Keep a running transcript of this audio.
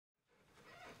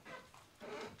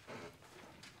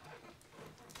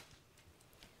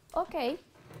Okay,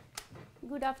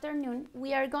 good afternoon.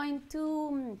 We are going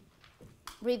to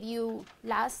review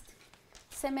last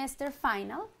semester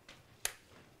final.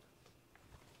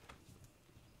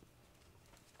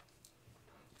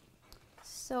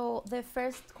 So the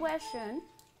first question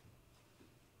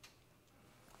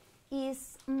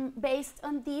is based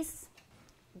on this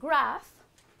graph.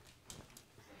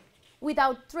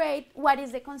 Without trade, what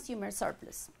is the consumer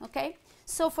surplus? Okay,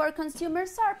 so for consumer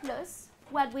surplus,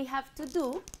 what we have to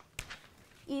do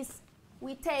is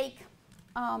we take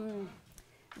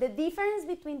the difference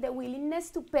between the willingness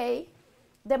to pay,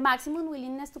 the maximum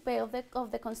willingness to pay of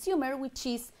the consumer, which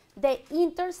is the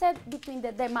intercept between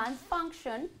the demand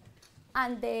function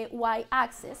and the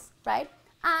y-axis, right?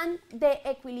 And the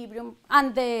equilibrium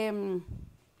and the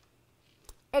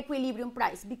equilibrium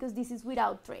price, because this is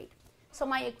without trade. So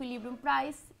my equilibrium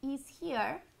price is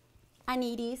here, and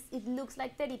it looks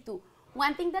like 32.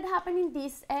 One thing that happened in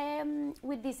this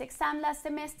with this exam last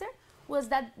semester was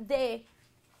that the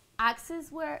axes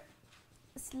were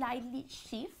slightly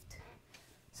shift,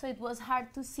 so it was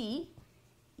hard to see.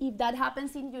 If that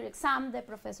happens in your exam, the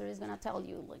professor is going to tell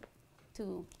you like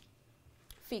to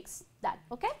fix that.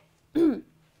 Okay.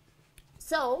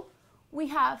 So we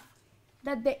have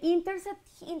that the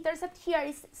intercept here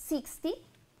is 60.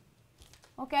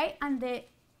 Okay, and the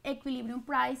equilibrium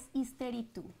price is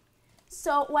 32.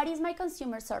 So what is my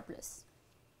consumer surplus?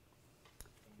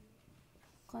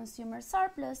 Consumer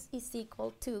surplus is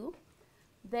equal to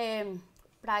the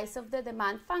price of the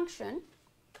demand function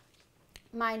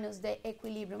minus the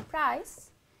equilibrium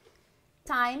price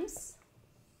times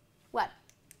what?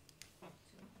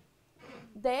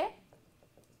 The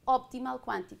optimal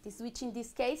quantities, which in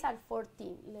this case are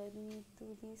 14. Let me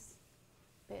do this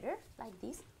better, like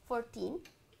this. 14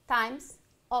 times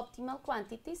optimal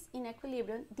quantities in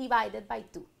equilibrium divided by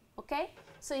 2, okay?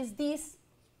 So it's this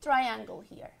triangle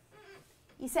here.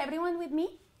 Is everyone with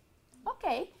me?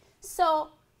 Okay,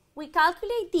 so we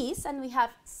calculate this and we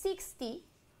have 60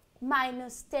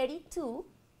 minus 32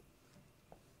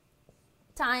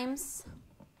 times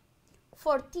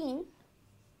 14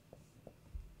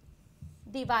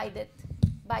 divided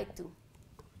by 2,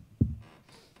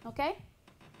 okay?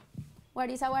 What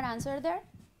is our answer there?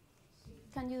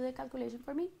 Can you do the calculation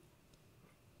for me?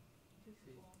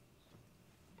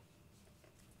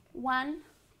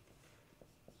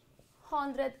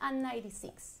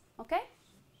 196, okay?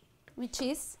 Which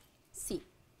is C.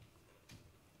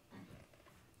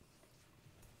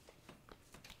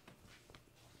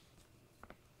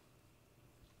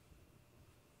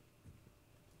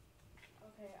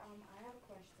 Okay, I have a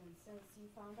question. Since you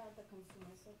found out the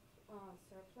consumer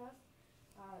surplus,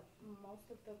 most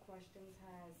of the questions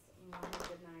has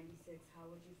 196. How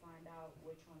would you find out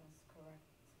which one is correct?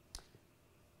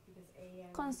 Because A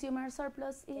and Consumer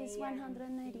surplus is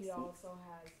 196. B also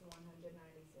has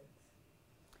 196.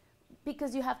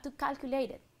 Because you have to calculate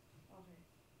it. Okay.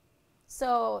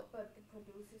 So But the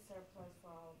producer surplus for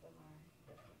all of them are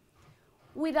different.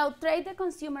 without trade, the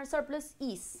consumer surplus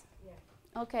is.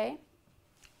 Yeah. Okay.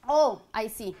 Oh, I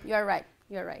see. You're right.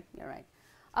 You're right. You're right.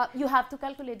 You have to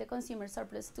calculate the consumer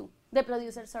surplus too, the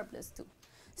producer surplus too.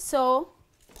 So,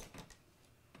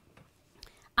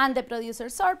 and the producer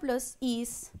surplus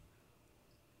is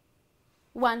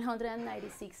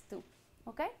 196 too.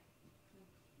 Okay?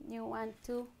 You want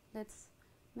to, let's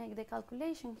make the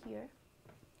calculation here.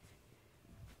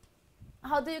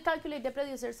 How do you calculate the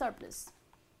producer surplus?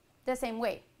 The same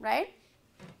way, right?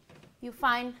 You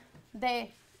find the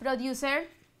producer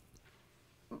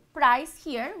price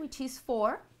here, which is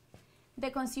 4, the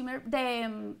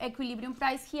equilibrium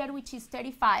price here, which is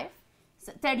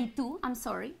 32, I'm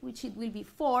sorry, which it will be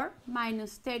 4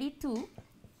 minus 32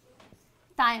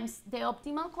 times the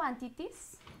optimal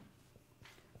quantities,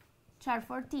 which are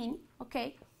 14,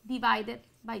 okay, divided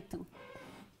by 2.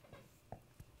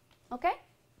 Okay?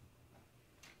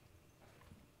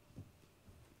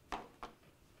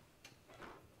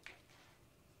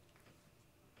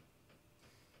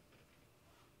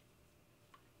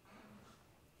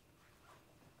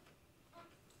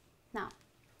 Now,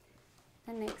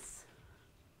 the next.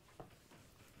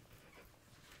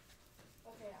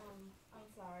 Okay, I'm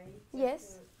sorry.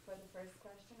 Yes. For the first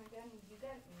question again, you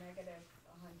get negative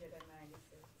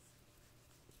 196.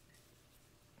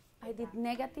 I did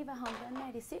negative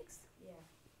 196. Yeah.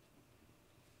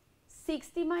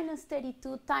 60 minus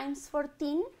 32 times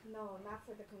 14. No, not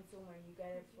for the consumer. You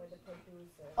get it for the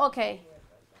producer. Okay.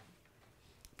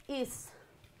 Is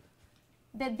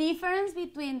the difference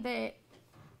between the,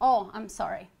 oh, I'm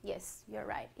sorry. Yes, you're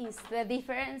right. Is the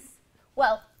difference,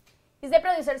 well, It's the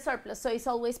producer surplus, so it's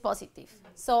always positive.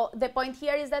 So the point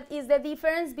here is that is the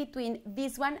difference between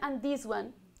this one and this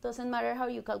one. Doesn't matter how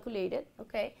you calculate it,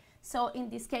 okay? So in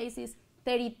this case, it's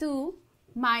 32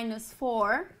 minus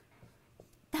 4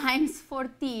 times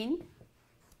 14,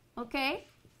 okay,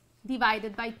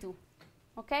 divided by 2,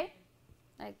 okay?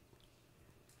 Like,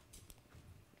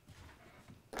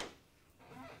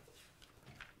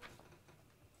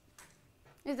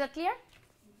 is that clear?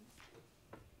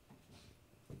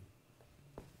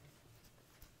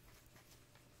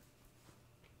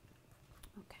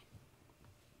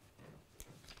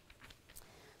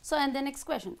 So, and the next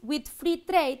question, with free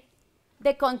trade,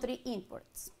 the country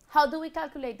imports. How do we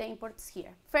calculate the imports here?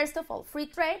 First of all, free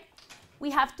trade, we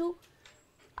have to,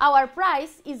 our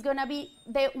price is gonna be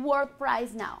the world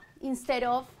price now, instead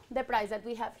of the price that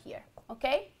we have here,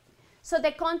 okay? So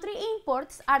the country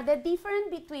imports are the difference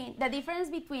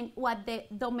between what the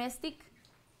domestic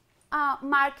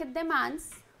market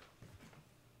demands,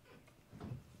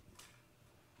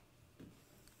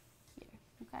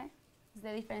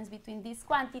 the difference between these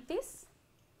quantities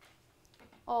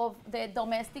of the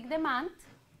domestic demand,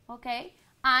 okay,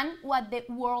 and what the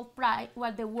world price,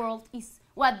 what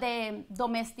the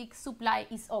domestic supply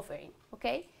is offering,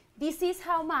 okay. This is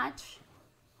how much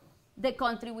the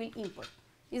country will import.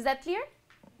 Is that clear?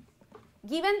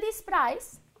 Given this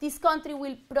price, this country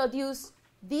will produce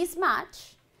this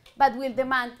much, but will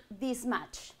demand this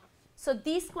much. So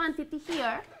this quantity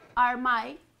here are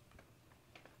my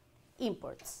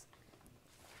imports.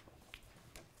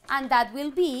 And that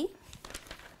will be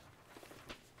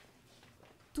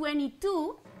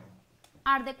 22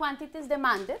 are the quantities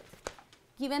demanded.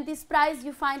 Given this price,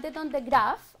 you find it on the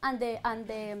graph, and the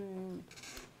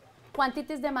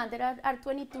quantities demanded are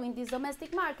 22 in this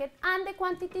domestic market, and the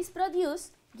quantities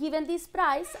produced, given this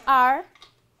price, are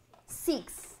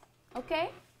 6,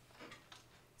 okay?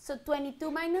 So 22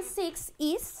 minus 6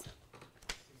 is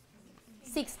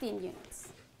 16 units.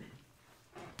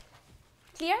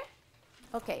 Clear?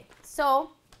 Okay,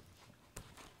 so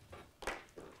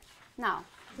now,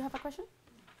 do you have a question?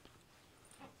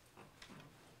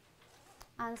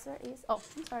 Answer is, oh,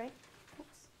 I'm sorry.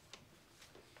 Oops.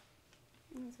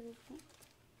 Answer is okay.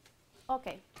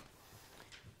 Okay.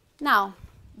 Now,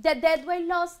 the deadweight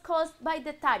loss caused by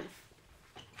the tariff.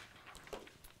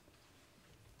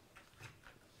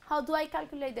 How do I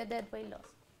calculate the deadweight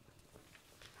loss?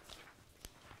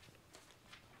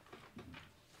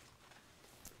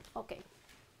 Okay.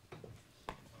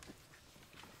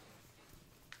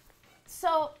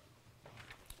 So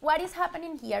what is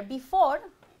happening here? Before,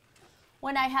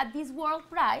 when I had this world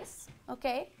price,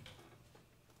 okay,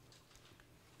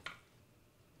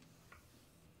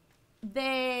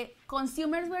 the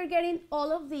consumers were getting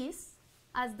all of this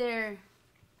as their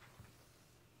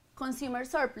consumer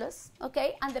surplus,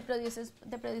 okay, and the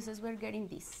producers were getting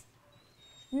this.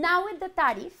 Now with the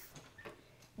tariff,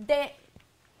 the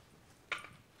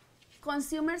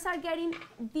consumers are getting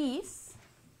this,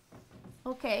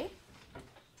 okay,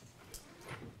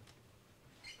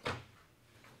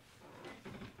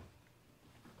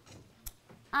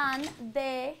 and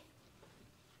the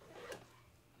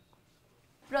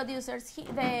producers,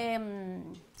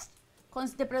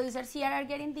 the producers here are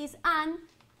getting this, and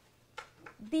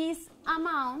this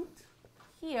amount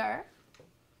here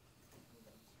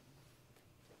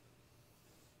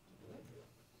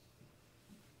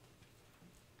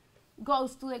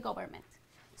goes to the government.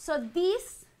 So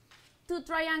these two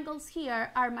triangles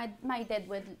here are my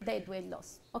deadweight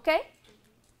loss, okay?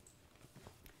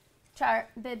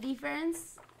 The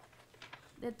difference,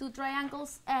 the two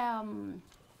triangles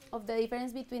of the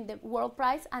difference between the world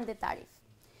price and the tariff.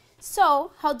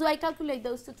 So how do I calculate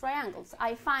those two triangles?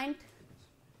 I find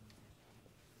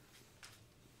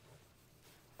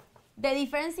the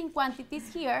difference in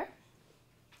quantities here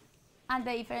and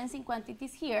the difference in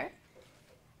quantities here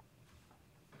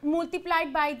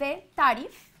multiplied by the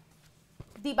tariff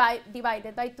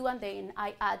divided by 2, and then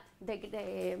I add the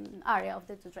area of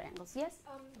the two triangles. Yes?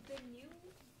 The new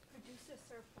producer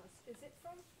surplus, is it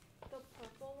from the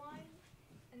purple line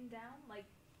and down, like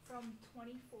from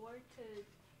 24 to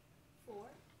 4?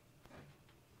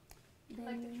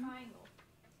 Like the triangle.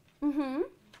 Mm-hmm.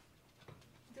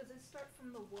 Does it start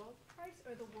from the world price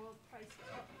or the world price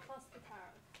plus the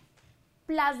tariff?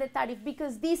 Plus the tariff,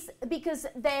 because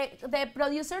the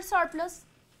producer surplus,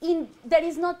 there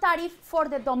is no tariff for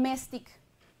the domestic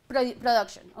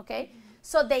production, okay? Mm-hmm.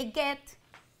 So they get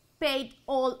paid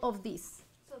all of this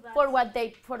for what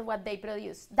they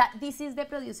produce. This is the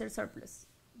producer surplus.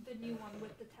 The new one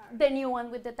with the tariff. The new one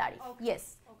with the tariff. Okay.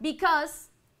 Yes, okay. Because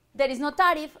there is no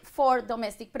tariff for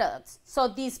domestic products. So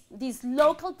this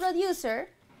local producer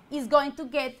is going to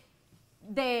get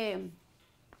the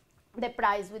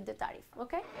price with the tariff,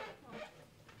 okay?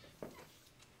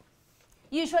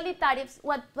 Usually tariffs,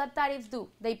 what tariffs do?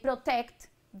 They protect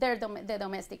the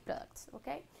domestic products,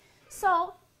 okay?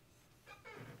 So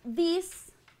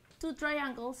these two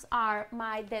triangles are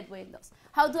my deadweight loss.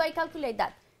 How do I calculate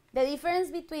that? The difference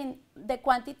between the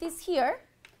quantities here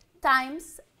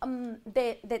times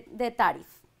the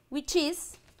tariff, which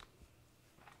is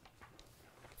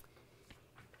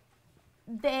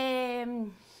the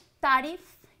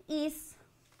tariff is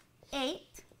 8,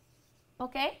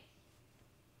 okay?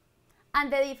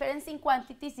 And the difference in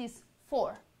quantities is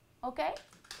 4, okay?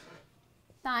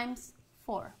 Times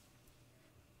 4.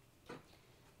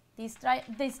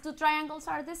 These two triangles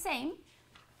are the same.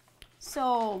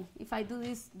 So if I do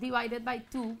this divided by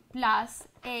 2 plus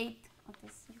 8, okay,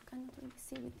 so you cannot really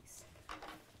see with this.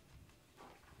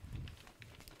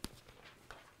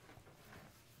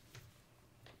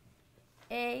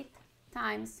 Eight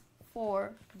times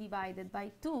 4 divided by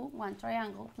 2, one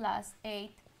triangle, plus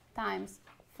 8 times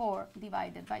 4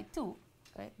 divided by 2.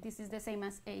 Okay, this is the same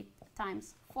as 8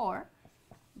 times 4.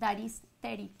 That is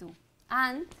 32.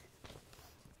 And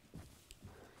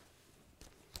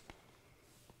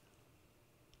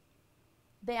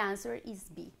the answer is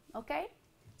B, okay?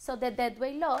 So the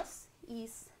deadweight loss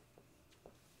is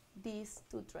these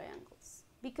two triangles,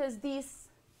 because this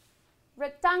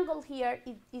rectangle here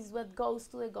is what goes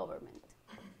to the government,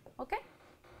 okay?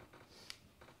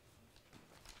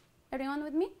 Everyone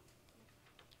with me?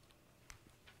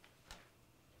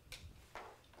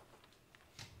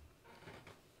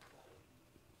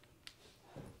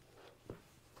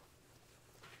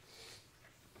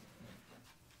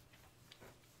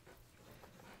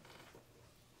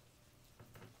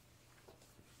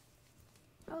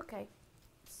 Okay,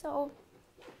 so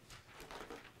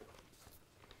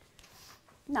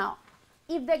now,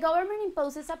 if the government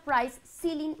imposes a price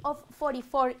ceiling of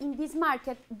 44 in this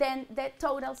market, then the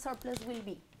total surplus will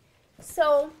be.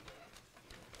 So,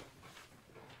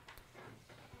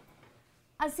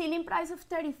 a ceiling price of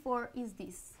 34 is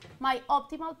this. My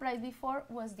optimal price before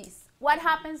was this. What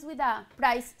happens with a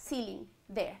price ceiling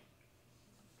there?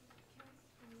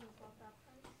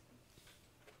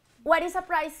 What is a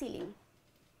price ceiling?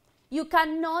 You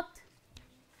cannot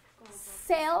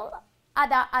sell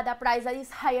at a price that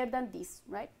is higher than this,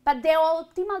 right? But the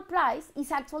optimal price is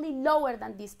actually lower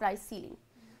than this price ceiling.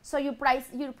 So your price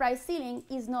ceiling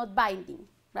is not binding,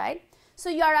 right? So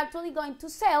you are actually going to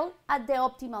sell at the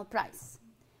optimal price.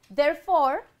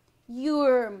 Therefore,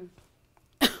 your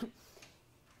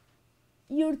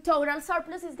total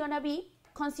surplus is going to be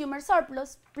consumer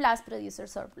surplus plus producer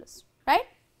surplus, right?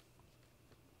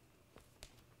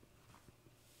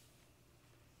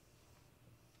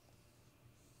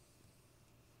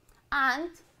 And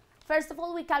first of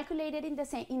all, we calculated in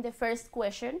the first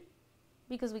question,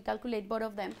 because we calculate both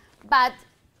of them. But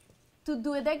to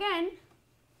do it again,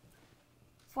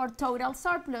 for total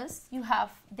surplus, you have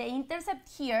the intercept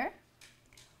here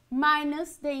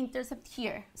minus the intercept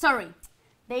here. Sorry,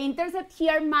 the intercept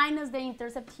here minus the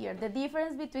intercept here, the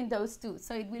difference between those two.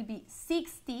 So it will be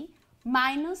 60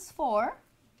 minus 4,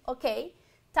 okay,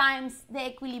 times the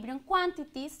equilibrium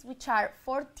quantities, which are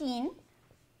 14,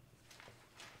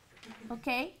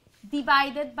 okay,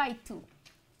 divided by 2,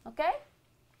 okay?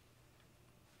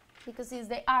 Because it's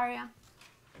the area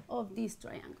of this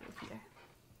triangle here.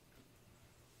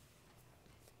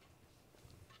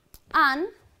 And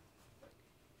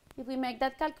if we make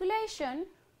that calculation,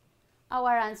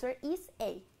 our answer is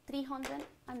A,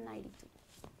 392.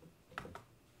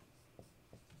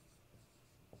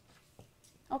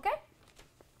 Okay?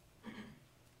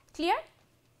 Clear?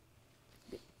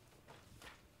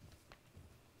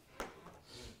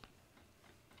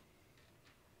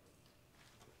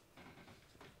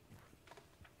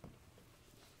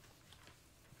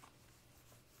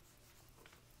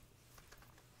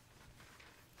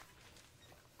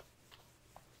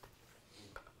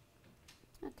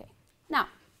 Okay, now,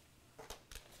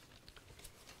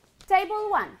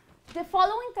 table 1. The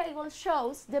following table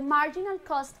shows the marginal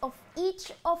cost of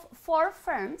each of 4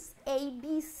 firms, A,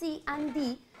 B, C, and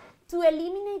D, to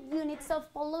eliminate units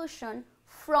of pollution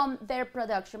from their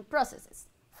production processes.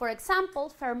 For example,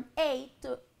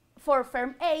 for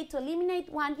firm A to eliminate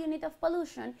 1 unit of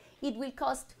pollution, it will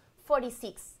cost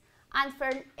 46.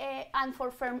 And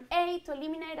for firm A to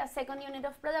eliminate a second unit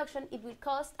of production, it will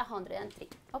cost 103,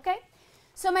 okay?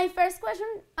 So my first question,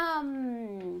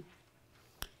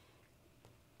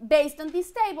 based on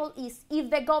this table, is if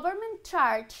the government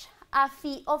charged a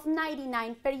fee of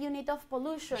 99 per unit of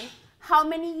pollution, how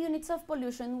many units of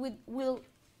pollution will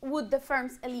would the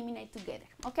firms eliminate together,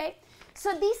 okay?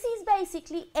 So this is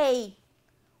basically a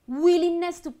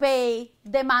willingness to pay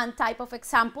demand type of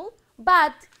example,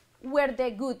 but where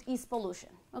the good is pollution,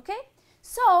 okay?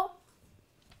 So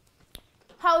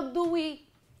how do we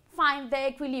find the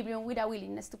equilibrium with a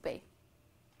willingness to pay?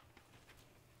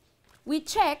 We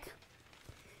check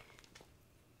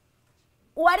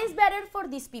what is better for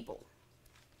these people.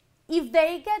 If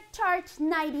they get charged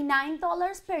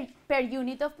 $99 per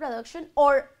unit of production,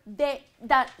 or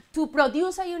to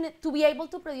produce a unit, to be able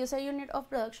to produce a unit of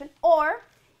production, or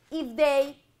if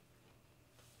they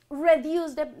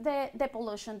reduce the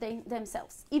pollution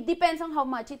themselves. It depends on how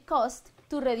much it costs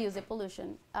to reduce the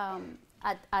pollution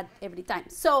at every time.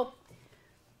 So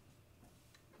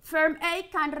firm A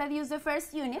can reduce the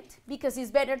first unit because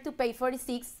it's better to pay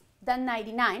 46 than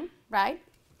 99, right?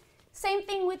 Same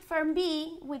thing with firm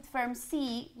B, with firm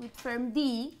C, with firm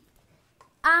D,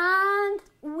 and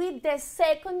with the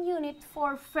second unit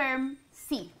for firm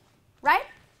C, right?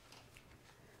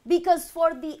 Because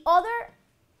for the other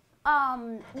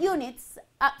units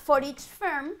for each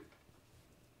firm,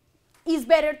 it's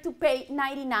better to pay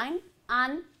 99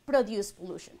 and produce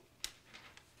pollution.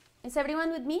 Is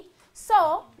everyone with me?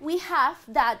 So we have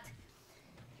that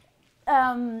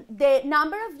the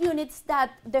number of units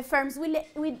that the firms will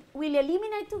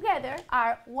eliminate together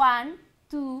are 1,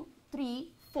 2,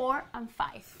 3, 4, and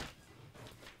 5.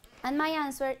 And my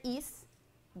answer is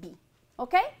B,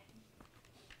 okay?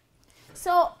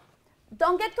 So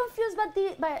don't get confused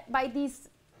by these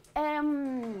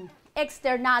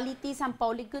externalities and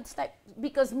public goods type,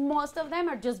 because most of them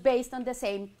are just based on the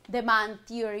same demand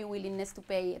theory, willingness to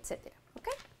pay, etc.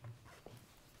 Okay?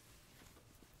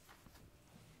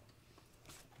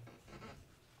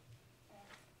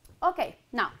 Okay,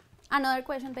 now another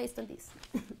question based on this.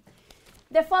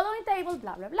 The following table,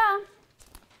 blah, blah, blah.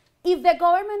 If the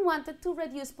government wanted to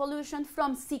reduce pollution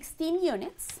from 16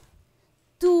 units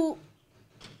to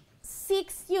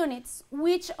 6 units,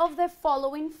 which of the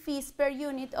following fees per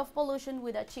unit of pollution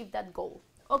would achieve that goal?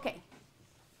 Okay.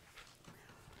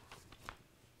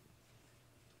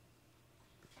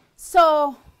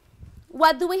 So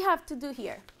what do we have to do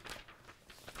here?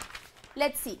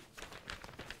 Let's see.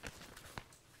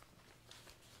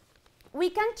 We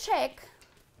can check,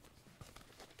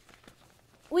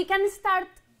 we can start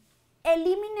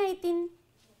eliminating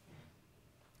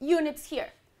units here.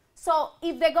 So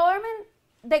if the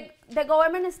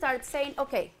government starts saying,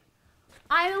 okay,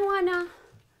 I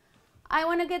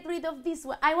wanna get rid of this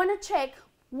one. I wanna check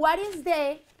what is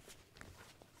the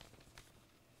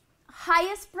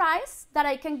highest price that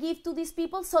I can give to these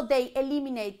people so they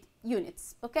eliminate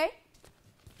units, okay?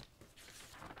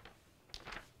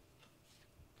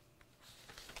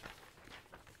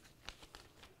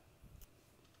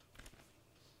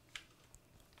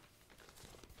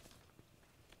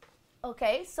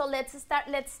 Okay, so let's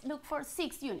look for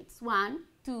 6 units. 1,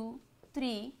 2,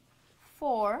 3,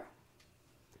 4.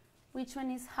 Which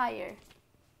one is higher?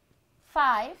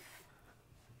 5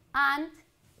 and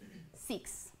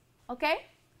 6. Okay?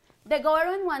 The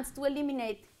government wants to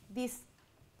eliminate these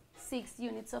 6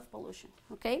 units of pollution.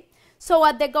 Okay? So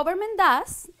what the government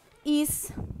does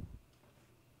is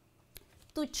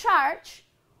to charge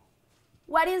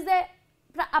what is a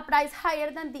price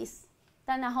higher than this,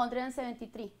 than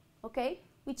 173. Okay,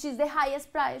 which is the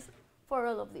highest price for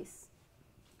all of this.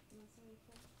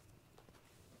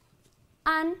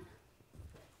 And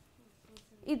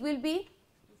it will be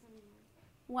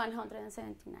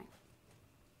 179.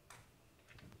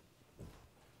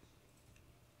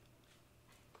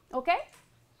 Okay?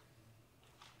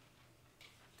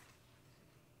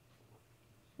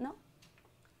 No?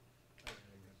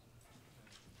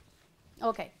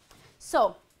 Okay,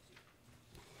 so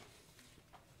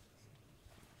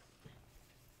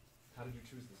how did you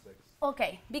choose the 6?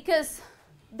 okay, because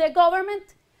the government,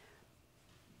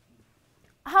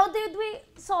 how did we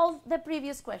solve the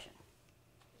previous question?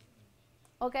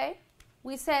 Okay,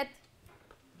 we said,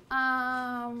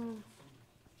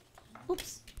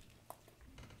 oops.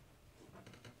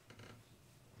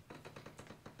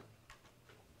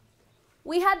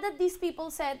 We had that these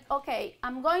people said, okay,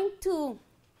 I'm going to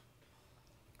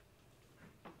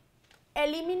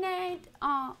eliminate,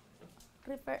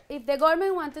 if the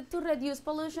government wanted to reduce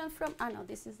pollution from, no,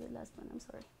 this is the last one, I'm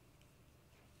sorry.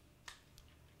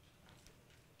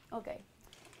 Okay.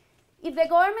 If the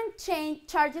government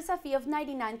charges a fee of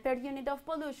 99 per unit of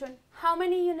pollution, how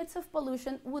many units of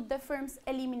pollution would the firms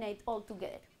eliminate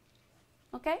altogether?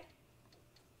 Okay?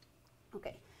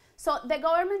 Okay. So the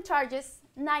government charges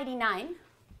 99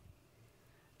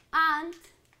 and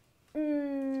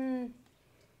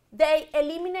they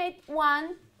eliminate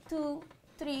 1, 2,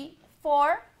 3,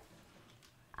 4,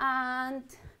 and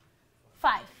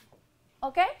 5.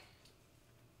 Okay?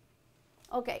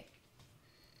 Okay.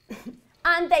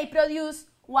 And they produce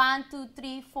 1, 2,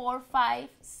 3, 4, 5,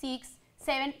 6,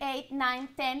 7, 8, 9,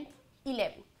 10,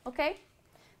 11. Okay?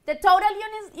 The total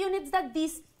units that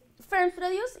these firms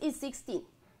produce is 16.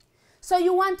 So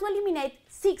you want to eliminate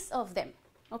 6 of them.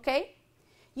 Okay?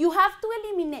 You have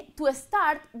to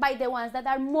start by the ones that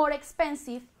are more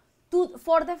expensive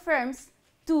for the firms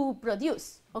to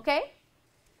produce. Okay?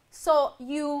 So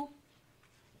you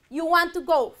want to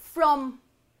go from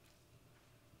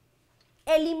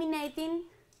eliminating,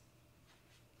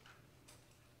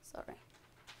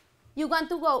 you want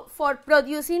to go for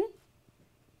producing.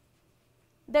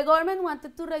 The government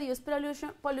wanted to reduce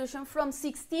pollution from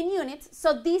 16 units,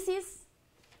 so this is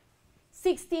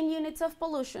 16 units of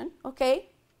pollution, okay,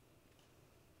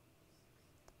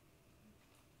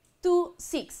 to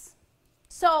 6.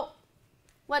 So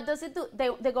what does it do?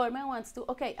 The government wants to,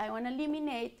 okay, I want to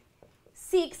eliminate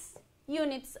 6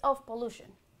 units of pollution.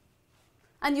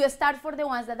 And you start for the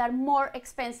ones that are more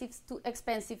expensive to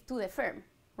the firm,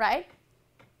 right?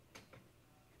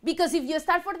 Because if you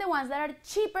start for the ones that are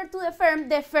cheaper to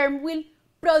the firm will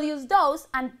produce those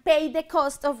and pay the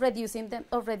cost of reducing them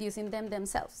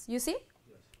themselves. You see?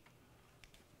 Yes.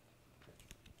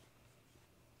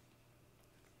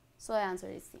 So the answer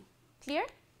is C. Clear?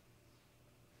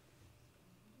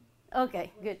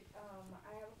 Okay, good. I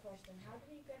have a question. How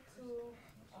did you get to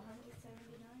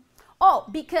 179? Oh,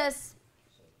 because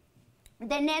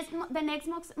the next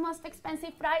most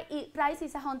expensive price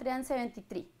is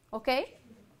 173, okay?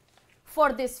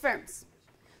 For these firms.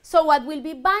 So what will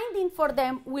be binding for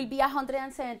them will be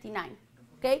 179,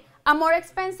 okay? A more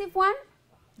expensive one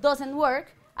doesn't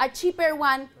work. A cheaper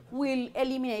one will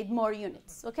eliminate more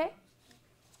units, okay?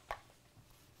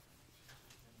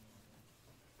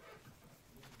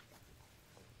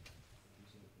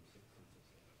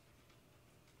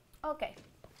 Okay,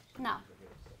 now,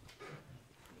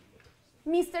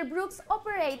 Mr. Brooks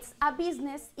operates a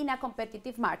business in a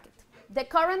competitive market. The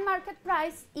current market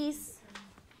price is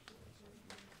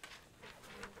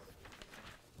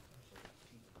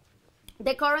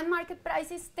The current market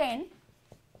price is 10.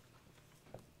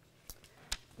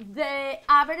 The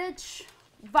average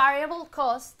variable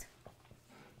cost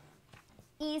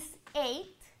is 8.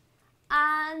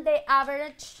 And the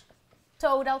average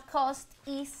total cost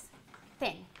is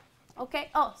 10. Okay?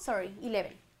 Oh, sorry,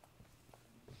 11.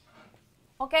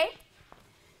 Okay?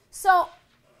 So,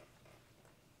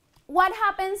 what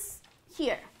happens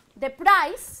here? The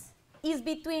price is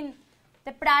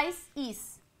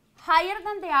higher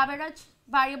than the average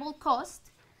variable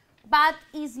cost, but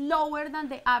is lower than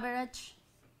the average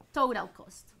total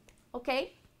cost.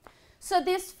 Okay? So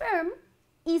this firm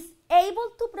is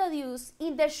able to produce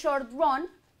in the short run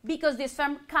because this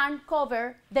firm can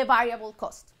cover the variable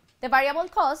cost. The variable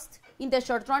cost in the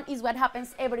short run is what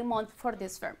happens every month for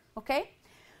this firm. Okay?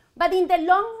 But in the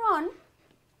long run,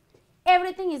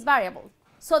 everything is variable.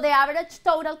 So the average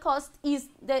total cost is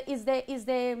the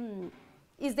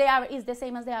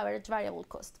same as the average variable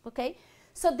cost. Okay?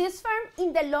 So this firm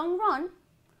in the long run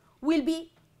will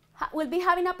be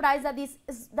having a price that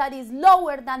is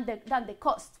lower than the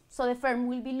cost. So the firm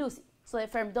will be losing. So the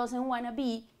firm doesn't want to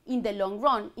be in the long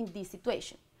run in this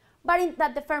situation. But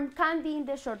that the firm can be in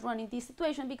the short run in this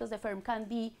situation because the firm can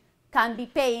be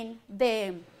paying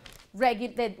the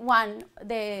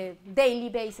daily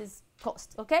basis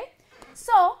cost. Okay?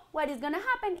 So what is going to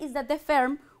happen is that the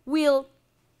firm will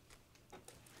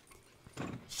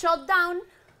shut down,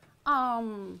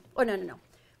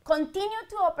 continue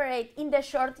to operate in the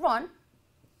short run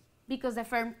because the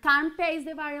firm can pay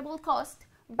the variable cost,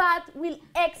 but will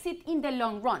exit in the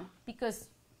long run because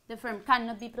the firm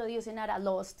cannot be producing at a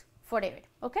loss forever,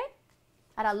 okay?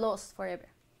 At a loss forever.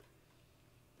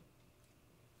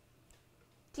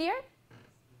 Clear?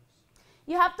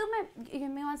 You have to, give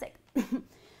me one sec.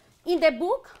 In the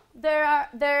book, I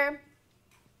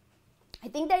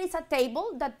think there is a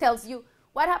table that tells you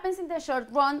what happens in the short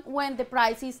run when the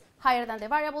price is higher than the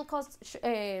variable cost,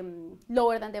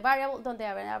 lower than the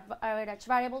average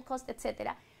variable cost,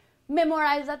 etc.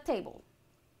 Memorize that table.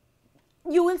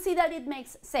 You will see that it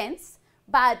makes sense,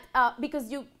 but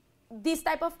because this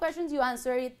type of questions, you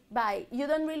answer it by, you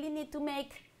don't really need to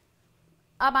make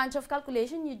a bunch of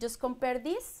calculation. You just compare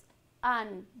this,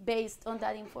 and based on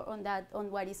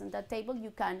on what is on that table,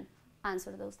 you can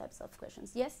answer those types of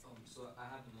questions. Yes? So I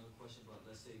have another question, but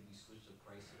let's say we switch the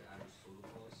price to the average total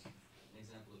cost. An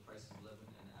example, the price is 11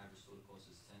 and the average total cost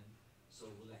is 10. So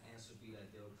will the answer be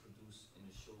that they'll produce in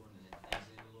the short run and then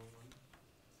exit in the long run?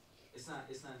 It's not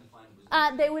in the final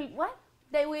result. They will what?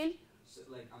 They will? So,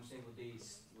 like I'm saying,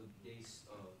 produce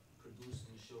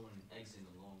and show an exit in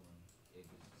the long run?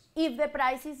 If the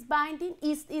price is binding,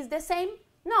 is the same?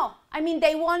 No, I mean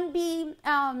they won't be.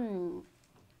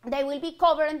 They will be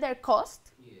covering their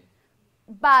cost, Yeah.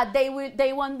 but they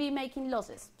won't be making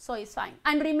losses, so it's fine.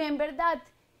 And remember that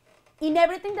in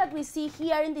everything that we see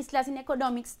here in this class in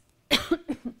economics,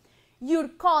 your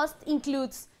cost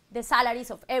includes the salaries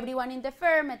of everyone in the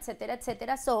firm, etc.,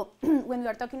 etc. So when we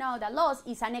are talking about a loss,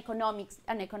 it's an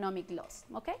economic loss.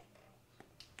 Okay.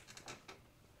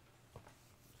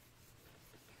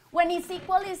 When it's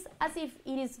equal, it's as if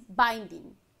it is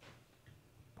binding.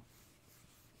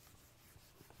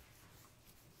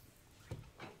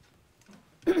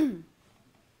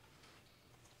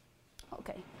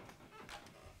 Okay.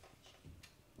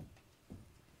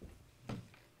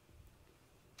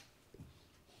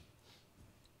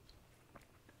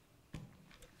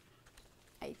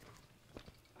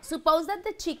 Suppose that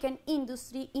the chicken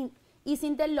industry is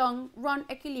in the long run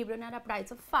equilibrium at a price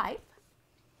of 5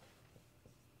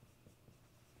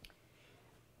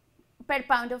 per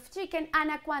pound of chicken and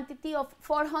a quantity of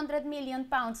 400 million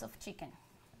pounds of chicken.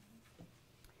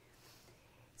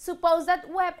 Suppose that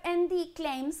WebMD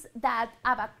claims that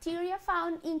a bacteria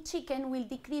found in chicken will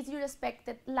decrease your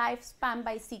expected lifespan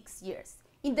by 6 years.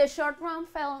 In the short run,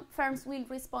 firms will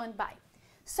respond by.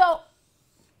 So,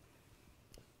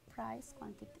 price,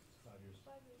 quantity.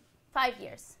 5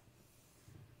 years.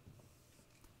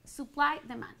 Supply,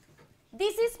 demand.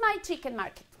 This is my chicken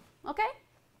market, okay?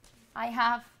 I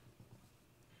have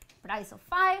price of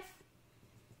 5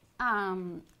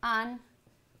 and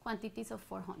quantities of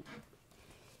 400.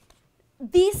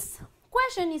 This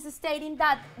question is stating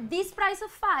that this price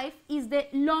of 5 is the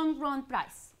long run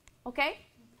price, okay?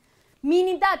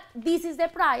 Meaning that this is the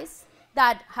price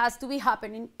that has to be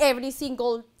happening every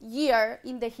single year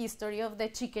in the history of the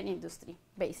chicken industry,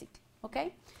 basically,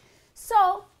 okay?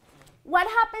 So, what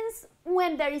happens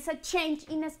when there is a change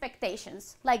in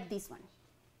expectations, like this one?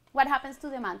 What happens to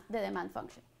the demand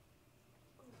function?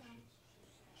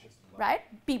 Right?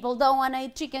 People don't want to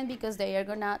eat chicken because they are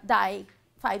going to die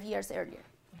 5 years earlier.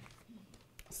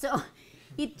 So,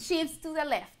 it shifts to the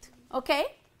left,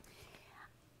 okay?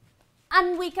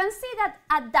 And we can see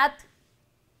that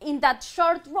in that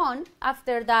short run,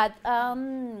 after that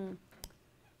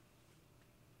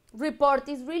report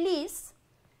is released,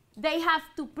 they have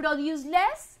to produce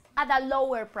less at a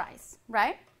lower price,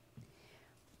 right?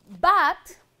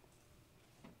 But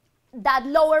that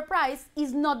lower price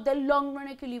is not the long run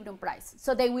equilibrium price.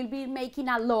 So they will be making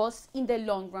a loss in the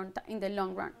long run.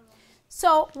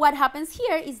 So what happens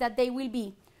here is that they will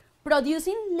be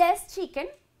producing less chicken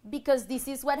because this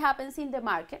is what happens in the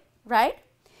market, right?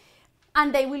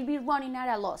 And they will be running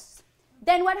at a loss.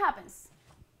 Then what happens?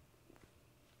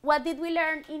 What did we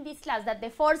learn in this class? That the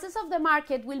forces of the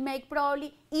market will make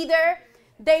probably either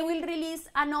they will release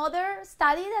another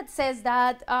study that says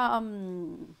that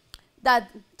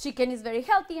that chicken is very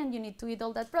healthy and you need to eat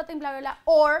all that protein, blah, blah, blah,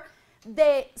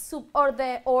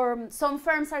 or some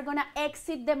firms are going to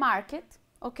exit the market,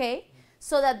 okay,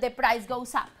 so that the price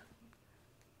goes up.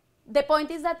 The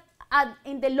point is that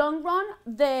in the long run,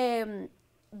 the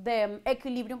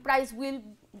equilibrium price will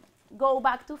go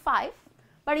back to 5,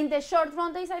 but in the short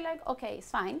run, they say like, okay, it's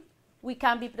fine. We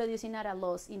can be producing at a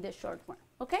loss in the short run,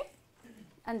 okay?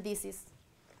 And this is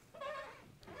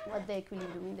what the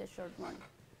equilibrium in the short run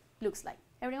looks like.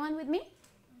 Everyone with me?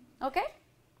 Okay?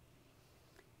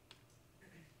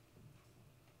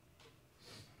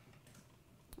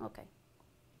 Okay.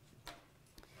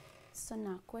 So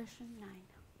now question 9.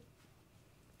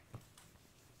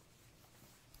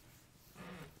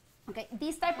 Okay,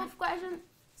 these type of questions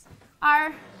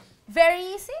are very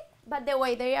easy, but the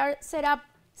way they are set up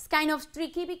is kind of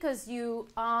tricky because you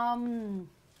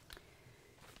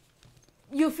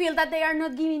feel that they are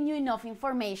not giving you enough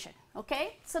information,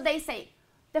 okay? So they say,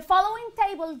 the following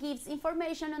table gives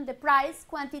information on the price,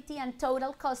 quantity, and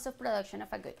total cost of production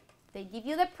of a good. They give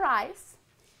you the price,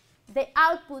 the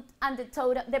output, and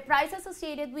the price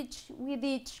associated with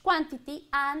each quantity,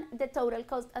 and the total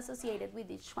cost associated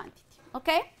with each quantity,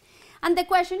 okay? And the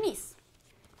question is,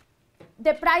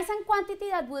 the price and quantity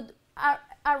that would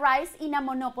arise in a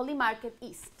monopoly market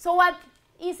is. So what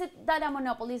is it that a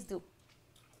monopolist do?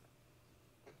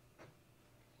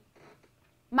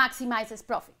 Maximizes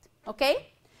profit, okay?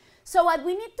 So what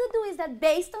we need to do is that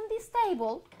based on this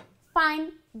table,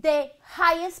 find the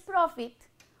highest profit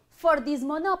for this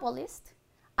monopolist,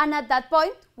 and at that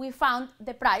point, we found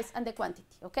the price and the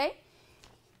quantity, okay?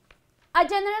 A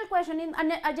general question,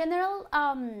 a general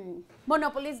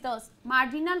monopolist does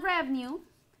marginal revenue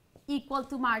equal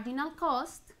to marginal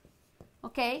cost,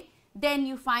 okay, Then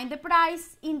you find the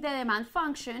price in the demand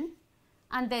function,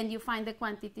 and then you find the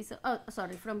quantities,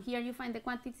 from here you find the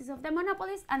quantities of the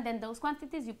monopolies, and then those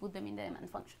quantities you put them in the demand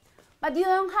function. But you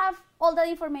don't have all that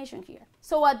information here.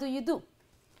 So what do?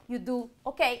 You do,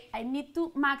 okay, I need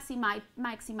to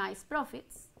maximize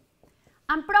profits.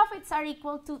 And profits are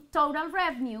equal to total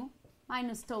revenue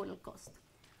minus total cost.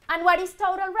 And what is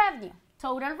total revenue?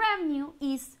 Total revenue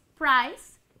is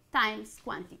price times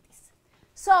quantities.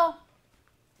 So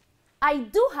I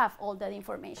do have all that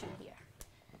information here.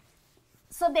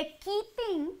 So the key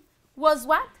thing was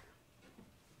what?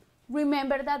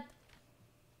 Remember that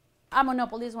a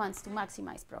monopolist wants to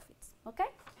maximize profits,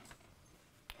 okay?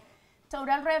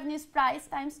 Total revenue is price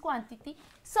times quantity.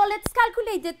 So let's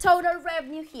calculate the total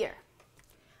revenue here.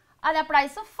 At a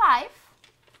price of 5,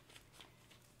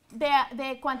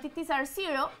 the quantities are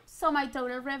 0, so my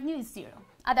total revenue is 0.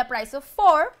 At a price of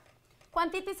 4,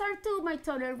 quantities are 2, my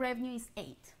total revenue is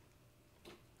 8.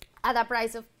 At a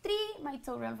price of 3, my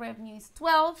total revenue is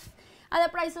 12. At a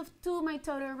price of 2, my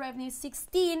total revenue is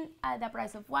 16. At the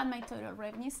price of 1, my total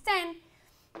revenue is 10.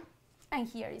 And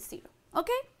here is 0.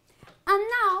 Okay? And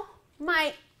now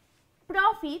my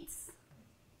profits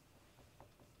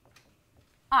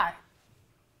are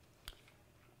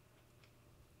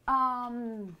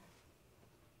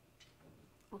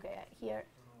okay, here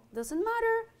doesn't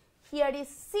matter. Here is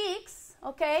 6,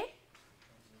 okay?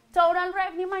 Total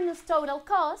revenue minus total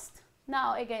cost.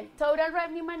 Now again, total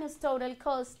revenue minus total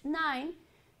cost 9.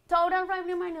 Total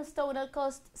revenue minus total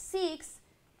cost 6.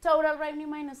 Total revenue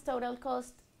minus total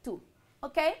cost 2.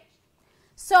 Okay?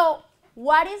 So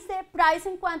what is the price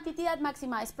and quantity that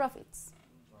maximize profits?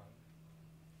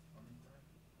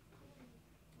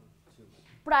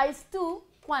 Price 2,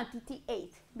 quantity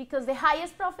 8. Because the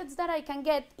highest profits that I can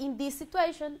get in this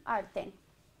situation are 10.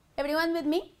 Everyone with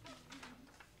me?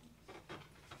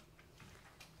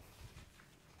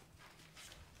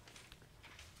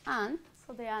 And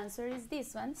so the answer is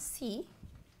this one, C.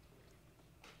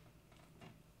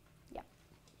 Yeah.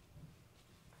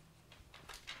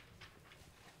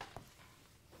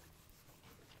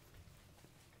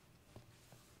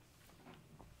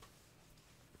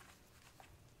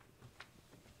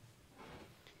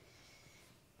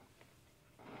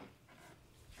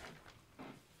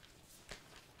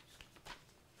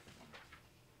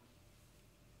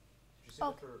 Did you say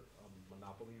that for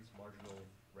monopolies, marginal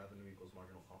revenue equals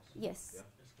marginal cost? Yes. Yeah.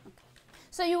 Okay.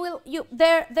 So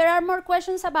there are more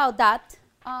questions about that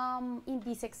in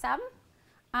this exam,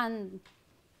 and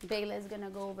Bela is gonna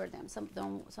go over them. So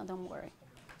don't worry.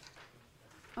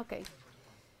 Okay.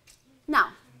 Now,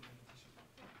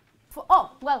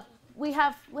 we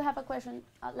have a question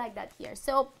like that here.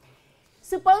 So,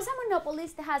 suppose a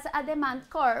monopolist has a demand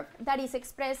curve that is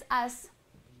expressed as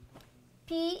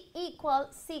P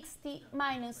equals 60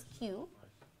 minus Q.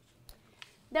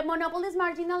 The monopolist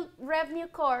marginal revenue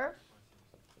curve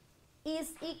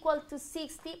is equal to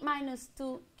 60 minus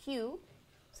 2Q.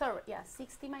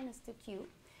 60 minus 2Q.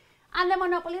 And the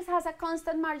monopolist has a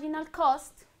constant marginal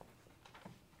cost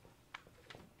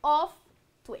of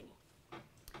 20.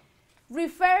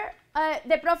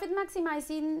 The profit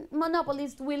maximizing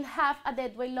monopolist will have a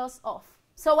deadweight loss of.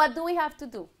 So what do we have to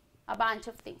do? A bunch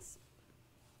of things.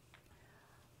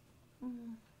 Where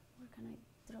can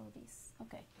I draw this?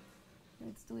 Okay,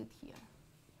 let's do it here.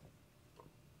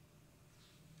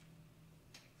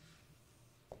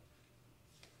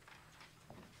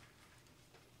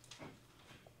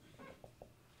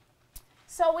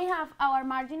 So we have our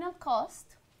marginal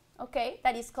cost, okay,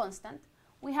 that is constant.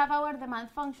 We have our demand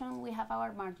function, we have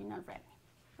our marginal revenue,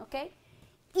 okay?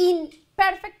 In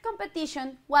perfect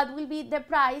competition, what will be the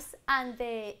price and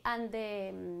the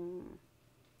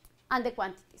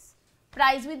quantities?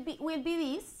 Price will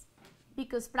be this,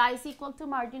 because price equal to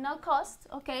marginal cost,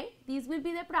 okay? This will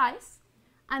be the price,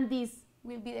 and this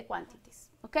will be the quantities,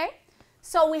 okay?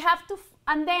 So we have to,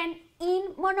 and then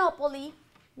in monopoly,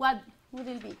 what would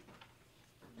it be?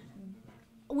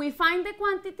 We find the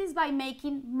quantities by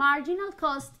making marginal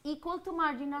cost equal to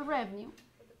marginal revenue.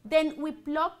 Then we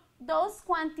plug those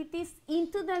quantities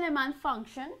into the demand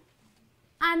function,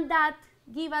 and that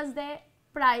gives us the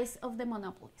price of the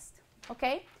monopolist.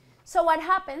 Okay? So what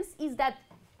happens is that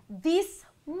this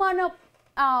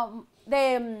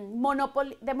the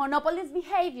monopolist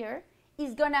behavior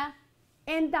is gonna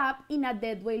end up in a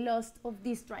deadweight loss of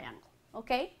this triangle.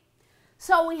 Okay?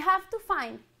 So we have to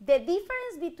find the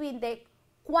difference between the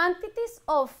quantities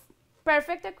of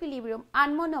perfect equilibrium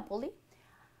and monopoly,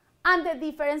 and the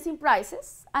difference in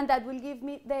prices, and that will give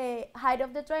me the height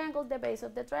of the triangle, the base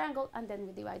of the triangle, and then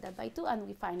we divide that by 2, and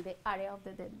we find the area of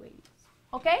the deadweight loss.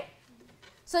 Okay?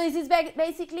 So this is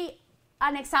basically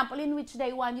an example in which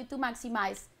they want you to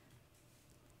maximize,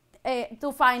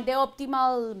 to find the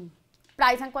optimal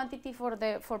price and quantity for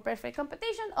perfect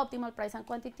competition, optimal price and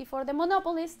quantity for the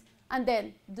monopolist, and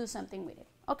then do something with it,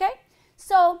 okay?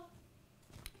 So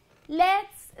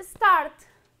let's start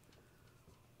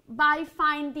by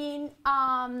finding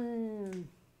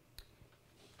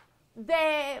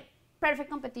the perfect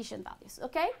competition values,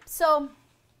 okay? So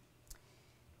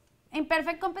in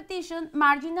perfect competition,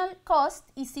 marginal cost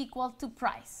is equal to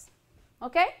price,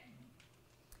 okay?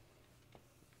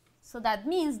 So that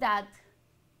means that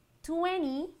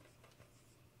 20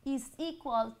 is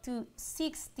equal to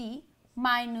 60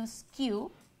 minus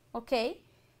Q, okay?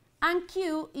 And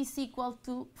Q is equal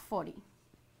to 40.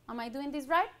 Am I doing this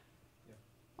right?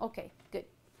 Yeah. Okay, good.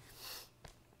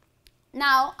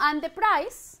 Now, and the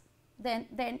price then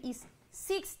is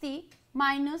 60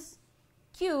 minus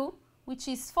Q, which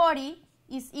is 40,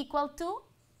 is equal to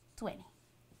 20.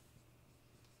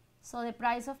 So the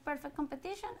price of perfect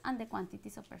competition and the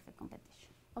quantities of perfect competition,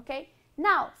 okay?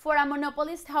 Now, for a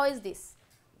monopolist, how is this?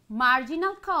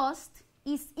 Marginal cost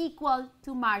is equal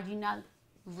to marginal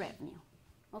revenue,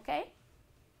 okay?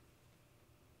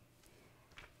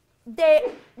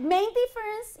 The main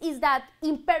difference is that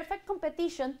in perfect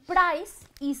competition, price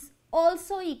is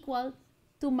also equal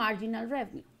to marginal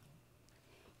revenue.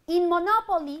 In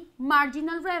monopoly,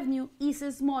 marginal revenue is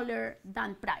smaller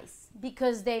than price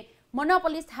because the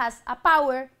monopolist has a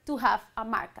power to have a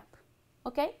markup,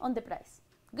 okay, on the price.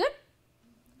 Good?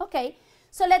 Okay,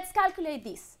 so let's calculate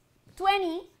this.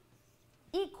 20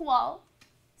 equal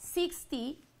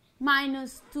 60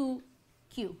 minus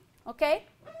 2Q, okay?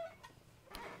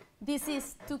 This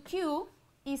is 2Q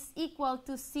is equal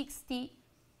to 60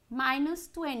 minus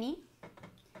 20.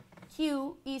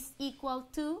 Q is equal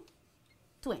to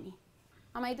 20.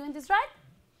 Am I doing this right?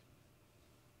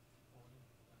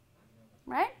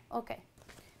 Right? Okay.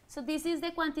 So this is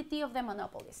the quantity of the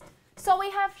monopolist. So we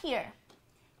have here,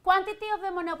 quantity of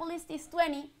the monopolist is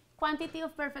 20, quantity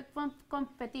of perfect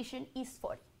competition is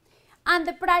 40. And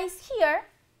the price here,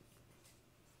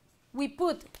 we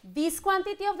put this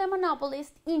quantity of the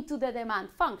monopolist into the demand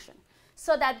function.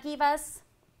 So that gives us,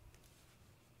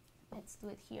 let's do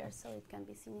it here so it can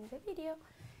be seen in the video,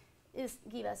 is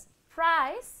give us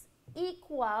price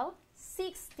equal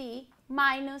 60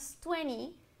 minus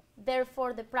 20.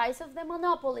 Therefore, the price of the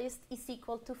monopolist is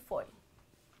equal to 40.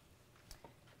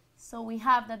 So we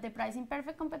have that the price in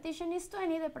perfect competition is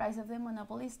 20, the price of the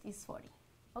monopolist is 40.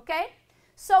 Okay?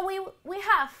 So we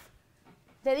have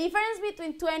the difference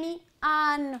between 20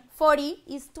 and 40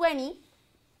 is 20.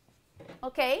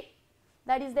 Okay?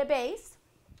 That is the base.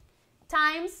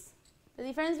 Times the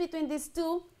difference between these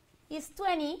two is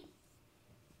 20.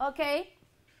 Okay?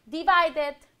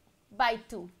 Divided by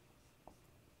 2.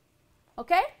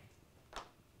 Okay?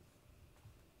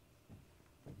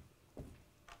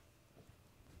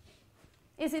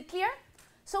 Is it clear?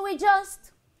 So we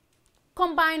just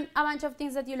combine a bunch of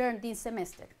things that you learned this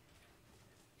semester.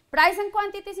 Price and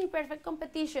quantities in perfect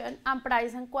competition and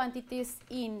price and quantities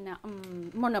in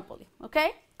monopoly,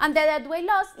 okay? And the deadweight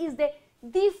loss is the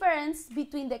difference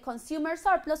between the consumer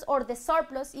surplus, or the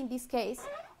surplus in this case,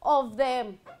 of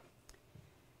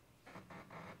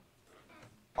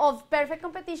perfect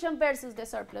competition versus the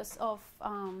surplus of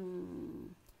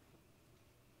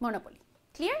monopoly.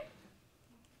 Clear?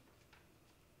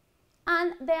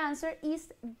 And the answer is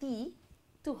D,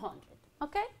 200,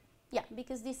 okay? Yeah,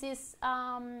 because this is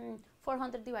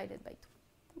 400 divided by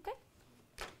 2, okay?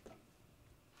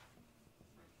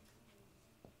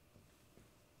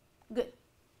 Good.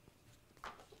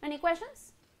 Any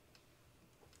questions?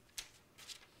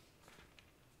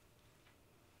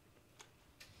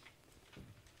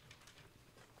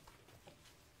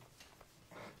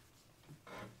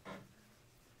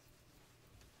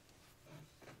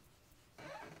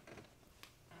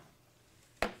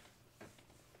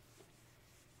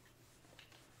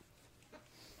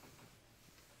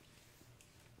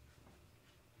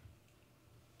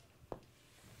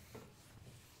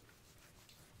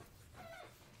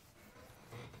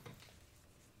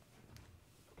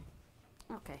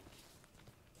 Okay.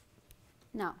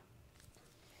 Now,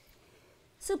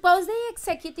 suppose the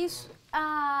executives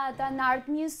at an art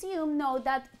museum know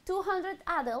that 200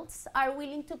 adults are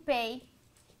willing to pay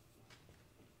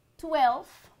 12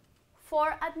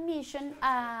 for admission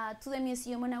to the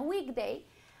museum on a weekday,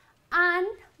 and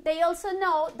they also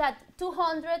know that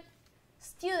 200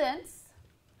 students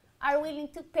are willing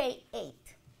to pay 8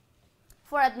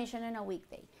 for admission on a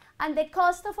weekday. And the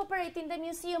cost of operating the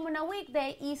museum on a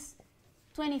weekday is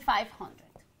 2,500,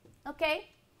 okay?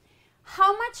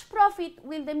 how much profit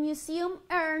will the museum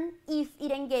earn if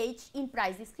it engaged in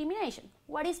price discrimination?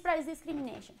 What is price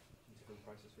discrimination? Different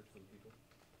prices for different people.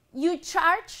 You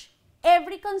charge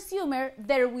every consumer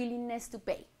their willingness to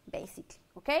pay, basically,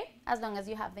 okay? As long as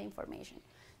you have the information.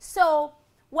 So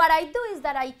what I do is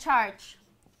that I charge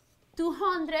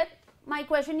 200. My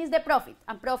question is the profit,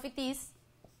 and profit is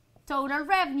total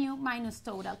revenue minus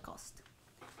total cost.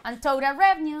 And total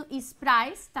revenue is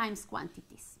price times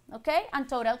quantities, okay? And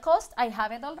total cost, I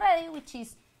have it already, which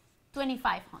is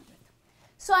 2,500.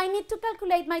 So I need to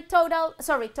calculate my total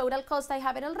cost, I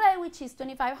have it already, which is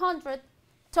 2,500.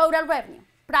 Total revenue,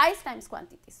 price times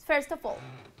quantities. First of all,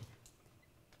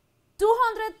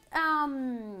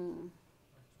 200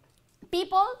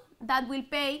 people that will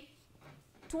pay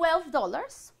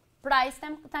 $12, price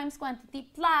times quantity,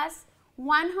 plus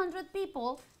 100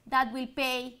 people that will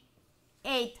pay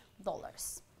 $8,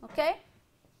 okay?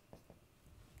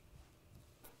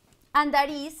 And that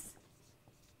is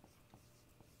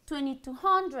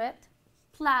 2,400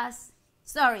 plus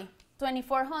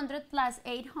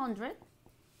 800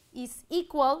 is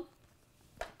equal,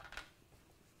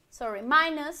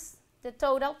 minus the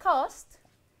total cost,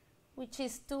 which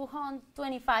is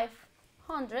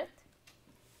 2,500,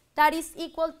 that is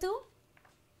equal to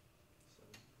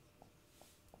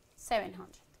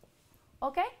 700,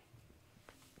 okay?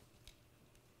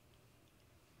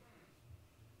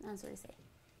 Answer is A.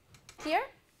 Clear?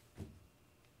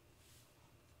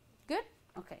 Good?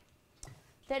 Okay.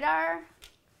 There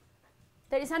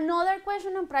is another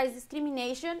question on price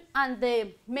discrimination, and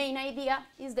the main idea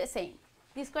is the same.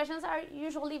 These questions are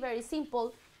usually very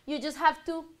simple. You just have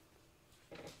to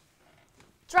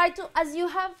try to, as you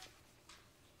have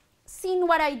seen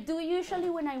what I do usually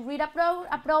when I read a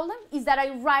problem, is that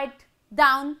I write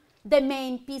down the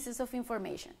main pieces of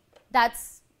information.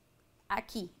 That's a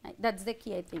key. That's the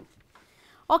key, I think.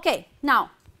 Okay,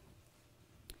 now,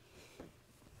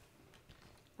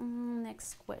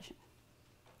 next question.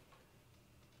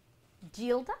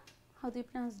 Gilda? How do you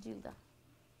pronounce Gilda?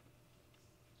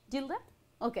 Gilda?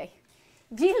 Okay.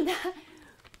 Gilda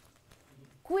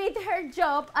quit her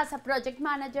job as a project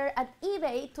manager at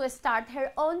eBay to start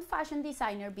her own fashion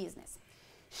designer business.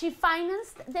 She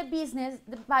financed the business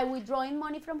by withdrawing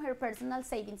money from her personal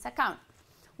savings account.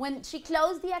 When she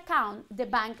closed the account, the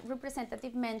bank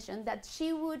representative mentioned that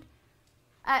she would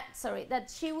have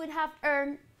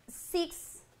earned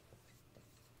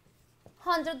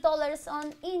 $600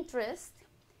 on interest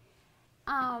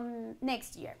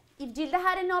next year. If Gilda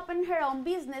hadn't opened her own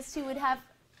business, she would have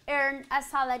earned a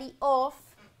salary of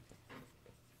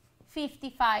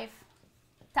 $55,000.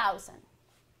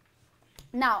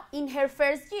 Now, in her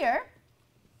first year,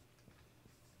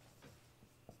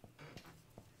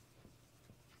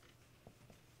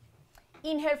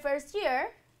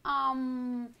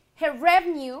 her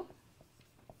revenue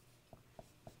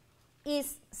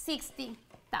is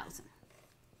 $60,000.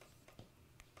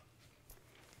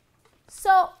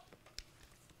 So,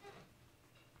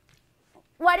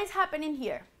 what is happening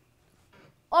here?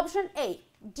 Option A,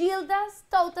 Gilda's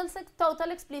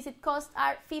total explicit costs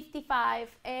are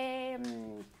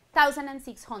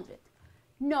 $55,600.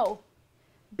 No,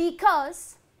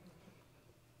 because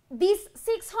these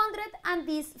 600 and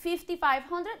these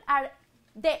 5,500 are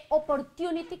the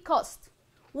opportunity cost,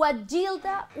 what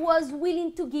Gilda was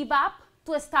willing to give up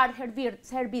to start her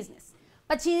business.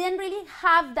 But she didn't really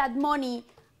have that money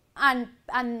and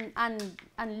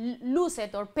lose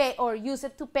it or pay or use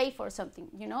it to pay for something.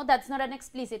 You know, that's not an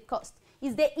explicit cost.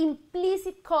 It's the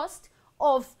implicit cost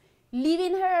of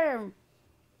leaving her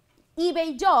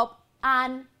eBay job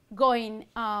and going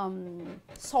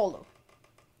solo.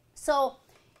 So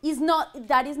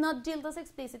that is not Gilda's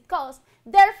explicit cost.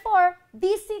 Therefore,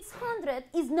 this 600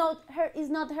 is not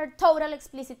her total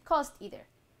explicit cost either,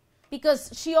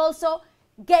 because she also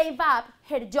gave up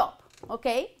her job.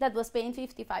 Okay, that was paying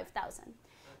 $55,000.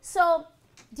 So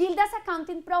Gilda's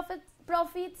accounting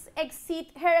profits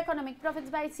exceed her economic profits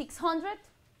by 600?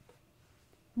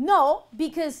 No,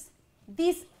 because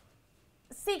this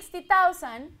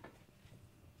 60,000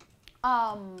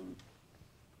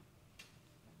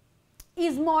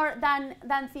 is more than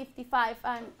 55,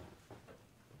 and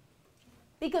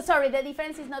because the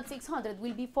difference is not 600,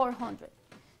 will be 400.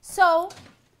 So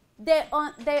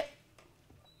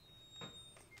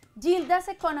Gilda's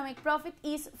economic profit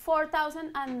is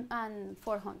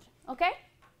 4,400. Okay?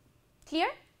 Clear?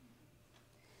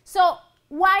 So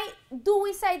why do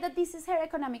we say that this is her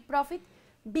economic profit?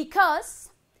 Because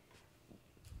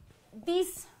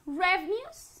these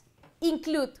revenues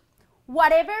include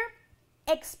whatever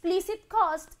explicit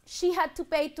cost she had to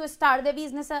pay to start the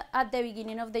business at the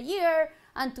beginning of the year,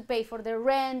 and to pay for the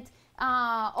rent,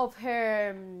 of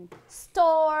her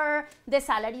store, the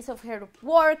salaries of her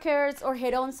workers, or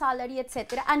her own salary,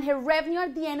 etc. And her revenue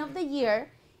at the end of the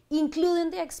year, including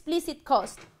the explicit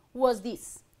cost, was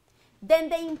this. Then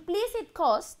the implicit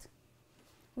cost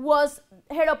was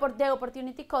the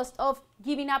opportunity cost of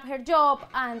giving up her job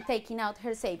and taking out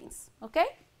her savings, okay?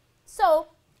 So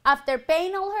after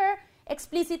paying all her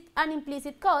explicit and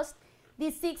implicit cost,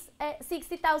 this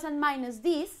 60,000 minus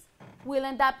this will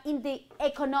end up in the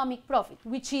economic profit,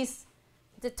 which is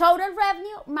the total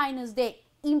revenue minus the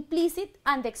implicit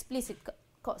and the explicit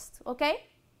cost, okay?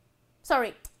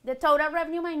 Sorry, the total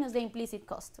revenue minus the implicit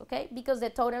cost, okay? Because the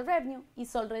total revenue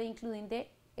is already including the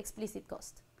explicit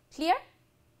cost. Clear?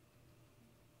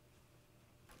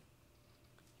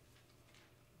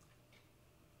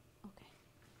 Okay.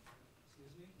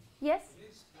 Excuse me? Yes? Can you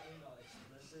explain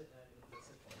explicit and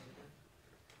implicit cost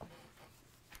again?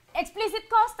 Explicit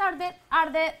costs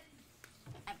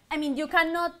I mean, you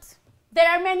cannot, there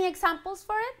are many examples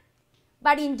for it,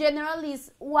 but in general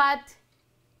is what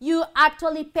you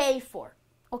actually pay for,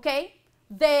 okay?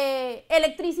 The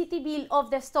electricity bill of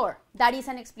the store, that is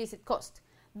an explicit cost.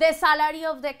 The salary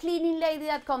of the cleaning lady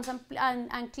that comes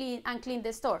and clean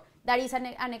the store, that is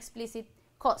an explicit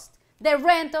cost. The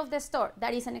rent of the store,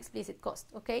 that is an explicit cost,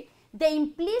 okay? The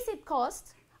implicit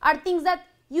costs are things that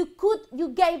you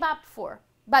gave up for,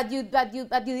 but you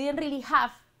didn't really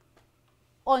have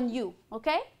on you,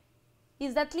 okay?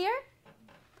 Is that clear?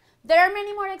 There are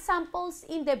many more examples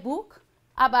in the book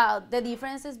about the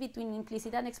differences between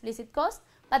implicit and explicit cost,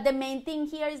 but the main thing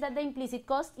here is that the implicit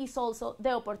cost is also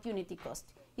the opportunity cost.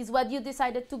 It's what you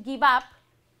decided to give up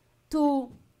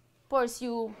to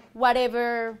pursue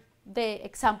whatever the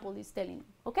example is telling you,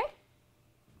 okay?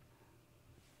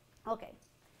 Okay,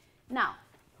 now,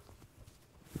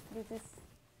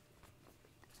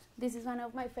 this is one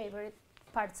of my favorite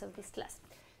parts of this class.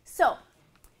 So,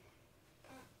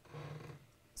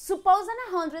 suppose that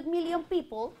 100 million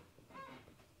people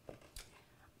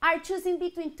are choosing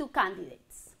between two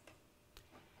candidates.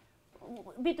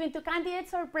 Between two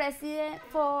candidates for president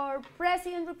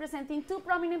representing two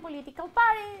prominent political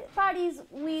parties,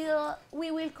 we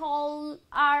will call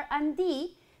R and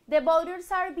D. The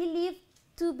voters are believed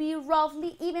to be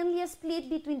roughly evenly split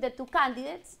between the two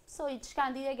candidates, so each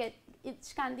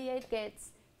candidate gets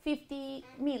 50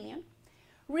 million.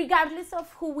 Regardless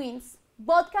of who wins,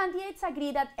 both candidates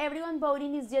agree that everyone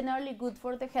voting is generally good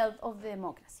for the health of the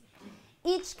democracy.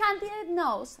 Each candidate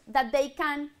knows that they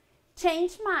can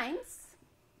change minds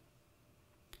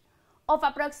of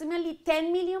approximately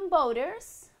 10 million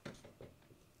voters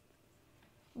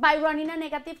by running a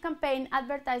negative campaign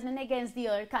advertisement against the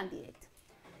other candidate.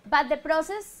 But in the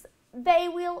process they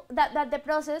will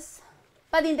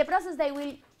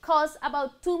cause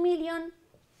about 2 million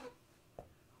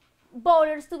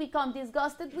voters to become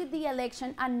disgusted with the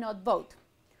election and not vote.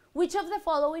 Which of the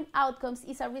following outcomes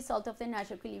is a result of the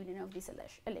natural equilibrium of this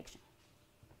election?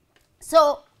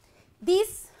 So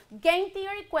these game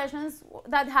theory questions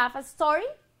that have a story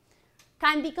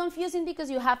can be confusing because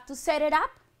you have to set it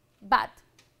up, but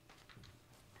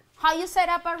how you set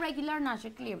up a regular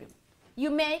natural equilibrium? You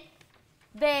make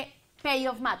the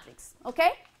payoff matrix,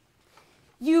 okay?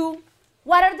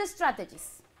 What are the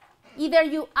strategies? Either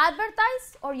you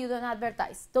advertise or you don't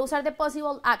advertise. Those are the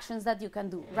possible actions that you can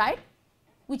do, right?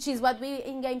 Which is what we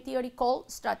in game theory call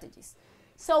strategies.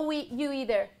 So you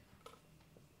either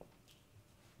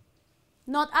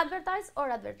not advertise or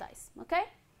advertise, okay?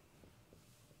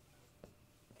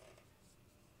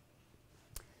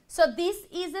 So this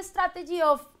is the strategy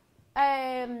of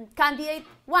candidate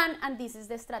 1 and this is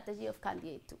the strategy of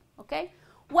candidate 2, okay?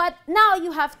 Now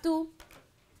you have to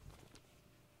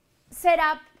set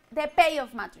up the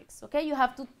payoff matrix, okay? You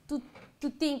have to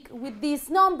think with these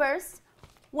numbers,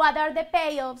 what are the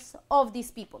payoffs of these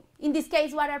people? In this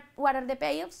case, what are the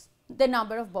payoffs? The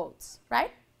number of votes,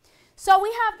 right? So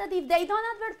we have that if they don't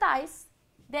advertise,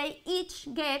 they each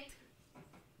get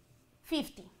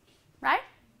 50, right?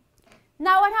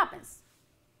 Now what happens?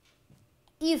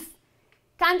 If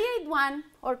candidate 1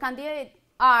 or candidate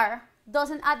R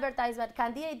doesn't advertise, but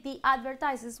candidate D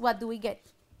advertises, what do we get?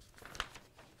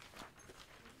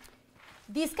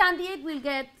 This candidate will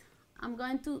get, I'm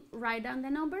going to write down the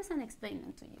numbers and explain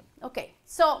them to you. Okay,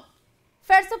 so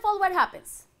first of all, what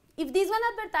happens? If this one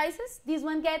advertises, this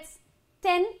one gets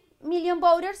 10 million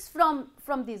voters from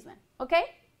this one, okay?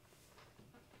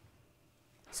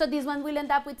 So this one will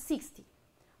end up with 60.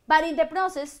 But in the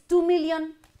process, 2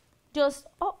 million just,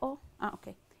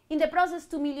 okay. In the process,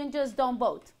 2 million just don't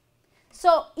vote.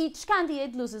 So each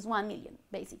candidate loses 1 million,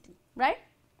 basically, right?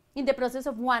 In the process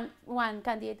of one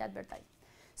candidate advertising.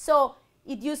 So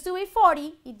It used to be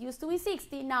 40, it used to be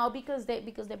 60, now because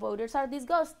the voters are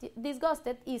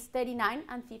disgusted, is 39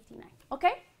 and 59,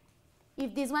 okay?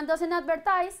 If this one doesn't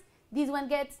advertise, this one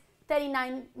gets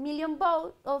 39 million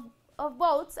of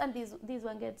votes, and this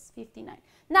one gets 59.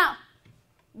 Now,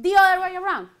 the other way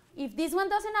around, if this one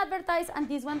doesn't advertise and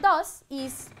this one does,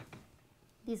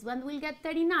 this one will get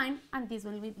 39 and this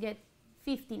one will get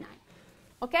 59,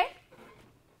 okay?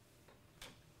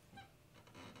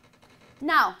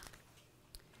 Now,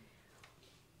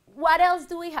 what else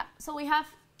do we have? So we have,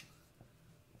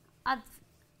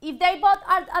 if they both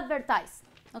are advertised,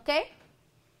 okay?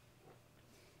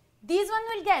 This one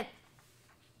will get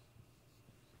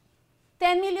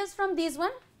 10 millions from this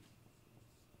one,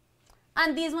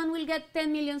 and this one will get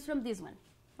 10 millions from this one,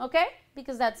 okay?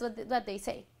 Because that's what they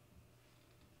say.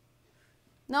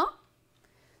 No?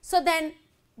 So then,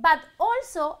 but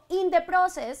also in the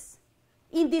process,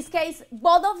 in this case,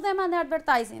 both of them are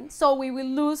advertising, so we will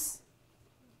lose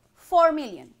 4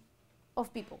 million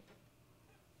of people,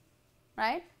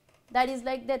 right? That is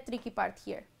like the tricky part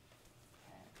here.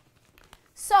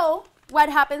 So what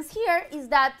happens here is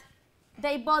that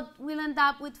they both will end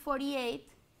up with 48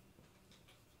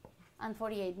 and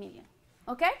 48 million,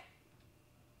 okay?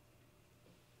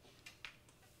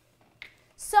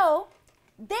 So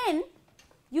then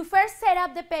you first set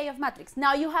up the payoff matrix.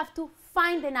 Now you have to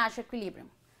find the Nash equilibrium.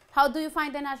 How do you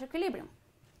find the Nash equilibrium?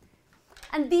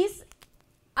 And this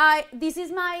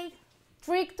is my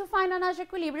trick to find a Nash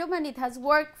equilibrium, and it has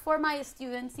worked for my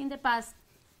students in the past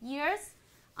years.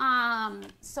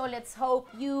 So let's hope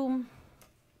you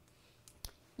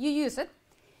use it.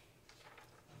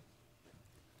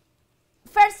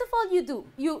 First of all,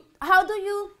 how do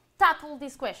you tackle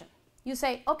this question? You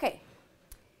say, okay,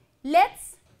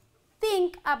 let's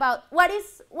think about what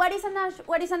is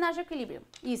a Nash equilibrium.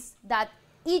 Is that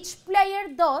each player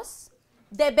does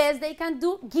the best they can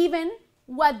do given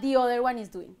what the other one is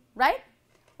doing, right?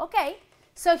 Okay,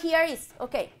 so here is,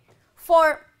 okay,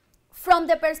 from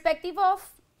the perspective of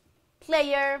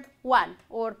player 1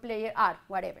 or player R,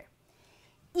 whatever.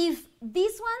 If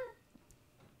this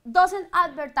one doesn't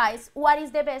advertise, what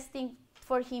is the best thing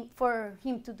for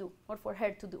him to do or for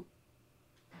her to do?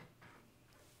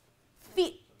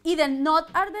 Either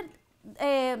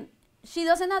she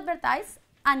doesn't advertise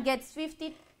and gets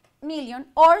 50 million,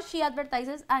 or she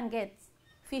advertises and gets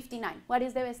 59. What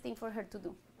is the best thing for her to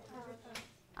do?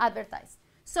 Advertise.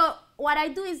 So what I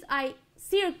do is I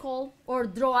circle or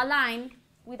draw a line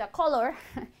with a color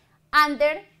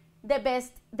under the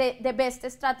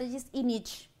best strategies in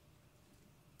each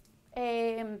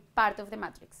part of the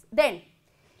matrix. Then,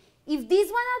 if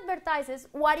this one advertises,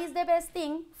 what is the best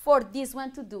thing for this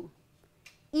one to do?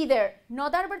 Either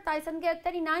not advertise and get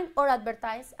 39 or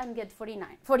advertise and get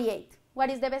 48. What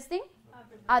is the best thing?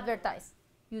 Advertise.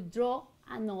 You draw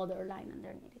another line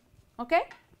underneath it. Okay?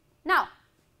 Now,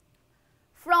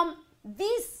 from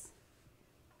this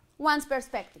one's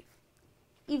perspective,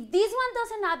 if this one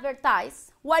doesn't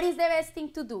advertise, what is the best thing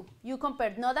to do? You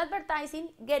compare not advertising,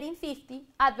 getting 50,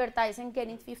 advertising,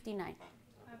 getting 59.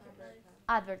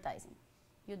 Advertising.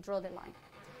 You draw the line.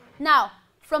 Now,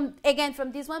 from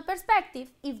this one perspective,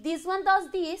 if this one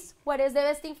does this, what is the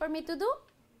best thing for me to do?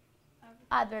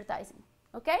 Advertising.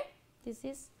 Okay? This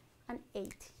is an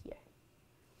 8 here.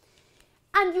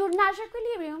 And your Nash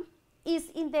equilibrium is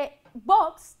in the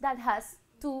box that has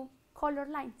 2 color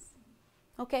lines.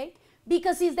 Okay?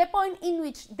 Because it's the point in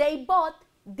which they both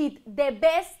did the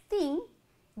best thing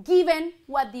given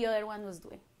what the other one was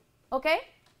doing. Okay?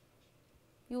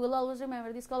 You will always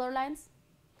remember these color lines?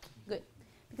 Good.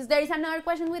 Because there is another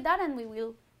question with that, and we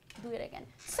will do it again.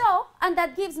 So, and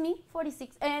that gives me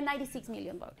 96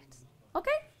 million voters.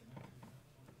 Okay?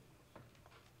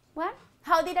 What?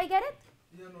 How did I get it?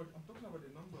 Yeah, no, I'm talking about the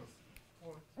numbers.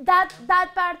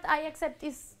 That part I accept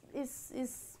is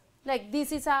like,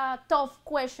 this is a tough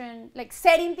question. Like,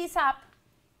 setting this up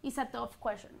is a tough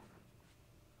question.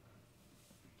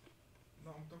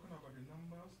 No, I'm talking about the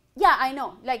numbers. Yeah, I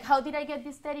know. Like, how did I get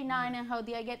this 39 and how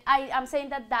did I get... I'm saying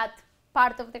that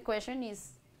part of the question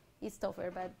is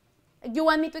tougher, but... You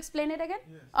want me to explain it again?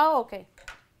 Yes. Oh, okay.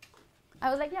 I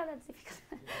was like, yeah, that's difficult.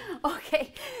 Yeah.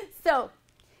 Okay, so,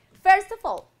 first of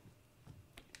all,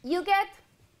 you get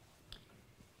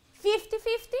 50-50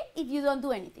 if you don't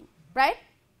do anything, right?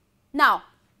 Now,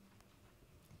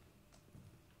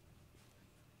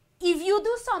 if you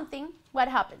do something, what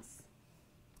happens?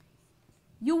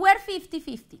 You were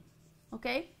 50-50,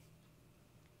 okay?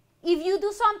 If you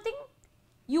do something,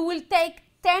 you will take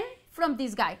 10 from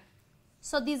this guy.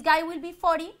 So this guy will be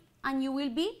 40 and you will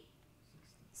be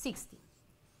 60.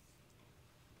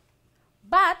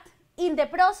 But in the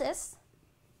process,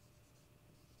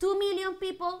 2 million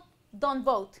people don't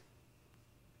vote.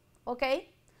 Okay?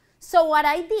 So what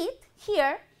I did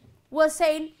here was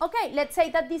saying, okay, let's say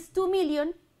that these 2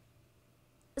 million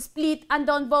split and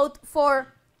don't vote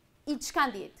for each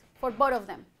candidate, for both of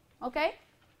them. Okay?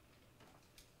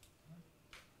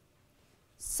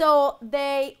 So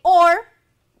or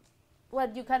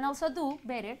what you can also do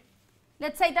better,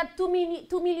 let's say that 2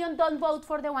 million don't vote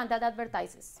for the one that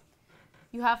advertises.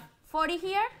 You have 40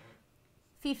 here,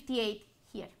 58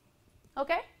 here.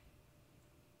 Okay?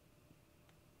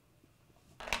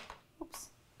 Oops.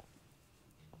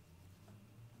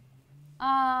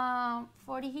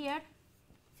 40 here,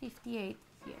 58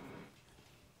 here.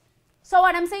 So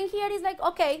what I'm saying here is like,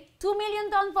 okay, 2 million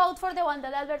don't vote for the one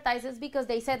that advertises because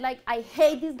they said like, I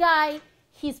hate this guy,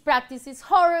 his practice is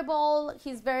horrible,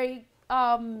 he's very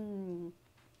mean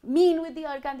with the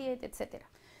other candidate, etc.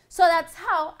 So that's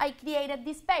how I created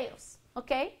these payers,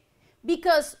 okay?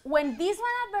 Because when this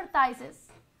one advertises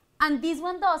and this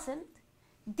one doesn't,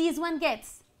 this one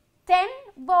gets 10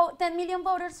 million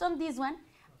voters on this one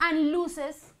and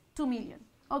loses 2 million,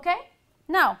 okay?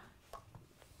 Now,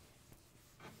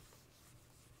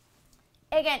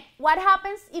 again, what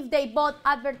happens if they both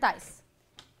advertise?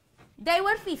 They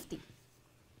were 50.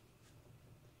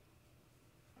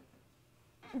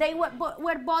 They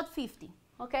were both 50,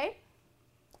 okay?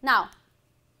 Now,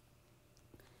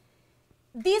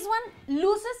 this one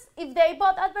loses, if they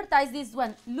both advertise, this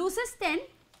one loses 10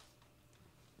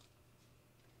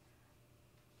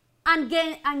 and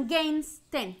gains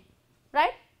 10,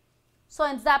 right? So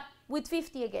ends up with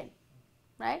 50 again,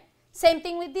 right? Same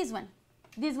thing with this one.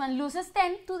 This one loses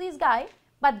 10 to this guy,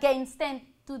 but gains 10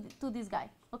 to this guy,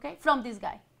 okay, from this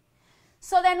guy.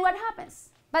 So then what happens?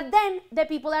 But then the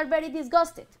people are very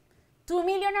disgusted. 2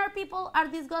 million people are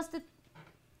disgusted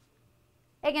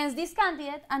against this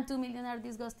candidate, and 2 million are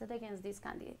disgusted against this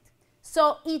candidate.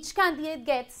 So each candidate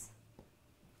gets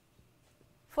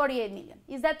 48 million.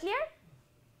 Is that clear?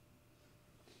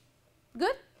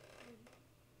 Good?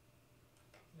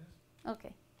 Yes.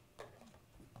 Okay.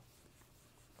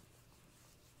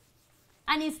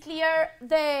 And it's clear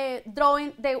the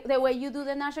drawing, the way you do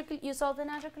the Nash, you solve the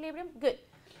Nash equilibrium? Good.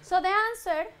 So the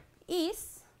answer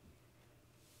is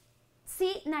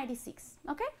C96,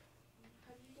 okay?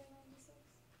 How do you get 96?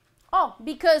 Oh,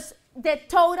 because the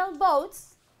total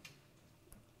votes,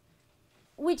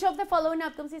 which of the following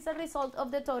outcomes is a result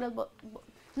of the total vote?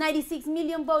 96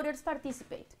 million voters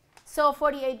participate. So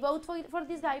 48 votes for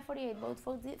this guy, 48 votes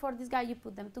for this guy, you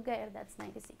put them together, that's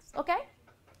 96, okay?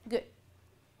 Good.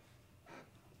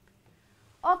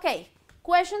 Okay,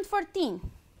 question 14.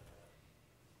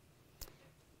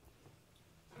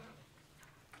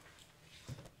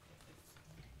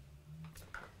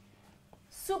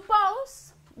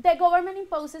 Suppose the government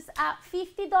imposes a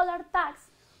 $50 tax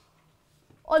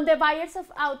on the buyers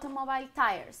of automobile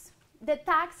tires. The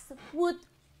tax would,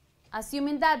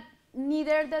 assuming that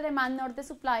neither the demand nor the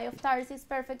supply of tires is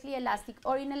perfectly elastic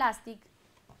or inelastic,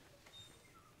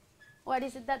 what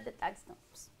is it that the tax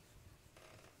does?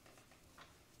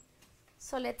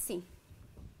 So let's see.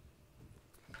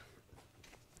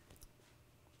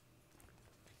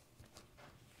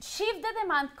 Shift the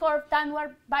demand curve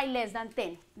downward by less than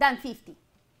 50.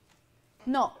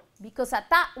 No, because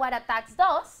what a tax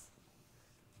does,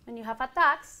 when you have a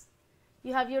tax,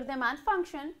 you have your demand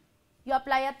function, you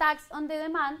apply a tax on the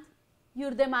demand,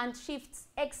 your demand shifts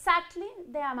exactly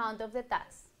the amount of the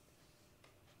tax.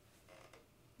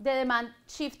 The demand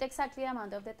shifts exactly the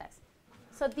amount of the tax.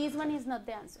 So this one is not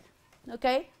the answer.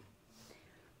 Okay?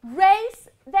 Raise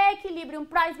the equilibrium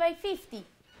price by 50.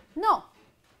 No.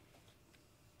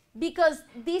 Because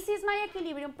this is my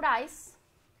equilibrium price,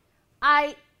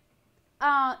 I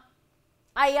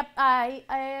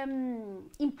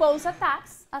impose a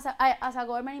tax, as a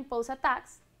government impose a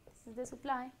tax. This is the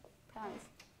supply, price.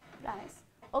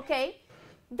 Okay?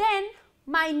 Then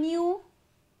my new,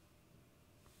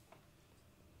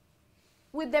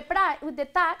 with the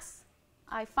tax,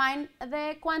 I find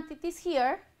the quantities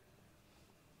here.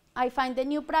 I find the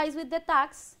new price with the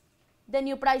tax. The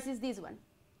new price is this one.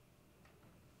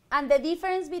 And the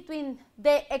difference between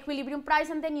the equilibrium price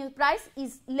and the new price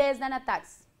is less than a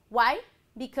tax. Why?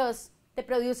 Because the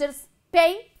producers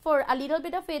pay for a little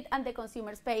bit of it and the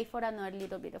consumers pay for another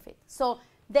little bit of it. So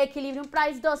the equilibrium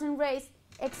price doesn't raise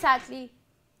exactly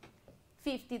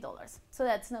 $50. So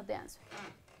that's not the answer.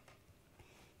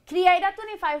 Create a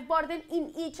 25 burden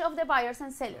in each of the buyers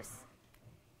and sellers.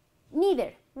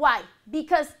 Neither. Why?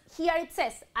 Because here it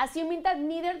says, assuming that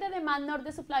neither the demand nor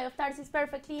the supply of tires is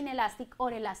perfectly inelastic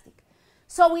or elastic.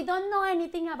 So we don't know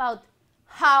anything about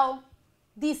how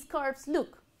these curves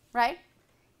look, right?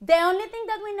 The only thing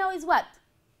that we know is what?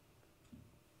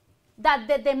 that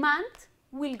the demand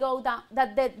will go down,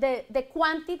 that the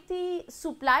quantity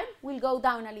supplied will go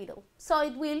down a little. So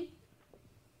it will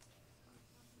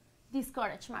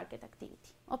discourage market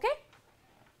activity. Okay?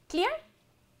 Clear?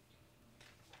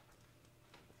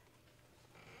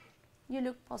 You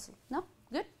look puzzled. No?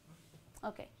 Good?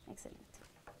 Okay, excellent.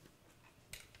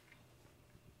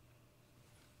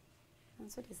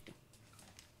 Answer is D.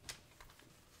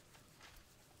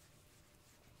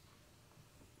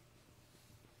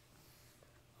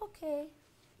 Okay.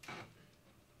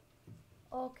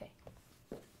 Okay.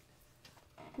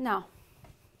 Now,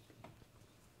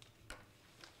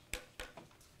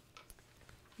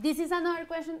 this is another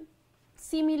question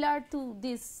similar to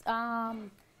this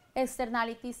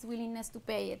externalities, willingness to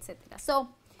pay, etc. So,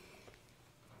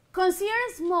 consider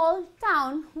a small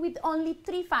town with only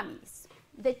 3 families: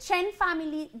 the Chen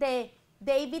family, the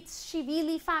David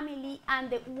Shivili family, and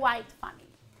the White family.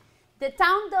 The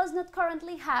town does not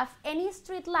currently have any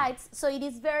street lights, so it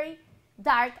is very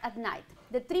dark at night.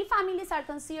 The 3 families are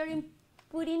considering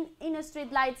putting in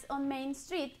street lights on Main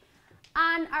Street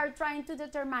and are trying to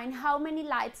determine how many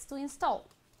lights to install.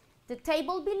 The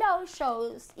table below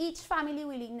shows each family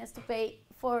willingness to pay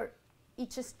for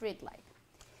each street light.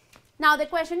 Now the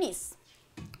question is,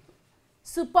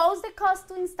 suppose the cost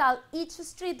to install each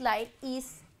street light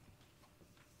is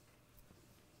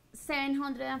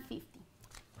 750.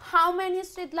 How many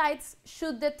street lights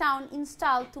should the town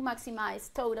install to maximize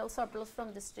total surplus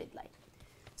from the street light?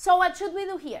 So what should we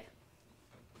do here?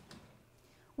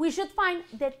 We should find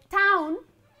the town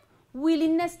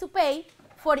willingness to pay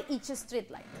for each street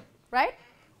light, right?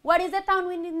 What is the town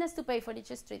willingness to pay for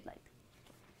each street light?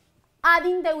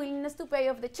 Adding the willingness to pay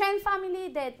of the Chen family,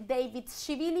 the David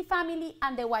Shivili family,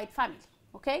 and the White family,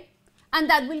 okay? And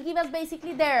that will give us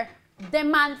basically their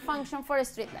demand function for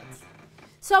street lights.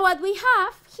 So what we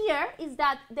have here is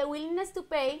that the willingness to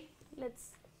pay,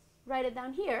 let's write it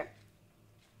down here,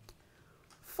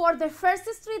 for the first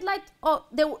street light,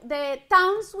 the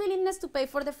town's willingness to pay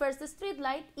for the first street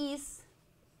light is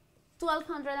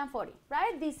 1,240,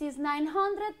 right? This is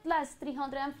 900 plus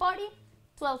 340,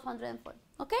 1,240,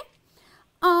 okay?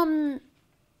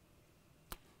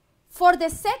 For the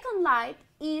second light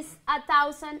is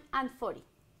 1,040,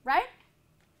 right?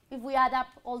 If we add up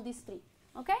all these 3,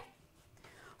 okay?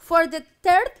 For the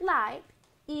third light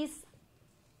is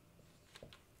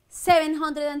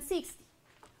 760.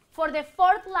 For the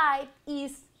fourth light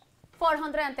is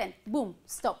 410. Boom,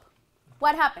 stop.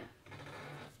 What happened?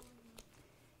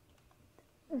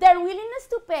 Their willingness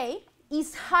to pay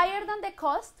is higher than the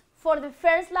cost for the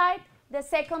first light, the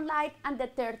second light, and the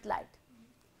third light.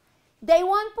 They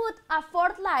won't put a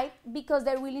fourth light because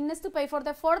their willingness to pay for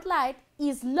the fourth light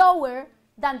is lower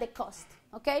than the cost,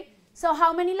 okay? So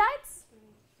how many lights?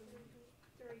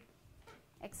 3.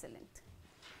 Excellent.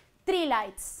 3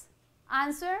 lights.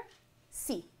 Answer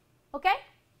C. Okay?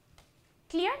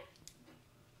 Clear?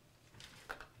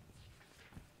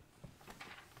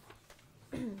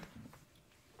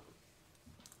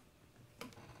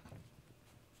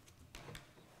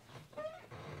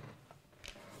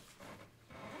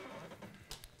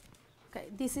 Okay,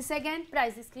 this is again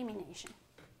price discrimination.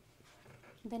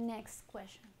 The next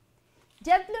question.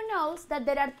 JetBlue knows that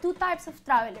there are 2 types of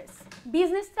travelers: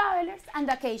 business travelers and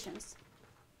vacationers.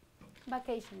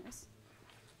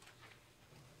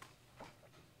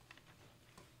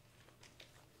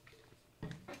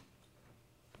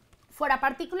 For a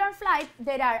particular flight,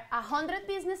 there are 100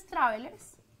 business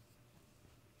travelers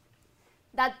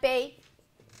that pay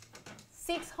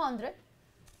 600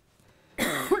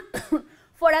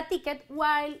 for a ticket,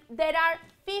 while there are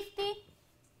 50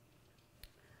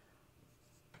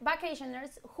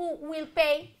 vacationers who will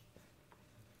pay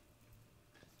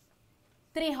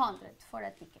 300 for a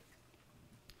ticket.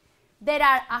 There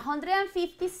are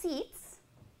 150 seats,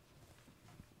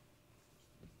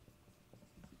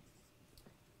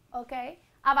 okay,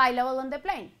 available on the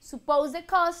plane. Suppose the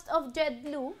cost of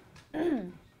JetBlue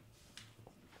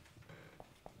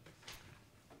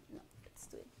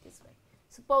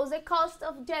Suppose the cost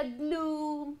of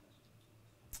JetBlue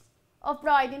of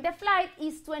providing the flight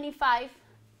is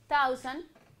 25,000,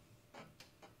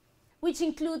 which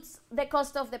includes the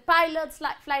cost of the pilots,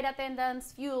 flight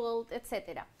attendants, fuel,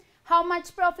 etc. How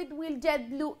much profit will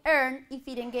JetBlue earn if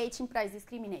it engages in price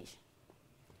discrimination?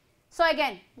 So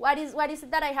again, what is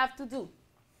it that I have to do?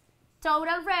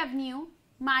 Total revenue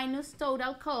minus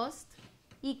total cost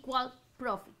equal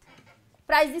profit.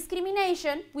 Price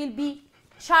discrimination will be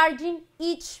charging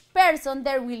each person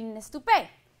their willingness to pay.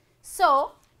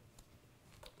 So,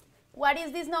 what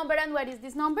is this number and what is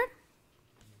this number?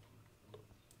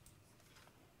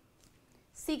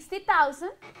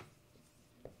 60,000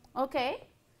 okay,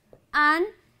 and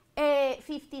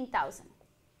 15,000.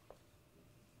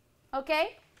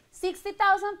 Okay,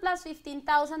 60,000 plus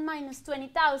 15,000 minus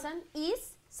 20,000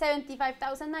 is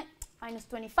 75,000 minus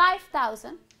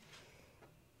 25,000.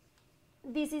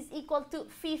 This is equal to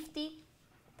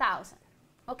 50,000.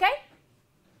 Okay?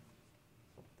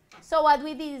 So what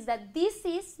we did is that this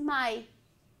is my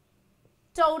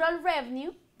total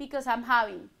revenue because I'm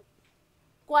having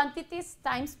quantities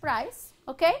times price,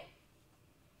 okay?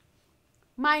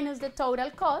 Minus the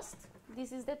total cost.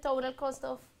 This is the total cost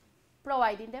of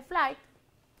providing the flight.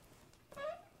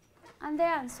 And the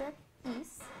answer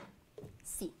is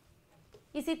C.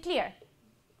 Is it clear?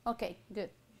 Okay, good.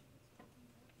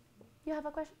 You have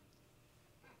a question?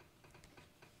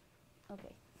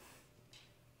 Okay.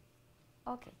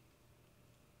 Okay.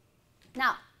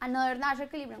 Now, another Nash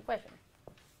equilibrium question.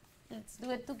 Let's do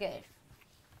it together.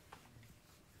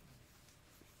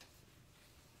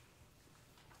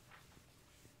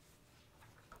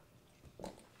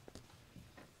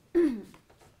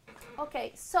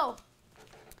 Okay, so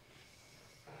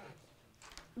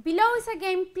below is a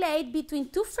game played between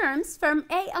two firms, firm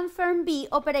A and firm B,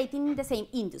 operating in the same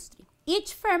industry.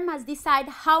 Each firm must decide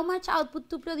how much output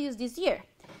to produce this year.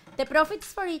 The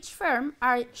profits for each firm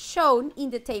are shown in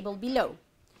the table below.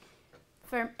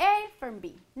 Firm A, firm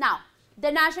B. Now,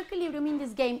 the Nash equilibrium in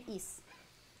this game is.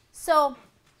 So,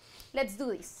 let's do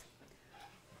this.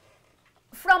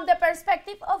 From the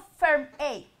perspective of firm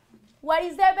A, what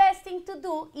is the best thing to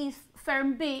do if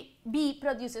firm B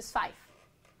produces 5?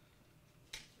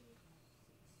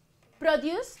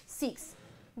 Produce 6.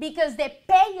 Because the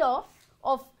payoff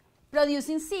of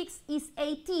producing 6 is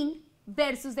 18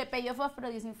 versus the payoff of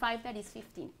producing 5, that is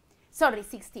 15. Sorry,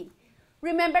 16.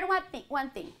 Remember one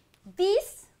thing.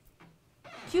 This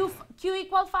Q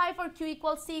equal 5 or Q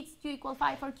equal 6, Q equal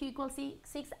 5 or Q equal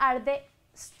 6 are the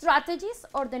strategies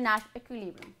or the Nash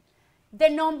equilibrium. The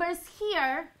numbers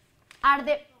here are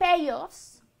the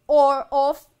payoffs or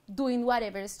of doing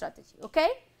whatever strategy, okay?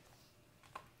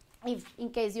 If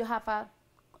in case you have a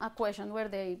question where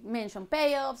they mention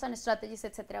payoffs and strategies,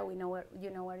 etc., we know where you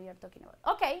know what you're talking about.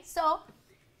 Okay, so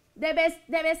the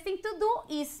best thing to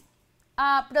do is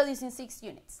producing 6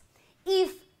 units.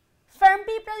 If firm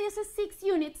B produces 6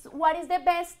 units, what is the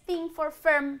best thing for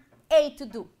firm A to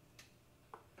do?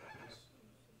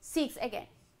 6 again,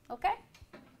 okay?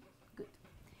 Good.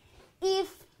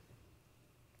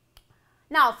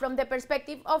 Now, from the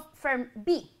perspective of firm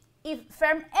B, if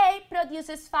firm A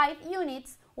produces 5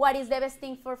 units, what is the best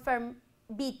thing for firm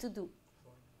B to do?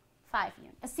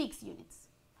 6 units.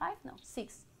 5? No,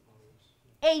 6.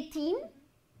 18.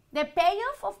 The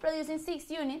payoff of producing 6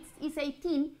 units is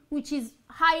 18, which is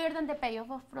higher than the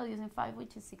payoff of producing 5,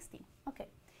 which is 16. Okay.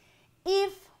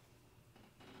 If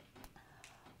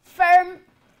firm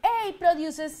A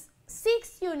produces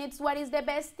 6 units, what is the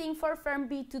best thing for firm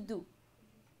B to do?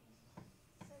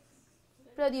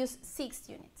 Produce 6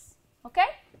 units. Okay?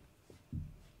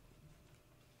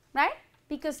 Right?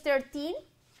 Because 13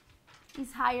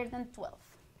 is higher than 12.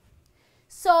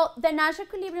 So the Nash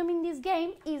equilibrium in this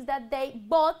game is that they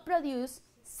both produce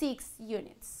 6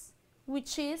 units,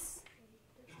 which is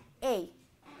A.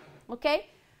 Okay?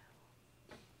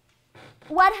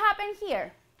 What happened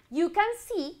here? You can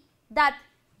see that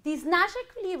this Nash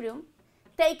equilibrium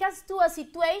takes us to a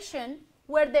situation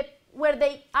where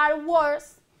they are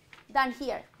worse than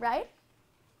here, right?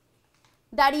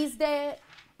 That is the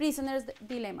prisoner's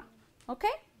dilemma.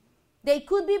 Okay? They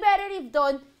could be better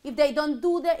if they don't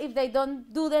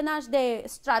do the Nash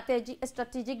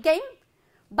strategic game,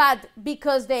 but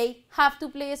because they have to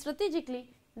play strategically,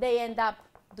 they end up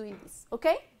doing this.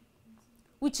 Okay?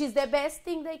 Which is the best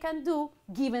thing they can do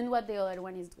given what the other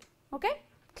one is doing. Okay?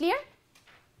 Clear?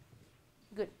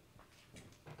 Good.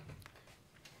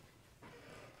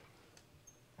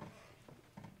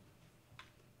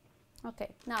 Okay,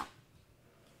 now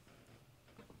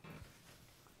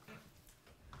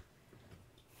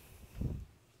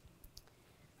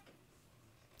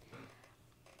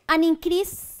an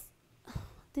increase,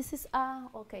 this is,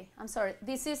 okay, I'm sorry,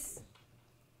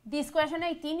 this question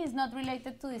 18 is not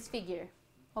related to this figure,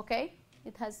 okay?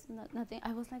 It has nothing,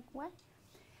 I was like, what?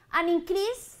 An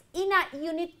increase in a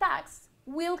unit tax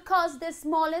will cause the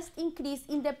smallest increase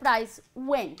in the price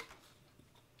when?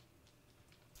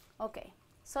 Okay,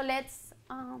 so let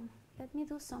me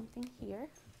do something here.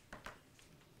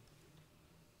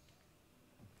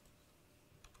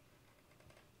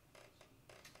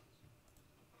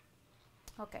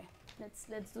 Okay,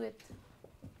 let's do it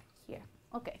here.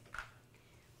 Okay.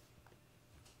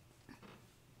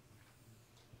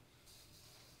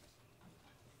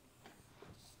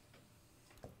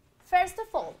 First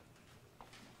of all,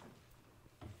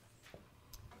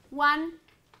 one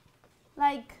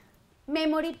like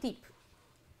memory tip.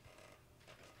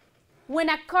 When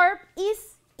a curve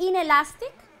is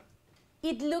inelastic,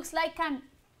 it looks like an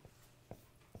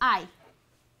I,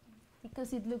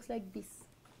 because it looks like this,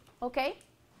 okay?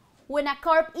 When a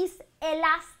curve is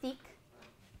elastic,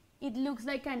 it looks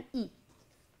like an E,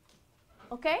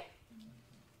 okay?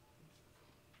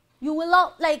 You will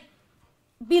all, like,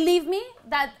 believe me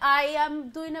that I am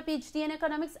doing a PhD in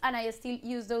economics and I still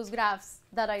use those graphs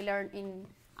that I learned in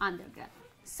undergrad.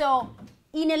 So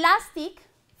inelastic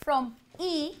from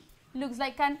E looks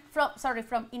like an,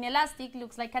 from inelastic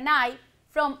looks like an I,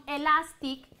 from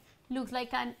elastic looks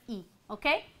like an E,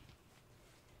 okay?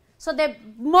 So the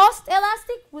most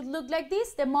elastic would look like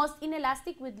this, the most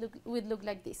inelastic would look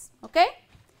like this, okay?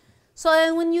 So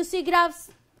then when you see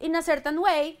graphs in a certain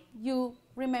way, you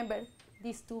remember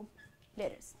these two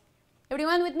letters.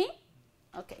 Everyone with me?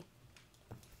 Okay,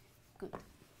 good.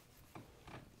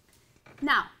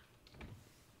 Now,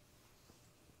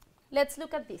 let's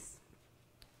look at this.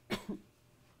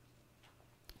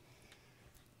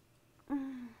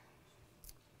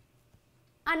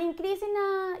 An increase in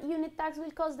a unit tax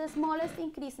will cause the smallest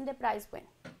increase in the price when?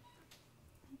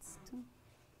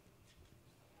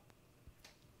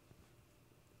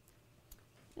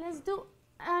 Let's do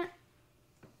a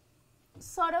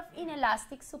sort of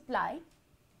inelastic supply,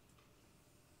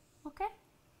 okay?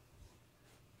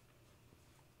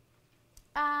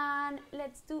 And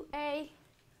let's do a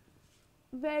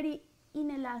very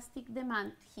inelastic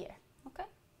demand here, okay?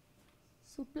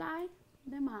 Supply,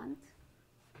 demand,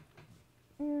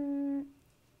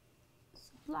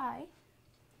 supply,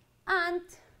 and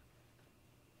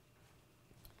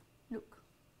look,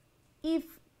 if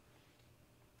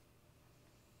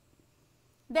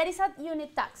there is a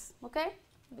unit tax, okay?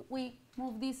 We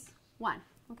move this one,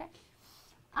 okay?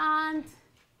 And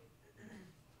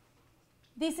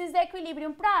this is the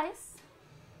equilibrium price.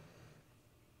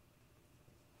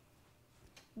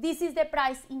 This is the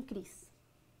price increase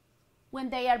when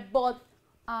they are both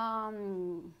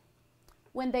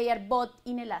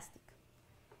inelastic.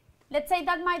 Let's say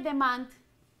that my demand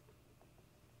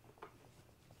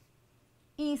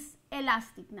is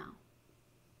elastic now.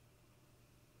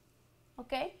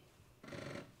 Okay?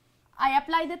 I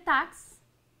apply the tax,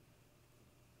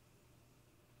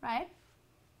 right?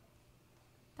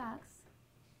 Tax.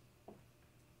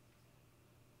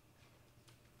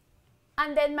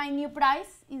 And then my new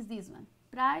price is this one.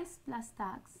 Price plus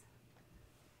tax.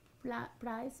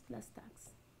 Price plus tax.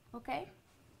 Okay?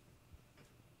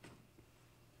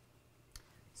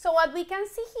 So what we can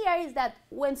see here is that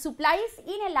when supply is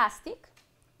inelastic,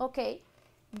 okay,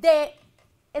 the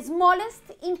smallest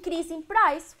increase in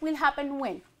price will happen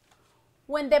when?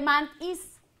 When demand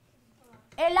is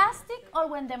elastic or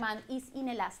when demand is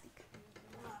inelastic?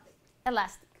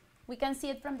 Elastic. We can see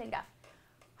it from the graph.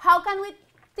 How can we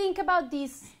think about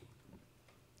this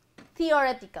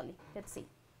theoretically, let's see,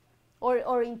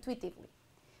 or intuitively?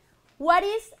 What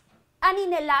is an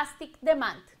inelastic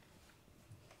demand?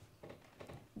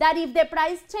 That if the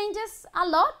price changes a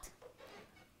lot,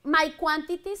 my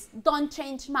quantities don't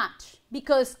change much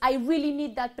because I really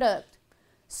need that product.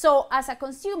 So as a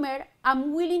consumer,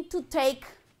 I'm willing to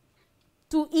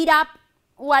eat up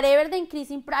whatever the increase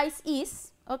in price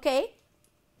is, okay?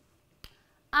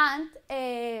 And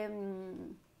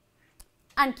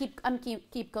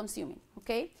keep consuming,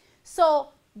 okay? So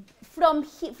from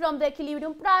the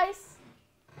equilibrium price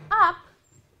up,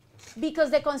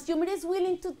 because the consumer is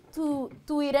willing to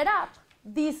eat it up,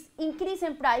 this increase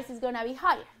in price is going to be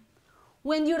higher.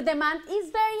 When your demand is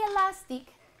very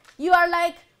elastic, you are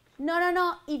like,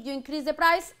 no, if you increase the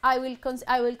price, I will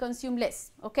consume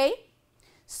less, okay?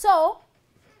 So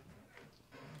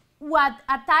what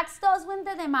a tax does when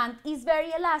the demand is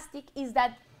very elastic is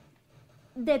that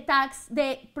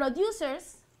the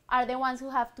producers are the ones who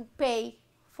have to pay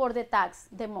for the tax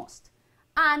the most.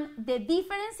 And the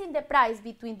difference in the price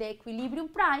between the equilibrium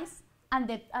price and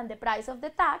the price of the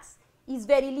tax is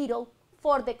very little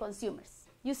for the consumers.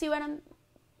 You see what I'm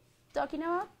talking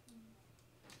about?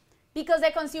 Because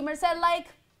the consumers are like,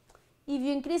 if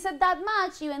you increase it that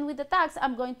much, even with the tax,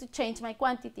 I'm going to change my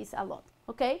quantities a lot,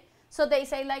 okay? So they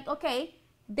say like, okay,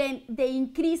 then the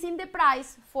increase in the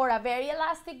price for a very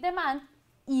elastic demand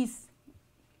is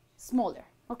smaller,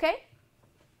 okay?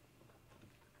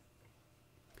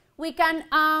 We can,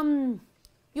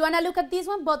 you want to look at this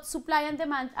one? Both supply and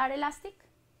demand are elastic.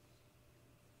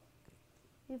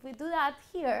 If we do that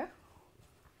here,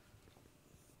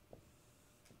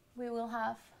 we will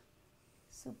have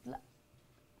supply.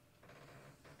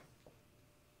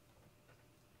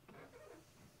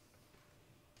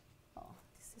 Oh,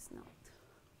 this is not.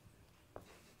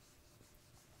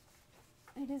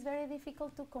 is very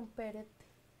difficult to compare it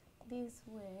this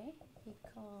way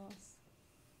because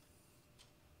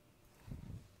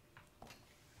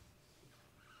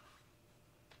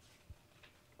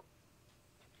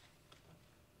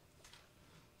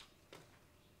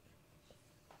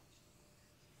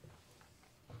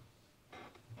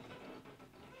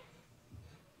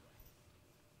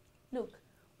look,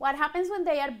 what happens when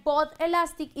they are both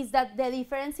elastic is that the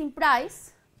difference in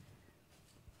price,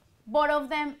 both of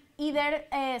them either,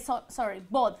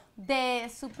 both the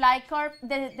supply curve,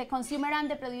 the consumer and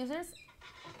the producers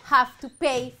have to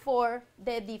pay for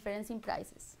the difference in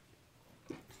prices.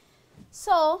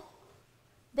 So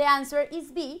the answer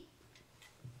is B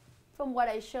from what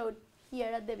I showed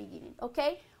here at the beginning,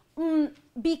 okay?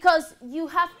 Because you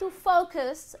have to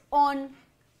focus on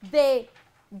the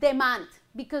demand,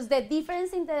 because the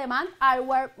difference in the demand are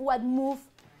what move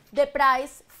the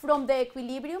price from the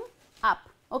equilibrium up,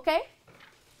 okay?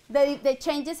 The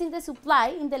changes in the supply,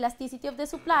 in the elasticity of the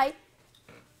supply,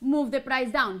 move the price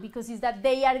down because it's that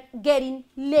they are getting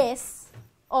less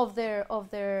of their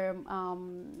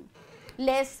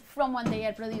less from what they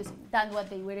are producing than what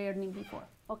they were earning before,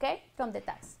 okay? From the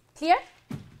tax. Clear?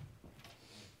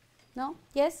 No?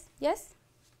 Yes? Yes?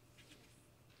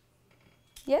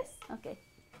 Yes? Okay.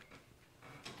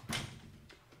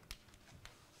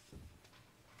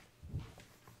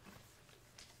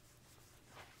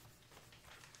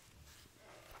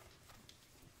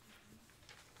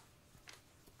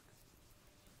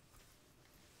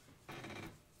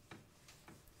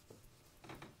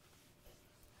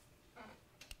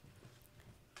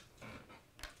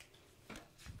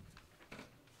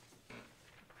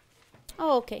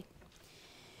 Oh, okay.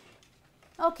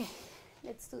 Okay,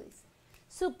 let's do this.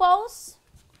 Suppose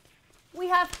we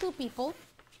have two people,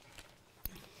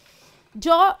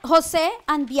 Jose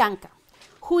and Bianca,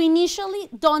 who initially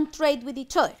don't trade with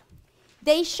each other.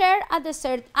 They share a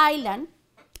desert island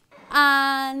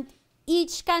and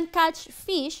each can catch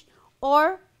fish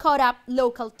or cut up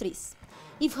local trees.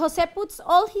 If Jose puts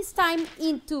all his time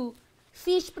into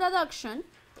fish production,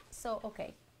 so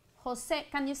okay, Jose,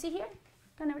 can you see here?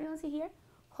 Can everyone see here?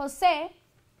 Jose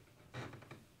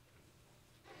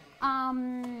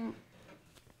can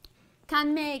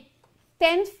make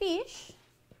 10 fish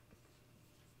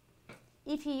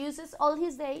if he uses all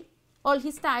his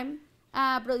time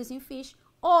producing fish,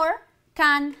 or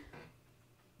can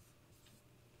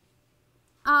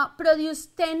produce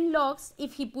 10 logs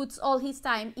if he puts all his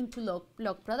time into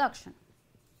log production.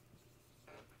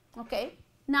 Okay,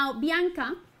 now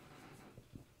Bianca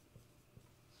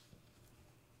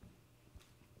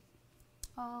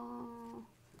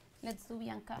let's do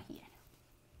Bianca here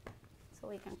so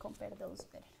we can compare those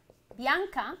better.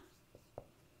 Bianca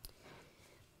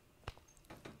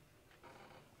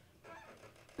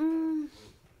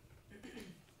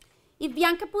if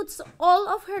Bianca puts all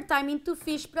of her time into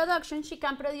fish production, she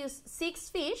can produce 6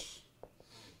 fish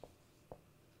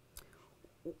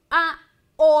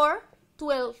or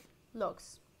 12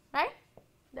 logs, right?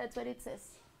 That's what it says.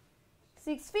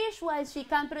 6 fish, while she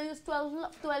can produce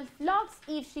 12 logs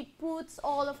if she puts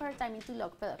all of her time into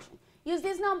log production. Use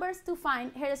these numbers to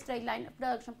find her straight line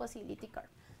production possibility curve.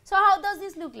 So how does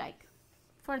this look like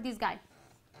for this guy?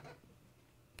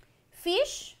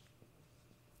 Fish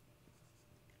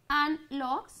and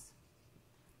logs,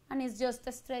 and it's just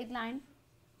a straight line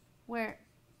where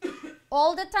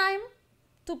all the time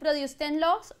to produce 10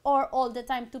 logs or all the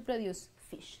time to produce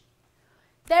fish.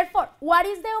 Therefore, what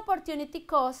is the opportunity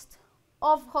cost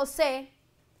of Jose?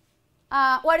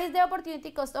 What is the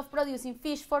opportunity cost of producing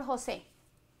fish for Jose?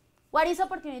 What is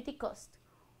opportunity cost?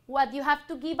 What you have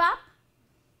to give up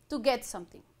to get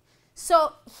something.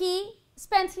 So he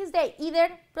spends his day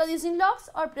either producing logs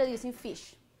or producing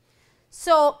fish.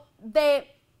 So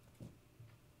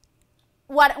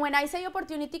when I say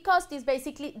opportunity cost is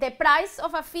basically the price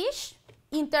of a fish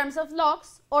in terms of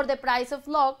logs or the price of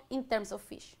log in terms of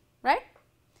fish, right?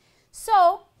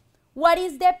 So what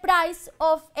is the price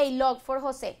of a log for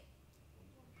Jose?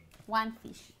 1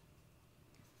 fish.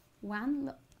 1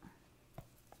 log.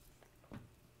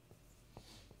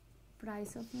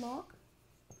 Price of log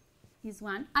is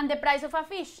 1. And the price of a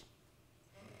fish?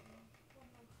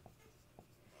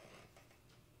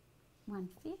 1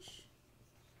 fish.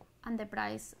 And the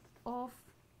price of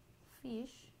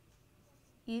fish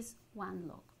is 1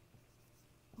 log.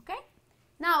 Okay?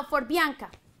 Now for Bianca.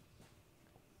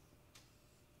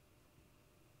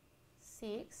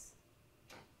 6,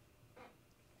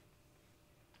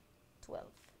 12.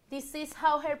 This is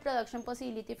how her production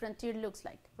possibility frontier looks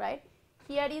like, right?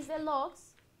 Here is the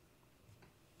logs.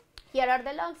 Here are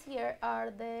the logs. Here are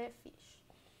the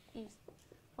fish.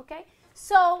 Okay?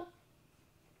 So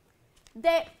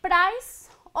the price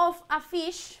of a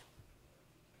fish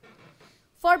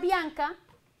for Bianca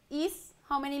is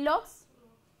how many logs?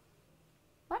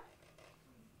 What?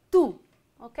 2,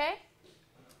 okay?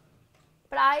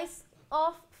 Price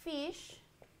of fish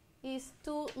is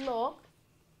 2 log,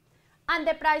 and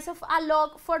the price of a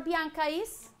log for Bianca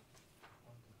is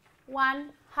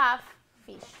 1/2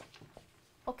 fish,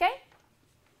 okay?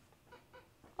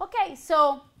 Okay,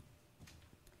 so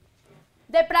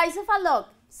the price of a log,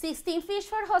 16 fish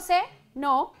for Jose?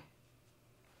 No.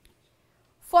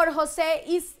 For Jose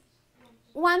is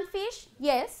 1 fish?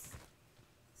 Yes.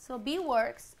 So B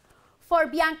works. For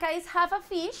Bianca is 1/2 a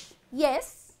fish?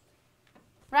 Yes.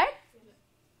 Right?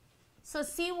 So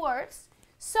C works.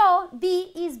 So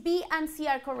D is B and C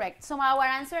are correct. So our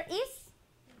answer is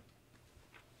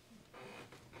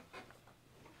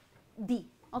D.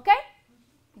 Okay?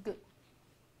 Good.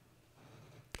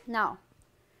 Now,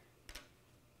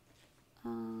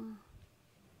 20th.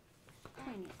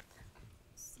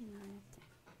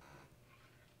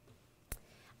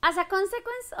 As a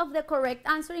consequence of the correct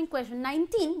answer in question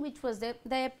 19, which was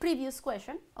the previous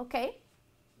question, okay,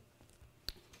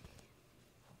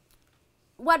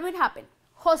 what would happen?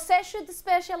 Jose should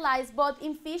specialize both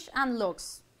in fish and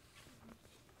logs.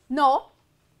 No,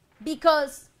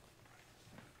 because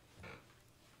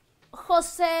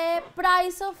Jose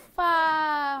price of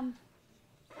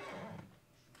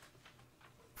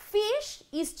fish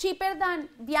is cheaper than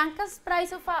Bianca's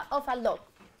price of a log,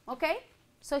 okay?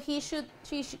 So he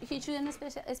shouldn't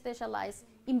specialize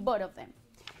in both of them.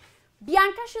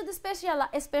 Bianca should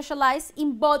specialize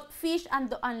in both fish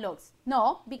and logs.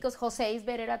 No, because Jose is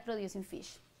better at producing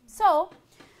fish. So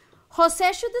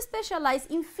Jose should specialize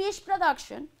in fish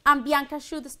production and Bianca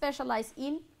should specialize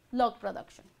in log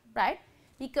production, right?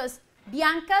 Because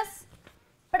Bianca's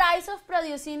price of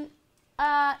producing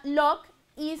log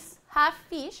is 1/2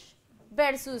 fish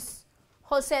versus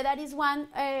Jose that is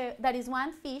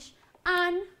one fish,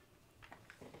 and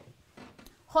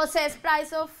Jose's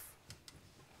price of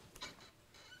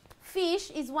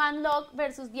fish is 1 log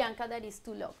versus Bianca that is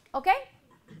 2 log. Okay?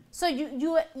 So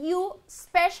you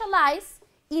specialize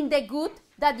in the good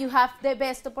that you have the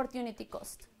best opportunity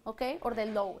cost, okay, or the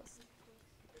lowest.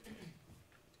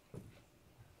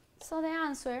 So the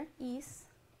answer is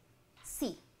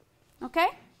C. Okay?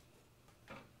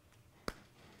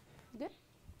 Good.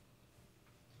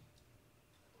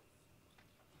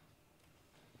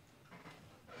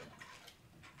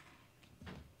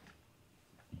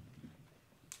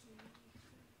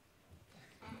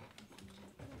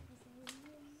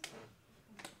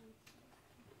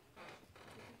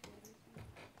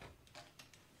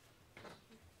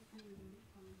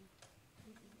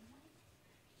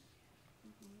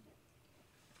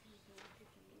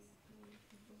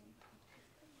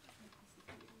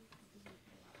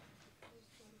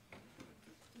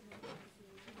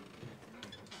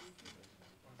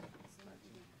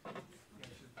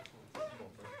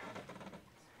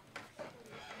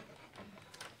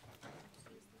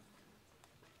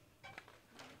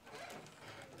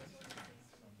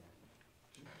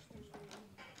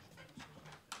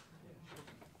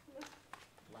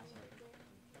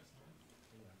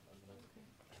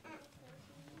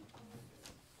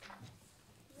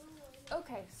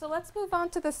 Okay, so let's move on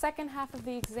to the second half of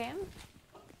the exam,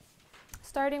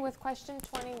 starting with question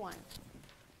 21.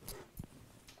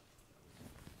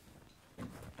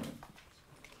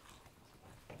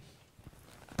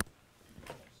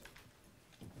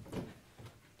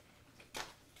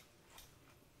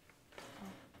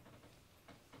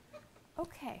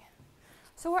 Okay,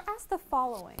 so we're asked the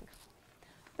following.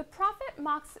 The profit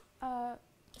mocks,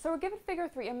 so we're given figure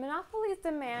 3. A monopoly's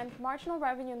demand, marginal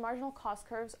revenue, and marginal cost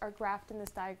curves are graphed in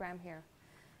this diagram here.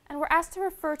 And we're asked to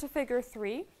refer to figure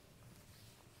 3.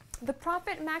 The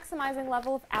profit maximizing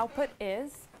level of output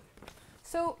is,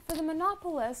 so for the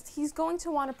monopolist, he's going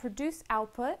to want to produce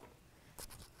output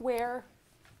where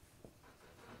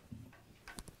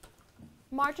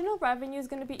marginal revenue is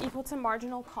going to be equal to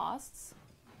marginal costs.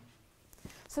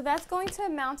 So that's going to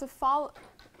amount to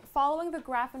following the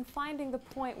graph and finding the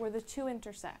point where the two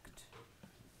intersect.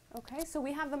 Okay, so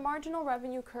we have the marginal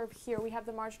revenue curve here, we have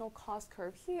the marginal cost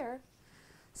curve here.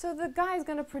 So the guy is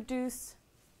going to produce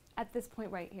at this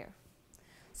point right here.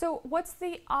 So what's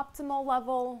the optimal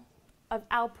level of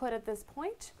output at this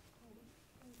point?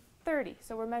 30.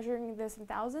 So we're measuring this in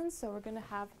thousands, so we're going to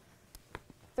have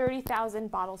 30,000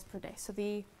 bottles per day. So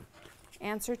the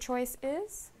answer choice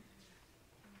is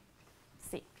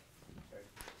C. Okay.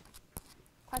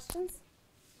 Questions?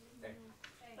 Okay.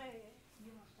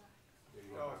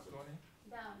 Oh, it's 20?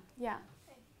 Down. Yeah.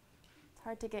 It's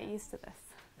hard to get used to this.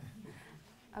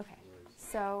 Okay,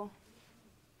 so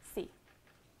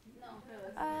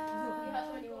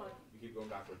You keep going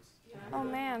backwards. Oh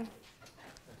man,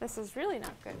 this is really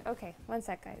not good. Okay, one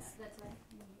sec, guys.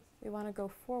 We want to go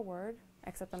forward,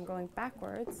 except I'm going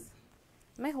backwards.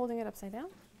 Am I holding it upside down?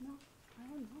 No, I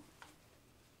don't know.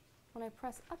 When I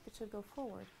press up, it should go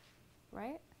forward,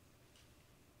 right?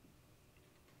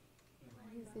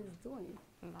 What is this doing?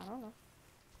 I don't know.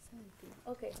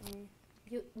 Okay, Mm.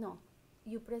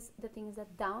 you press the thing is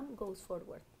that down goes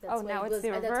forward. Oh, now it's the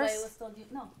That's why I reverse? was told you.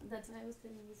 No, that's why I was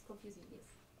telling you it was confusing.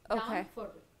 Yes. Okay. Down,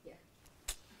 forward. Yeah.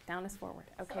 Down is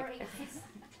forward. Okay. Sorry, guys.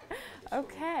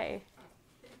 Okay.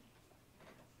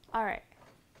 All right.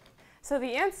 So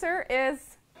the answer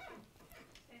is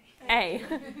A.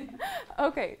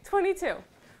 Okay, 22.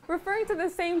 Referring to the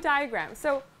same diagram.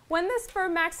 So when this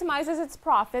firm maximizes its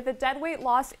profit, the deadweight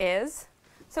loss is.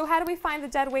 So how do we find the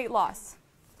deadweight loss?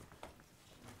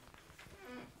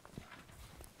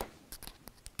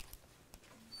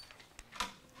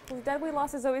 The deadweight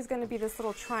loss is always going to be this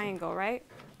little triangle, right?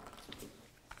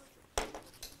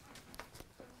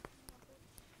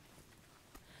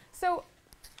 So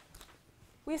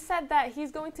we said that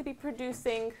he's going to be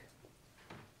producing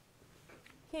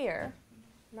here,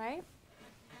 right?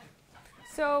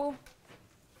 So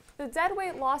the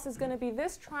deadweight loss is going to be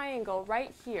this triangle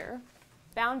right here,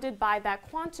 bounded by that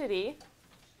quantity,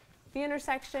 the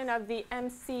intersection of the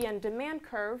MC and demand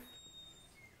curve,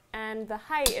 and the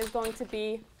height is going to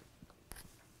be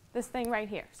this thing right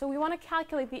here. So we want to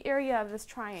calculate the area of this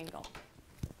triangle.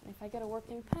 And if I get a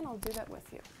working pen, I'll do that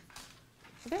with you.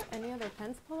 Are there any other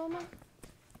pens, Paloma?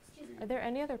 Are there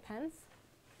any other pens?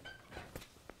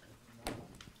 I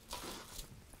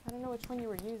don't know which one you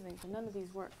were using, but none of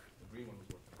these work. The green one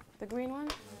was working. The green one?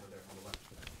 Over there on the left.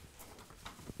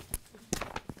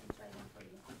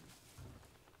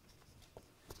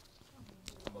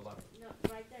 On the left. No,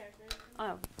 right there.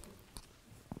 Oh.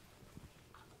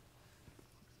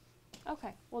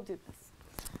 Okay, we'll do this.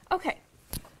 Okay,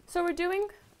 so we're doing,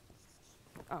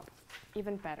 oh,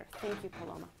 even better. Thank you,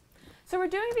 Paloma. So we're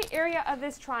doing the area of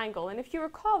this triangle, and if you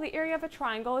recall, the area of a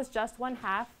triangle is just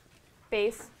 1/2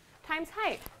 base times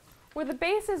height, where the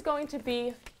base is going to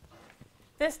be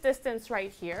this distance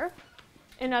right here.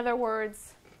 In other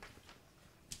words,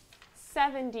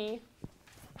 70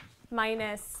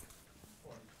 minus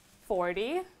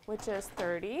 40, which is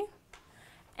 30.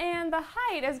 And the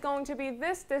height is going to be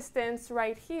this distance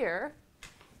right here.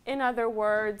 In other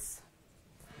words,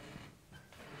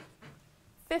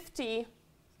 50,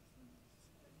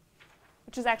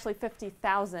 which is actually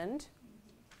 50,000,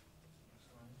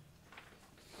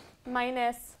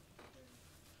 minus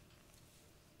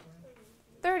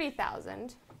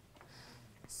 30,000.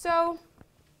 So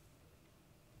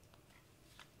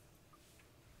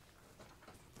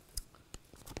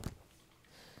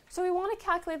we want to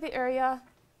calculate the area,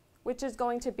 which is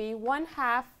going to be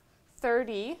 1/2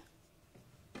 30.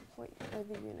 What are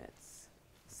the units?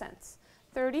 Cents.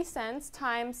 30 cents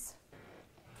times,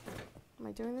 am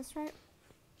I doing this right?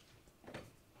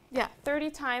 Yeah, 30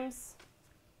 times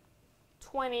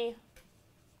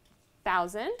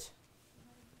 20,000.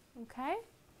 Okay.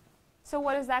 So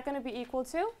what is that going to be equal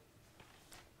to?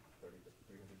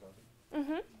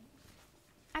 300,000.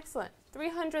 Excellent.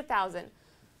 300,000.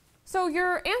 So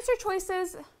your answer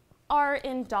choices are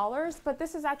in dollars, but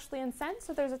this is actually in cents,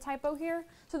 so there's a typo here.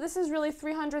 So this is really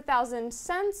 300,000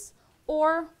 cents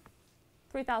or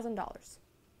 $3,000.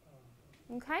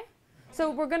 Okay?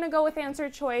 So we're going to go with answer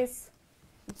choice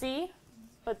D,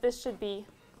 but this should be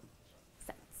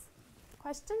cents.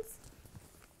 Questions?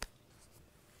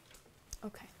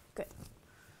 Okay, good.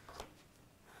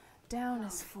 Down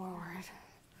is forward.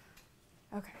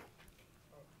 Okay.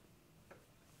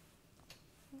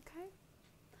 Okay.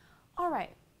 All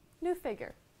right. New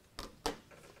figure.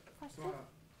 Question? So,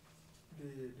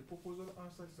 the proposal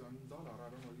answer is on dollar. I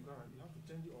don't know. You have to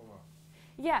change it over.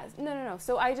 Yes. No.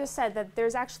 So I just said that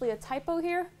there's actually a typo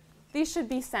here. These should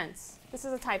be cents. This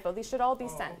is a typo. These should all be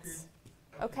cents.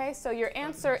 Okay. So your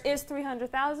answer is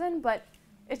 300,000, but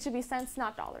it should be cents,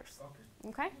 not dollars. Okay.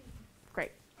 Okay?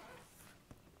 Great.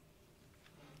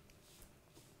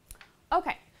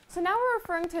 Okay, so now we're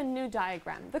referring to a new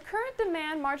diagram. The current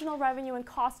demand, marginal revenue, and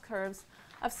cost curves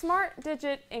of Smart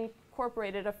Digit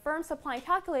Incorporated, a firm supplying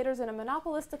calculators in a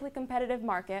monopolistically competitive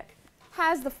market,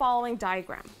 has the following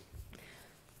diagram.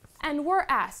 And we're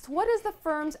asked, what is the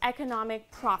firm's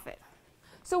economic profit?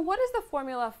 So what is the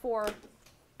formula for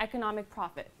economic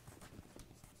profit?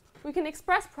 We can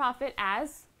express profit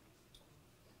as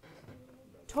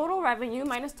total revenue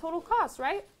minus total cost,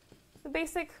 right? The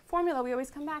basic formula we always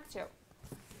come back to.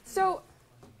 So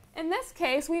in this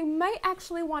case, we might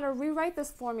actually want to rewrite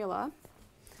this formula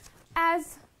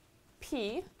as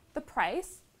P the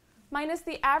price minus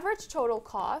the average total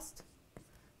cost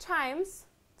times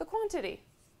the quantity.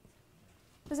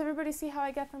 Does everybody see how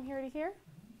I get from here to here?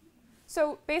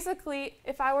 So basically,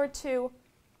 if I were to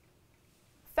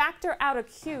factor out a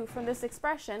Q from this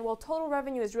expression, well, total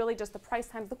revenue is really just the price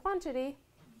times the quantity.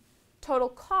 Total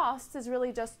cost is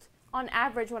really just, on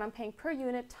average, what I'm paying per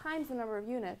unit times the number of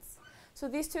units. So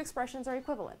these two expressions are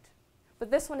equivalent. But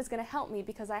this one is going to help me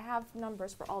because I have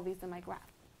numbers for all these in my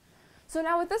graph. So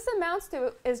now what this amounts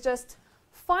to is just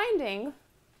finding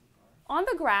on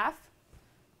the graph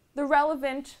the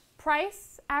relevant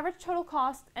price, average total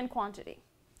cost, and quantity.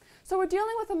 So we're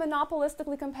dealing with a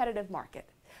monopolistically competitive market.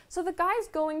 So the guy's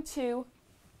going to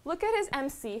look at his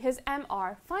MC, his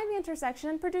MR, find the intersection,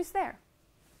 and produce there.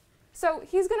 So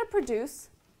he's going to produce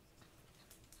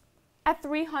at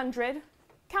 300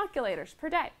 calculators per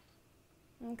day.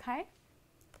 Okay?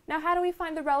 Now how do we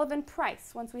find the relevant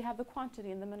price once we have the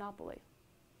quantity in the monopoly?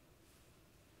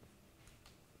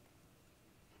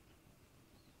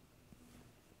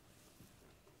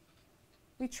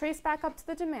 We trace back up to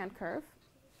the demand curve,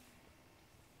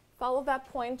 follow that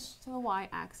point to the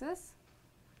y-axis,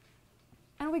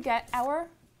 and we get our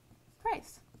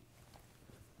price.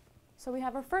 So we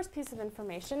have our first piece of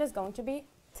information is going to be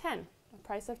 10, a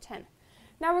price of 10.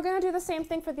 Now we're going to do the same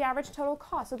thing for the average total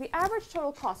cost. So the average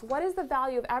total cost, what is the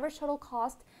value of average total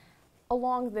cost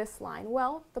along this line?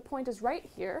 Well, the point is right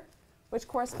here, which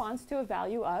corresponds to a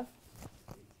value of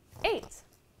 8.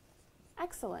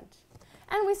 Excellent.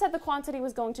 And we said the quantity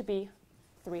was going to be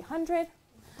 300.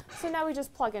 So now we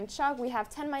just plug and chug. We have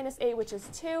 10 minus 8, which is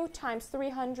 2, times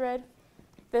 300.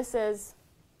 This is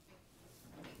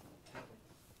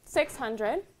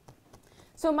 600.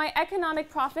 So my economic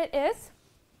profit is?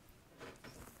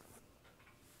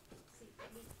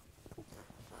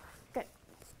 Good.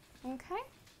 Okay.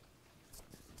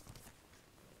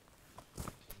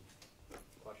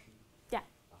 Question? Yeah.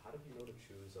 How did you know to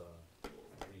choose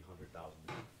 300,000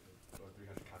 or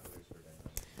 300 calculators per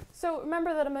day? So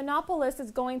remember that a monopolist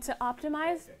is going to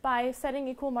optimize by setting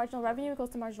equal marginal revenue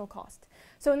equals to marginal cost.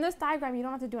 So in this diagram, you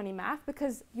don't have to do any math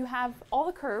because you have all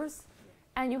the curves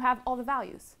and you have all the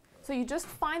values. So you just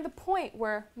find the point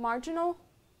where marginal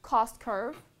cost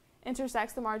curve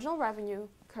intersects the marginal revenue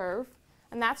curve,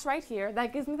 and that's right here.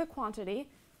 That gives me the quantity.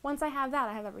 Once I have that,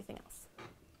 I have everything else.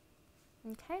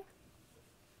 Okay?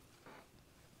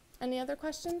 Any other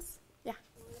questions? Yeah.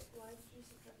 Why did you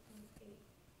subtract from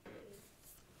 8?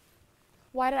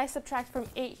 Why did I subtract from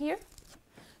 8 here?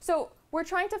 So we're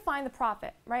trying to find the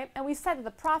profit, right? And we said that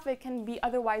the profit can be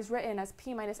otherwise written as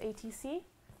P minus ATC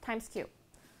times Q.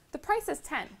 The price is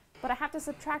 10, but I have to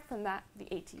subtract from that the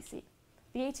ATC.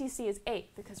 The ATC is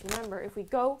 8 because remember, if we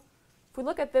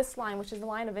look at this line, which is the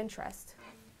line of interest,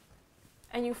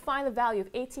 and you find the value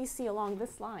of ATC along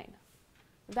this line,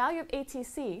 the value of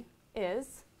ATC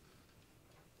is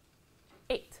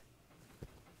 8.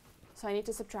 So I need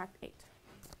to subtract 8.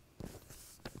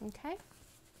 Okay?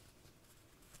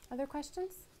 Other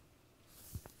questions?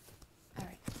 All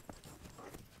right.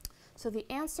 So the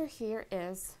answer here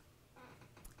is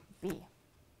B.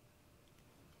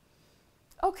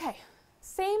 Okay,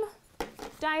 same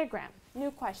diagram,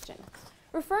 new question.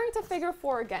 Referring to figure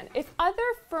 4 again, if other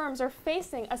firms are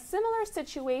facing a similar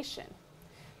situation,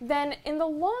 then in the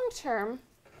long term,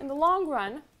 in the long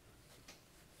run,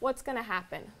 what's going to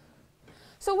happen?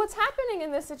 So what's happening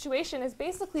in this situation is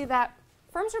basically that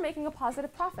firms are making a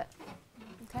positive profit.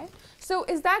 Okay? So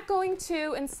is that going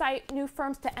to incite new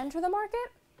firms to enter the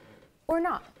market or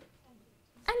not?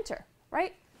 Enter,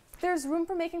 right? There's room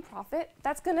for making profit.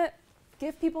 That's going to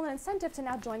give people an incentive to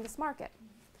now join this market.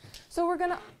 So we're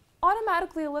going to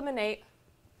automatically eliminate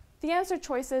the answer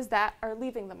choices that are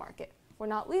leaving the market. We're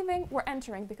not leaving, we're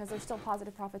entering because there's still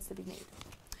positive profits to be made.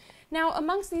 Now,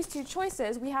 amongst these two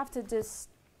choices, we have to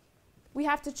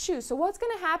choose. So what's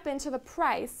going to happen to the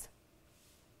price?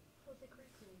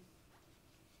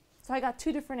 So I got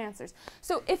 2 different answers.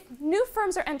 So if new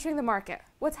firms are entering the market,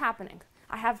 what's happening?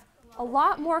 I have a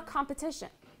lot more competition.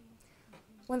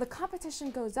 When the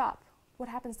competition goes up, what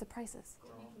happens to prices?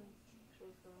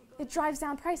 It drives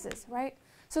down prices, right?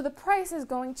 So the price is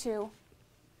going to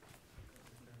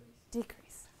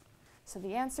decrease. So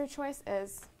the answer choice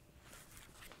is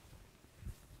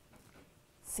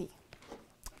C.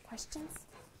 Questions?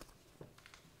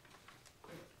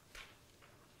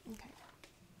 Okay.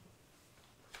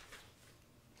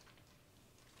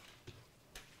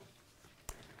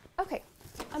 Okay,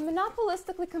 a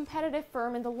monopolistically competitive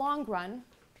firm in the long run.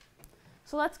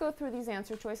 So let's go through these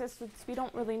answer choices since we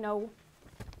don't really know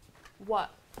what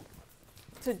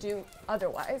to do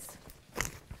otherwise.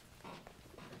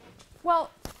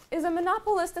 Well, is a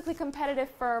monopolistically competitive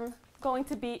firm going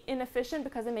to be inefficient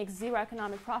because it makes zero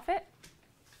economic profit?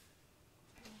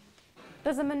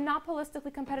 Does a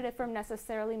monopolistically competitive firm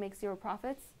necessarily make zero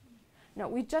profits? No,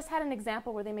 we just had an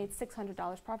example where they made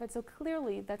 $600 profit, so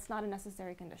clearly that's not a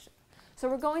necessary condition. So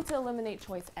we're going to eliminate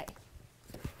choice A.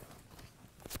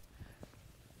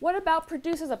 What about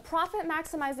produces a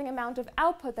profit-maximizing amount of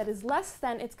output that is less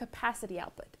than its capacity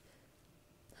output?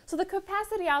 So the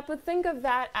capacity output, think of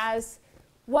that as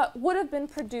what would have been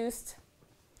produced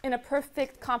in a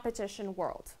perfect competition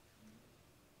world.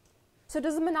 So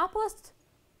does a monopolist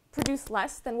produce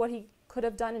less than what he could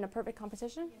have done in a perfect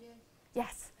competition? Yes.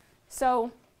 Yes.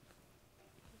 So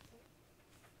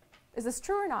is this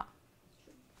true or not?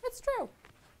 It's true.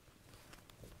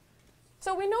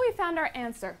 So we know we found our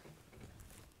answer.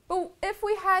 But if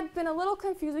we had been a little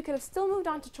confused, we could have still moved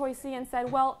on to choice C and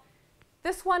said, well,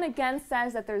 this one again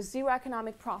says that there's zero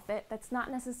economic profit. That's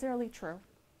not necessarily true.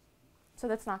 So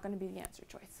that's not going to be the answer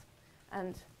choice.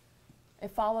 And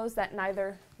it follows that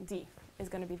neither D is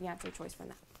going to be the answer choice for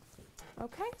that.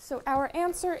 Okay, so our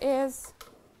answer is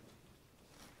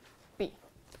B.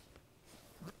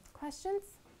 Questions?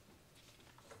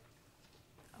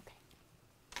 Okay.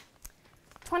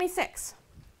 26.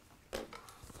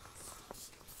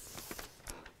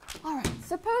 All right,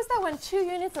 suppose that when 2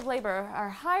 units of labor are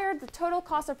hired, the total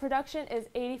cost of production is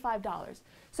 $85.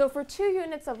 So for 2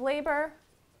 units of labor,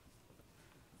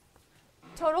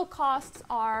 total costs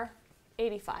are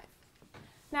 85.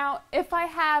 Now, if I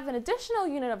have an additional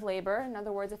unit of labor, in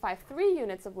other words, if I have 3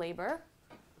 units of labor,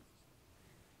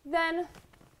 then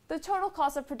the total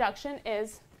cost of production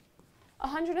is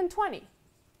 120.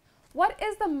 What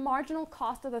is the marginal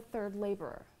cost of the third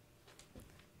laborer?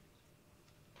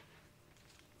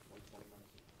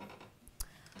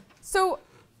 So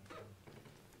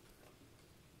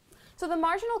the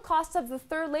marginal cost of the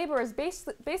third laborer is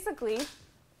basically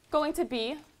going to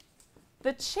be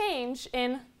the change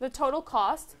in the total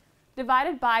cost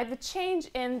divided by the change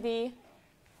in the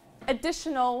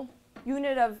additional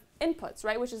unit of inputs,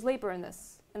 right, which is labor in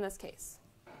this case.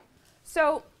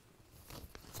 So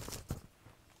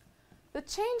the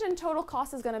change in total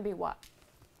cost is going to be what?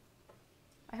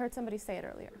 I heard somebody say it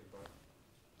earlier.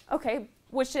 Okay,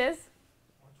 which is?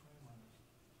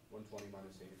 120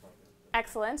 minus 85.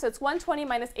 Excellent. So it's 120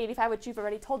 minus 85, which you've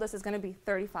already told us is going to be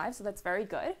 35, so that's very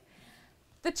good.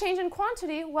 The change in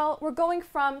quantity, well, we're going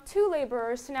from 2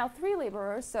 laborers to now 3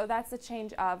 laborers, so that's a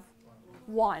change of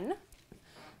 1.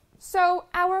 So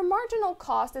our marginal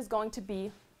cost is going to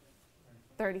be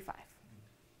 35.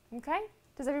 Okay?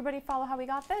 Does everybody follow how we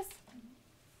got this?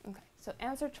 Okay, so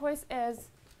answer choice is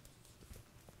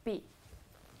B.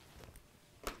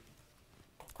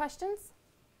 Questions?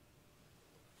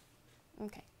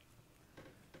 Okay.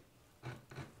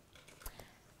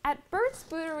 At Burt's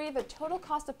Bootery, the total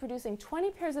cost of producing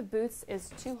 20 pairs of boots is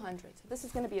 $200. So this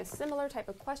is going to be a similar type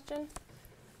of question.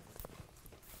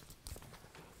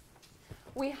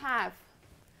 We have,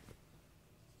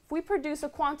 if we produce a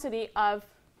quantity of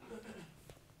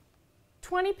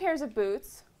 20 pairs of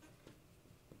boots,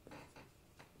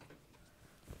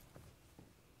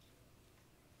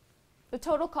 the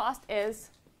total cost is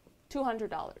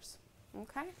 $200.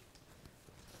 Okay?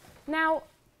 Now,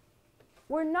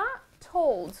 we're not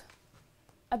told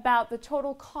about the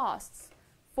total costs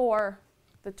for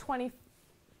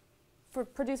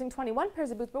producing 21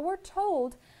 pairs of boots, but we're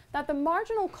told that the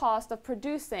marginal cost of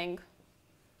producing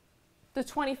the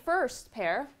 21st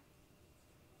pair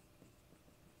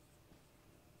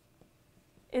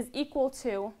is equal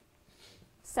to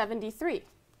 73.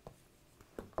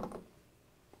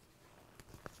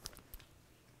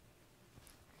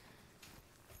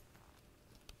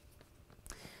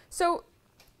 So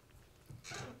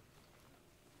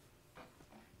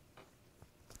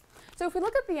if we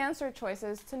look at the answer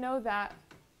choices to know that,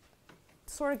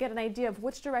 sort of get an idea of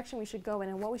which direction we should go in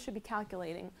and what we should be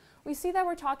calculating, we see that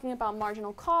we're talking about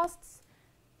marginal costs,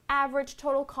 average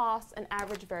total costs, and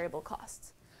average variable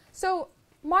costs. So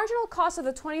marginal cost of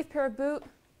the 20th pair of boot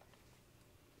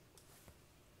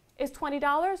is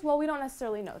 $20. Well, we don't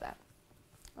necessarily know that.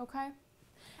 Okay?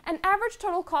 And average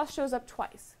total cost shows up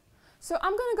twice. So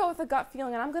I'm going to go with a gut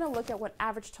feeling, and I'm going to look at what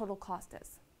average total cost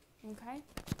is. Okay?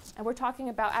 And we're talking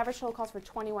about average total cost for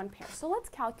 21 pairs. So let's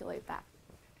calculate that.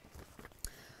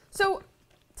 So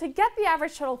to get the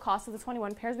average total cost of the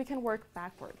 21 pairs, we can work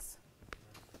backwards.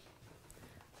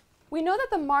 We know that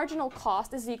the marginal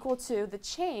cost is equal to the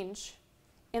change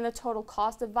in the total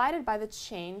cost divided by the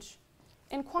change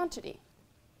in quantity.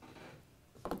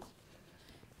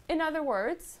 In other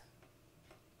words,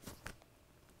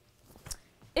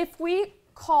 if we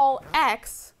call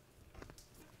x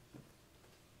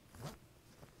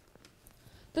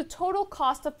the total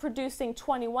cost of producing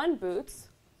 21 boots.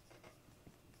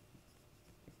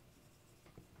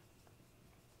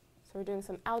 So we're doing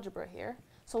some algebra here.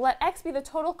 So let x be the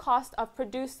total cost of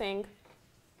producing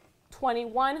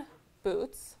 21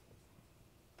 boots.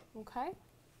 Okay?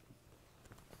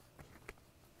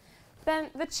 Then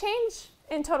the change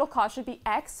in total cost should be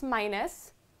x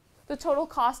minus the total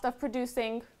cost of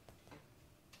producing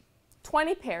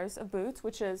 20 pairs of boots,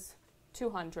 which is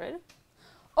 200,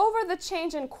 over the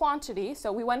change in quantity.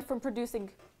 So we went from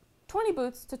producing 20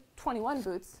 boots to 21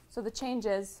 boots, so the change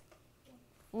is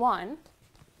 1.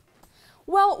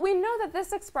 Well, we know that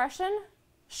this expression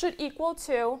should equal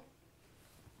to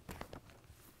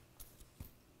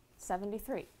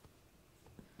 73.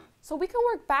 So we can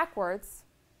work backwards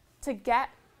to get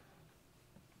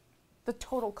the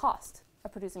total cost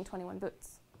of producing 21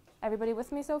 boots. Everybody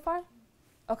with me so far?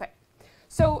 Okay.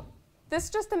 So this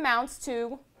just amounts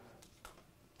to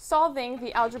solving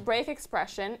the algebraic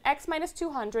expression x minus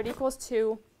 200 equals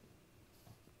to,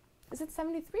 is it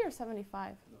 73 or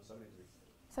 75? No, 73.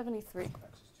 73. X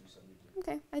is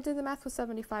 273. Okay, I did the math with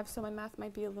 75, so my math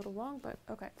might be a little wrong, but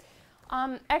okay.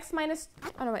 X minus,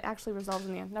 oh no, it actually resolves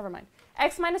in the end, never mind.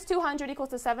 X minus 200 equals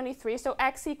to 73, so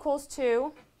x equals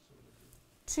to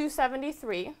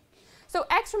 273. So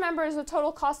x, remember, is the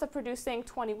total cost of producing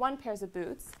 21 pairs of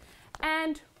boots.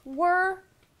 And we're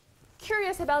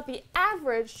curious about the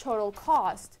average total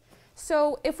cost.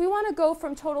 So if we want to go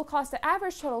from total cost to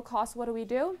average total cost, what do we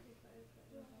do?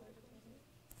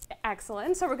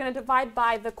 Excellent. So we're going to divide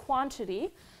by the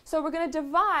quantity. So we're going to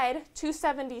divide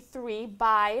 273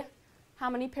 by how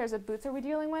many pairs of boots are we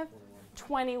dealing with?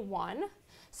 21.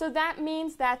 So that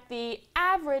means that the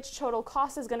average total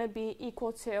cost is going to be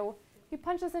equal to, if you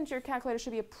punch this into your calculator, it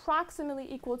should be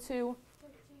approximately equal to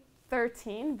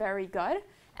 13. Very good.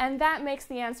 And that makes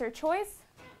the answer choice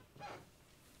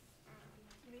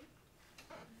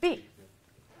B.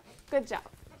 Good job.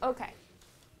 Okay.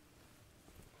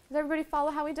 Does everybody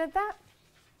follow how we did that?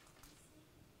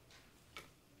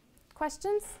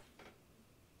 Questions?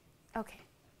 Okay.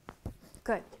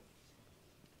 Good.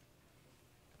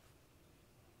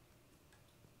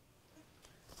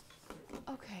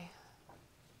 Okay.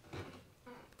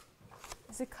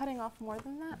 Is it cutting off more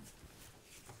than that?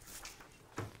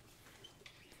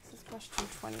 This is question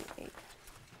 28.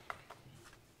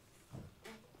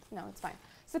 No, it's fine.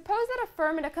 Suppose that a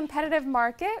firm in a competitive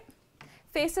market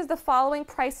faces the following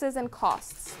prices and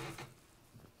costs.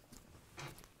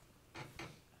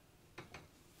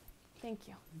 Thank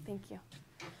you. Thank you.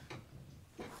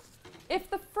 If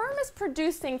the firm is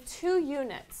producing 2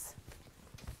 units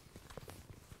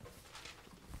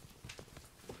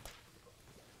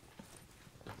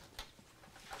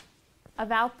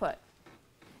of output,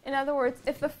 in other words,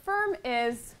 if the firm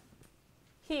is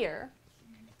here,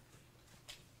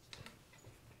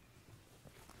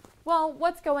 well,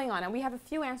 what's going on? And we have a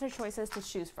few answer choices to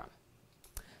choose from.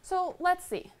 So let's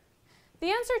see. The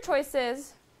answer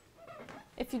choices,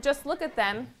 if you just look at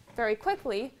them very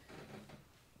quickly,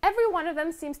 every one of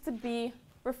them seems to be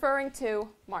referring to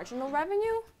marginal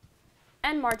revenue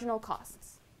and marginal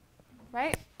costs,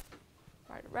 right?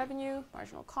 Marginal revenue,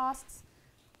 marginal costs,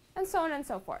 and so on and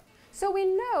so forth. So we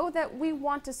know that we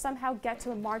want to somehow get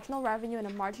to a marginal revenue and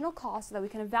a marginal cost so that we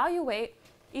can evaluate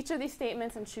each of these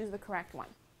statements and choose the correct one.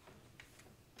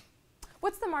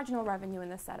 What's the marginal revenue in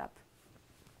this setup?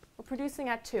 We're producing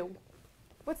at 2.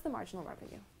 What's the marginal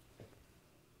revenue?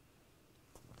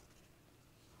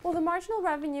 Well, the marginal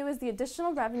revenue is the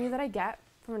additional revenue that I get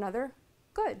from another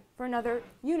good, for another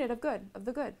unit of good, of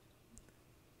the good,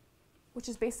 which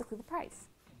is basically the price,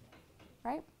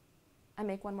 right? I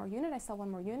make one more unit, I sell one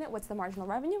more unit. What's the marginal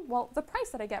revenue? Well, the price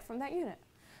that I get from that unit.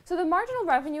 So the marginal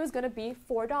revenue is going to be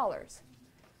 $4.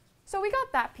 So we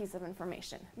got that piece of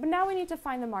information. But now we need to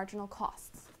find the marginal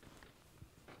costs.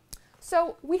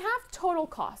 So we have total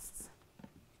costs.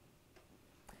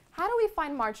 How do we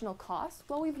find marginal costs?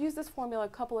 Well, we've used this formula a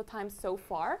couple of times so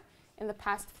far in the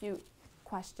past few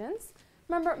questions.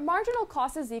 Remember, marginal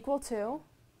cost is equal to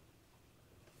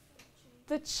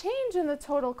the change in the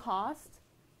total cost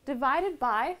divided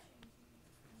by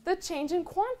the change in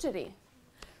quantity.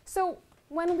 So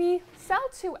when we sell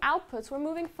 2 outputs, we're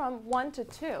moving from 1 to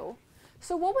 2.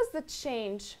 So what was the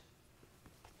change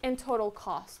in total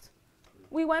cost?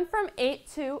 We went from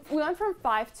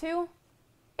 5 to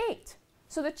 8.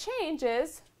 So the change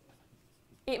is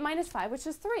 8 minus 5, which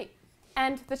is 3.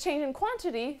 And the change in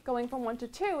quantity going from 1 to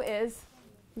 2 is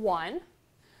 1.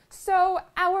 So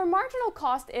our marginal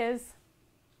cost is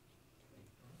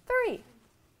 3.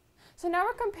 So now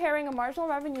we're comparing a marginal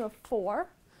revenue of 4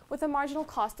 with a marginal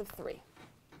cost of 3.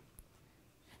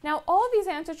 Now, all of these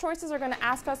answer choices are going to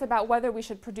ask us about whether we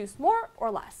should produce more or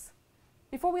less.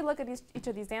 Before we look at each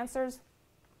of these answers,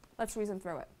 let's reason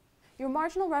through it. Your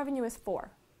marginal revenue is 4.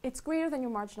 It's greater than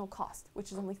your marginal cost,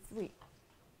 which is only 3.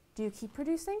 Do you keep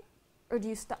producing, or do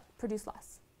you produce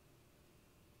less?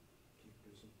 Keep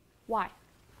producing, Why?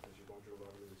 because your marginal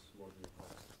revenue is more than your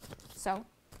cost. So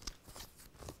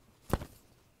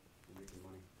You're making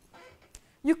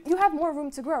money. you have more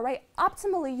room to grow, right?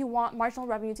 Optimally, you want marginal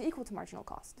revenue to equal to marginal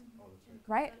cost, Oh, that's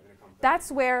right. right? And it comes back That's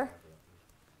to where- after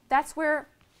that. That's where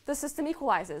the system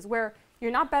equalizes, where you're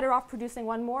not better off producing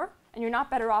one more, and you're not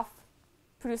better off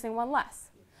producing one less.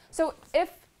 So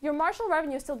if your marginal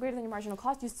revenue is still greater than your marginal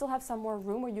cost, you still have some more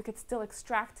room where you could still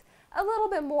extract a little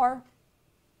bit more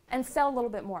and sell a little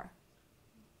bit more.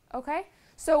 Okay?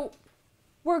 So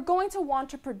we're going to want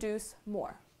to produce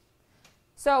more.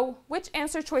 So which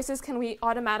answer choices can we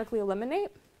automatically eliminate?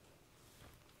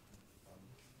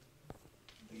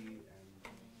 B and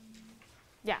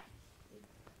Yeah.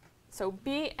 So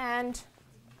B and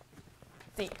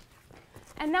D.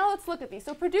 And now let's look at these.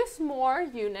 So produce more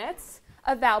units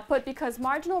of output because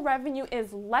marginal revenue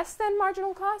is less than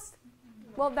marginal cost.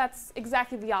 Well, that's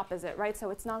exactly the opposite, right? So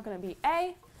it's not going to be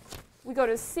A. We go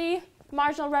to C.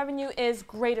 Marginal revenue is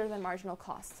greater than marginal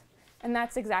cost. And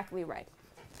that's exactly right.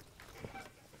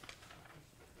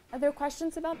 Are there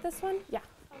questions about this one? Yeah.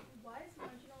 Why is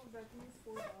marginal revenue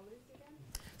 $4 again?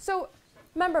 So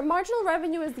remember, marginal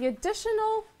revenue is the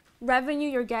additional revenue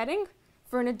you're getting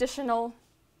for an additional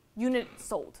unit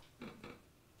sold.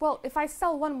 Well, if I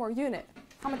sell one more unit,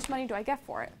 how much money do I get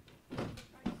for it?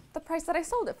 The price that I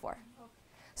sold it for.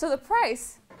 So the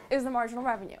price is the marginal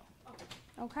revenue.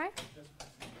 Okay?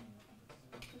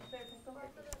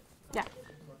 Yeah.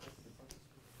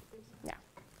 Yeah.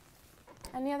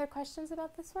 Any other questions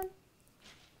about this one?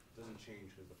 doesn't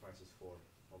change because the price is 4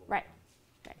 all the way Right.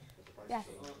 down. Right. But the price Yeah. is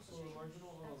still So the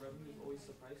marginal revenue is always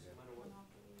the price, no matter what?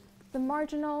 The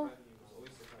marginal Revenue is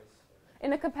always the price.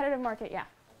 in a competitive market, yeah.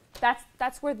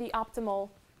 That's where the optimal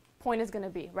point is going to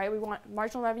be, right? We want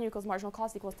marginal revenue equals marginal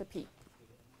cost equals to P.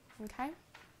 Okay?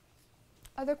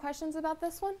 Other questions about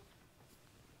this one?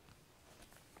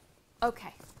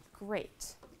 Okay,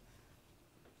 great.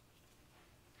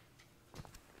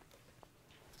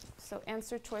 So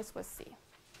answer choice was C.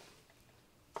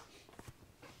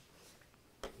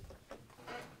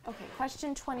 Okay,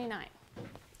 question 29.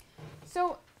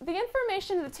 So the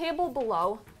information in the table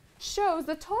below shows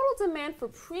the total demand for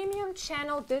premium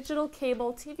channel digital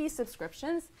cable TV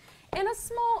subscriptions in a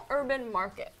small urban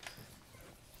market.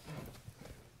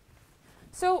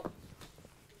 So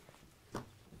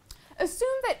assume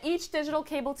that each digital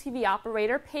cable TV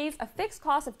operator pays a fixed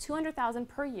cost of $200,000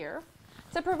 per year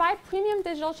to provide premium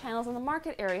digital channels in the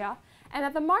market area, and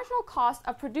that the marginal cost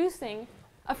of providing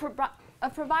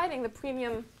the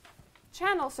premium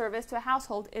channel service to a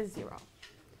household is 0.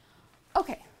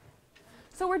 Okay,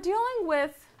 so we're dealing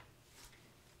with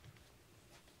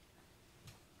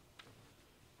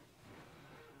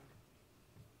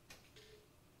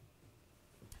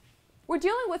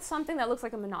something that looks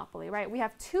like a monopoly, right? We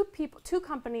have two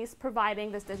companies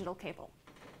providing this digital cable.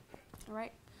 All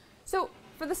right? So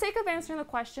for the sake of answering the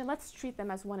question, let's treat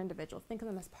them as one individual. Think of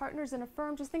them as partners in a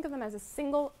firm. Just think of them as a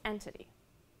single entity.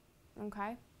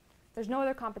 Okay? There's no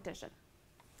other competition.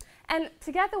 And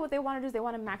together what they want to do is they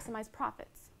want to maximize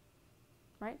profits,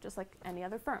 right? Just like any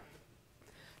other firm.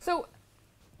 So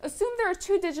assume there are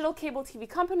two digital cable TV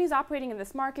companies operating in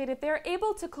this market. If they're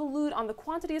able to collude on the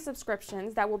quantity of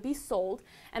subscriptions that will be sold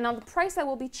and on the price that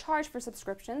will be charged for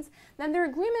subscriptions, then their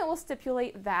agreement will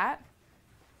stipulate that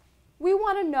we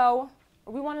want to know,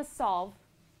 or we want to solve,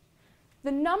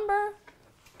 the number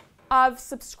of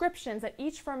subscriptions that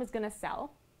each firm is going to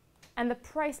sell and the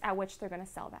price at which they're going to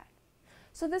sell that.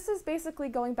 So this is basically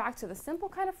going back to the simple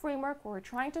kind of framework where we're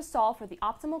trying to solve for the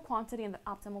optimal quantity and the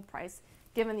optimal price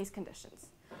given these conditions.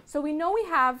 So we know we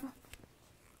have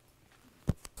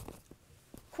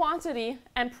quantity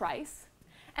and price,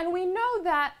 and we know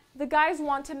that the guys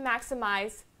want to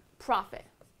maximize profit.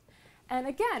 And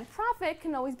again, profit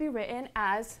can always be written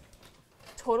as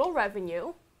total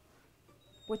revenue,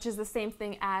 which is the same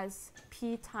thing as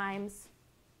P times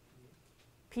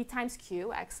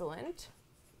Q, excellent,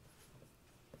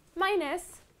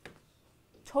 minus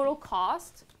total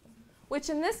cost, which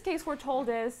in this case we're told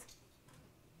is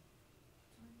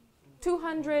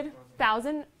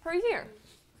 $200,000 per year.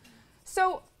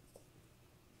 So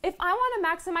if I want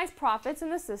to maximize profits in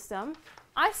the system,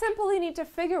 I simply need to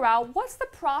figure out what's the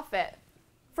profit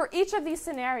for each of these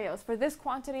scenarios, for this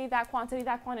quantity, that quantity,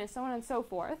 that quantity, and so on and so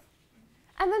forth,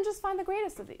 and then just find the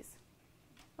greatest of these.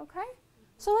 Okay?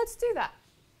 So let's do that.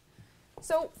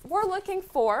 So we're looking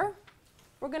for,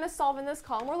 we're going to solve in this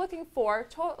column, we're looking for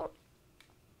total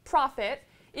profit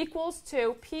equals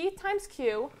to P times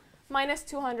Q minus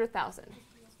 200,000.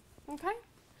 Okay?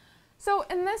 So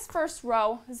in this first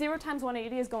row, 0 times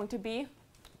 180 is going to be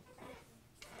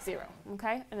 0.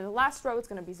 Okay? And in the last row, it's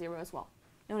going to be 0 as well.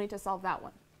 No need to solve that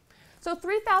one. So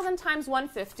 3,000 times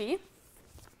 150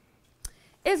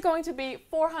 is going to be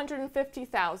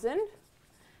 450,000.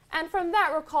 And from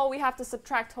that, recall, we have to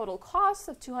subtract total costs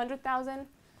of 200,000.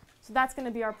 So that's going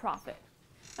to be our profit.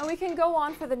 And we can go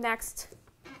on for the next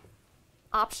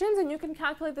options, and you can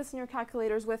calculate this in your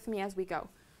calculators with me as we go.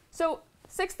 So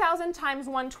 6,000 times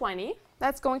 120,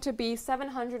 that's going to be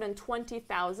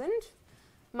 720,000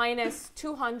 minus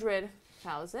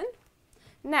 200,000.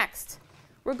 Next,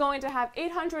 we're going to have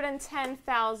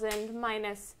 810,000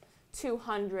 minus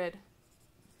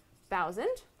 200,000.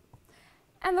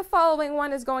 And the following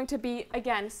one is going to be,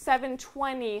 again,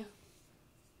 720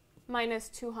 minus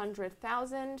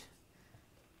 200,000.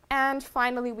 And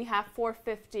finally, we have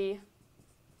 450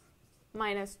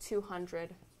 minus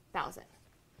 200,000.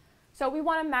 So we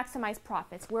want to maximize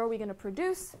profits. Where are we going to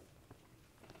produce?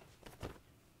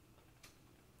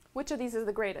 Which of these is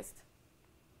the greatest?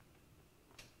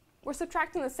 We're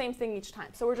subtracting the same thing each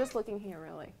time, so we're just looking here,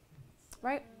 really.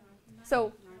 Right?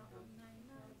 So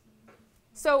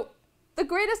the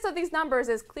greatest of these numbers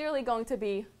is clearly going to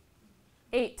be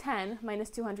 810 minus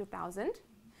 200,000.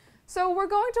 So we're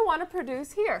going to want to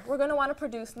produce here. We're going to want to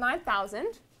produce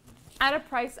 9,000 at a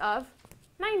price of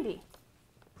 90.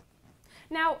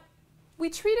 Now, we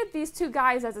treated these two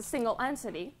guys as a single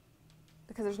entity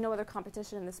because there's no other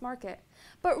competition in this market.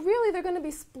 But really, they're going to be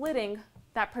splitting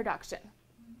that production.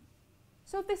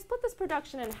 So if they split this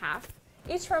production in half,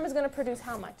 each firm is going to produce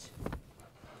how much?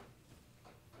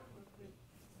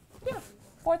 Yeah,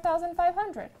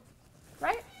 4,500,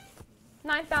 right?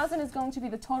 9,000 is going to be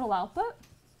the total output.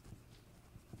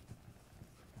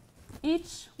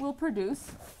 Each will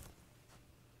produce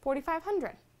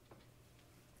 4,500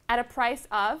 at a price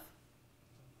of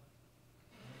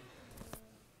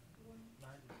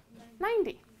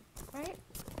 90, right?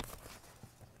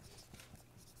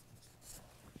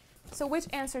 So which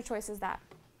answer choice is that?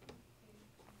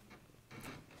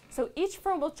 So each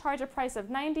firm will charge a price of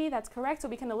 90. That's correct. So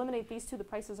we can eliminate these two. The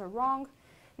prices are wrong.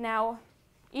 Now,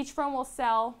 each firm will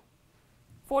sell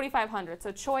 4,500.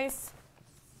 So choice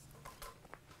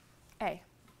A.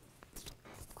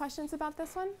 Questions about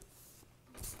this one?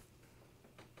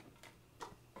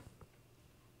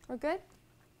 We're good?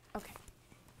 Okay.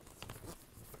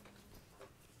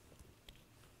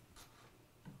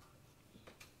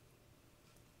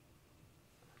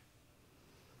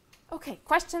 Okay,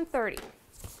 question 30.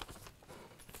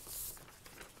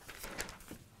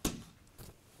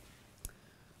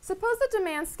 Suppose the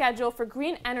demand schedule for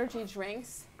green energy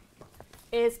drinks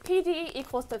is PD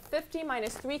equals to 50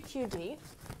 minus 3QD.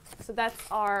 So that's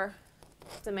our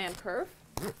demand curve.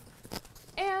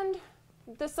 And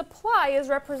the supply is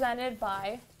represented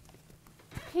by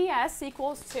PS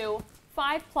equals to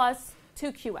 5 plus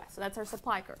 2QS. So that's our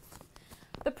supply curve.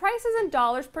 The price is in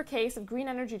dollars per case of green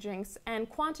energy drinks, and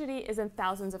quantity is in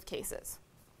thousands of cases.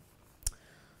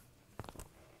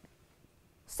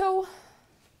 So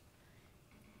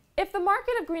if the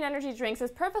market of green energy drinks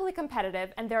is perfectly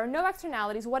competitive and there are no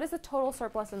externalities, what is the total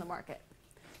surplus in the market?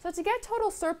 So to get total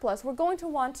surplus, we're going to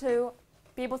want to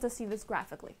be able to see this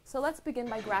graphically. So let's begin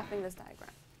by graphing this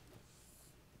diagram.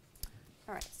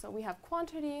 All right, so we have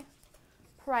quantity,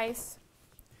 price.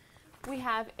 We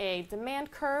have a demand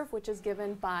curve, which is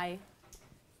given by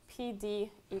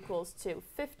PD equals to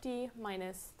 50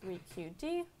 minus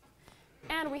 3QD.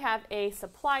 And we have a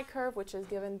supply curve, which is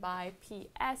given by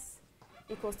PS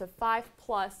equals to 5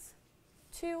 plus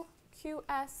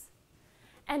 2QS.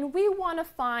 And we want to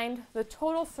find the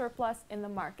total surplus in the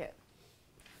market.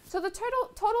 So the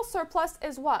total surplus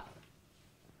is what?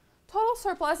 Total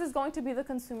surplus is going to be the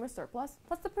consumer surplus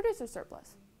plus the producer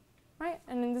surplus, right?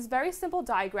 And in this very simple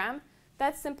diagram,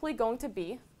 that's simply going to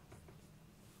be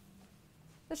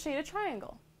the shaded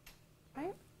triangle,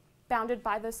 right? Bounded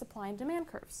by the supply and demand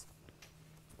curves.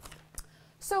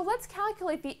 So let's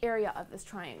calculate the area of this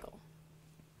triangle.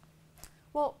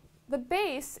 Well, the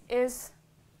base is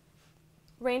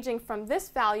ranging from this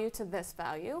value to this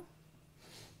value,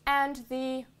 and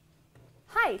the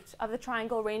height of the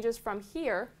triangle ranges from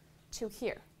here to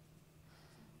here.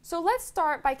 So let's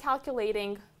start by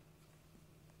calculating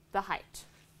the height.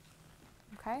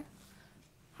 Okay?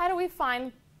 How do we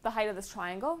find the height of this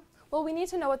triangle? Well, we need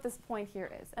to know what this point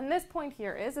here is. And this point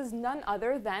here is none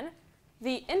other than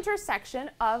the intersection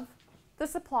of the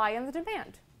supply and the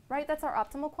demand, right? That's our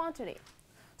optimal quantity.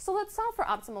 So let's solve for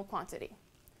optimal quantity.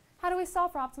 How do we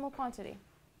solve for optimal quantity?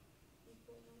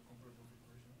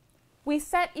 We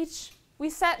set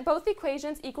both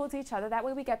equations equal to each other. That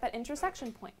way we get that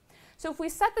intersection point. So if we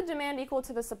set the demand equal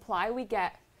to the supply, we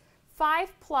get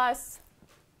 5 plus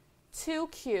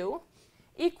 2q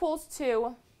equals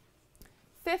to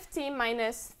 50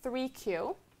 minus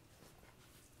 3q,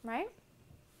 right?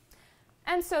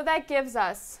 And so that gives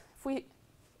us, if we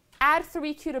add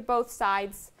 3q to both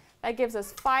sides, that gives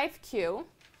us 5q,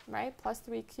 right? Plus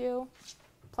 3q,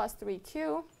 plus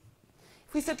 3q.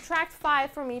 If we subtract 5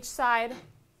 from each side,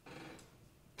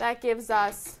 that gives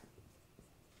us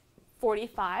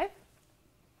 45,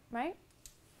 right?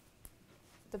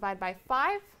 Divide by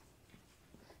 5.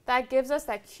 That gives us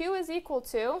that q is equal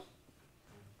to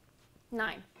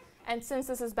 9. And since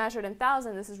this is measured in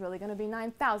thousand, this is really going to be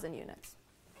 9,000 units.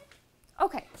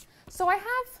 Okay, so I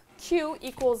have q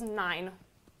equals 9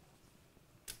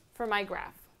 for my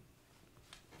graph.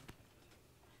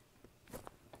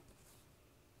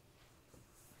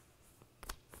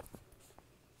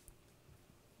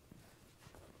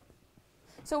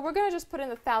 So we're going to just put in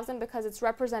the 1,000 because it's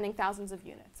representing thousands of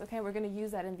units. Okay, we're going to use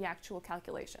that in the actual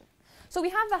calculation. So we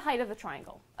have the height of the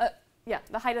triangle.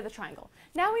 The height of the triangle.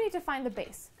 Now we need to find the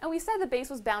base. And we said the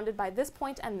base was bounded by this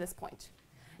point and this point.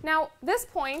 Now this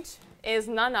point is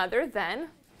none other than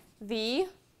the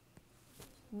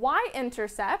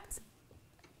y-intercept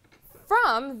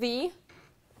from the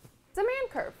demand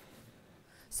curve.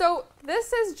 So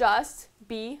this is just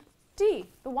BD,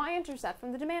 the y-intercept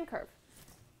from the demand curve.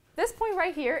 This point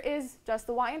right here is just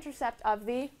the y-intercept of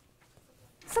the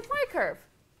supply curve.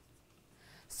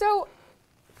 So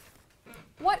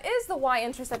what is the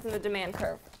y-intercept in the demand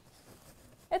curve?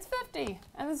 It's 50.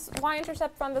 And this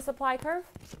y-intercept from the supply curve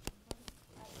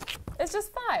is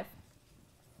just 5.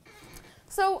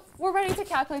 So we're ready to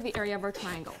calculate the area of our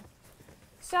triangle.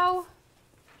 So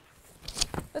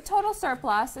the total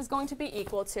surplus is going to be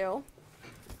equal to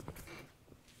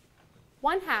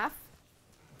 1/2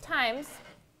 times,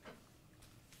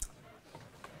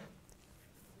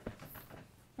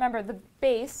 remember the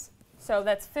base, so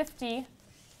that's 50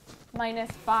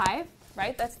 minus 5,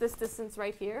 right? That's this distance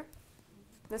right here,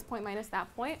 this point minus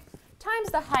that point, times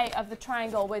the height of the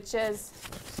triangle, which is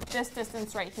this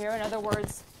distance right here, in other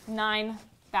words,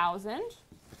 9,000.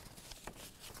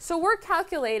 So we're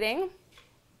calculating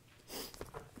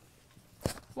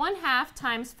 1/2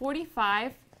 times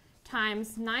 45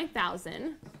 times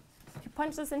 9,000. If you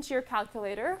punch this into your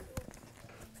calculator,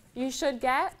 you should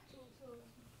get,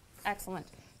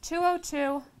 excellent,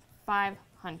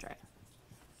 202,500.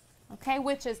 Okay,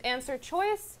 which is answer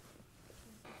choice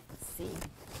C.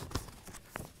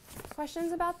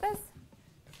 Questions about this?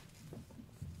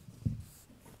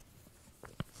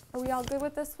 Are we all good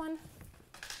with this one?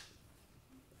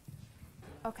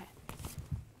 Okay.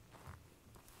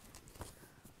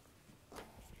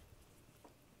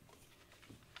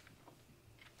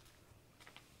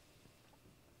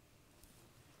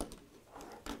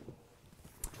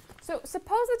 So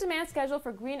suppose the demand schedule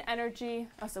for green energy,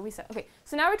 so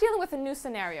now we're dealing with a new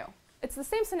scenario. It's the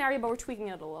same scenario, but we're tweaking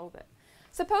it a little bit.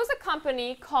 Suppose a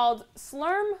company called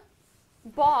Slurm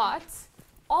bought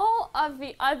all of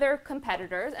the other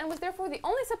competitors and was therefore the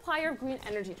only supplier of green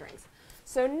energy drinks.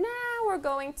 So now we're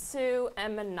going to a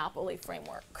monopoly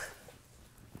framework.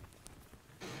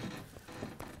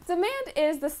 Demand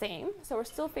is the same, so we're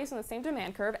still facing the same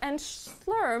demand curve, and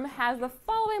Slurm has the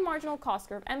following marginal cost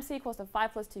curve, MC equals to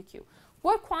 5 plus 2Q.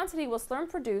 What quantity will Slurm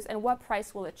produce and what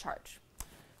price will it charge?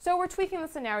 So we're tweaking the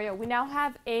scenario. We now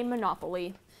have a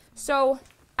monopoly. So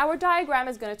our diagram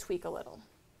is going to tweak a little.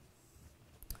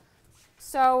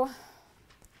 So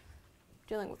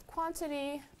dealing with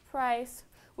quantity, price,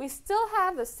 we still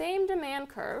have the same demand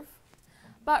curve,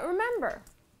 but remember,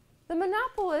 the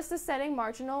monopolist is setting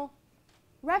marginal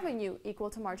revenue equal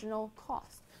to marginal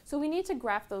cost. So we need to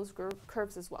graph those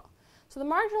curves as well. So the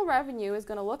marginal revenue is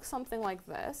going to look something like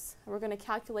this. And we're going to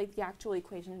calculate the actual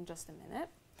equation in just a minute.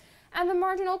 And the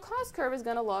marginal cost curve is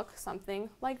going to look something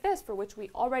like this, for which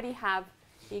we already have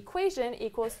the equation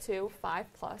equals to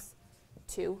 5 plus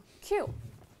 2Q.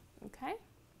 Okay?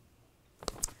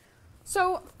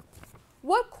 So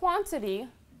what quantity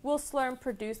will Slurm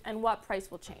produce and what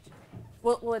price will change?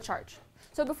 Will it charge?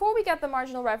 So before we get the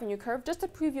marginal revenue curve, just a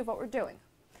preview of what we're doing.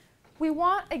 We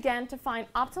want, again, to find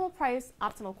optimal price,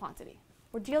 optimal quantity.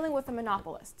 We're dealing with a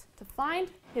monopolist. To find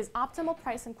his optimal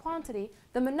price and quantity,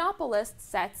 the monopolist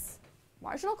sets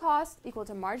marginal cost equal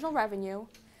to marginal revenue,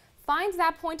 finds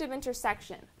that point of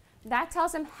intersection. That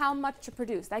tells him how much to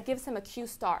produce. That gives him a Q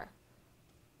star.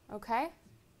 Okay?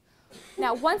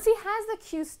 Now, once he has the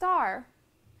Q star,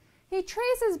 he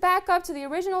traces back up to the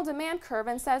original demand curve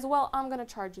and says, well, I'm going to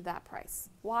charge you that price.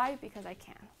 Why? Because I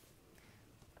can.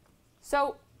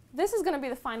 So this is going to be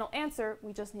the final answer.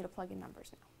 We just need to plug in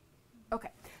numbers now.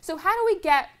 Okay, so how do we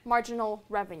get marginal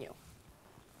revenue?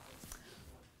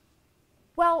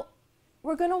 Well,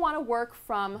 we're going to want to work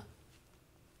from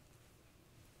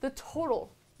the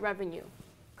total revenue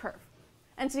curve.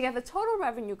 And to get the total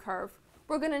revenue curve,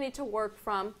 we're going to need to work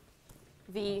from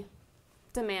the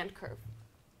demand curve.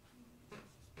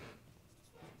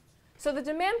 So the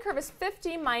demand curve is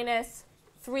 50 minus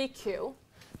 3Q.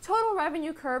 Total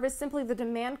revenue curve is simply the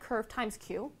demand curve times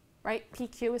Q, right?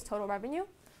 PQ is total revenue.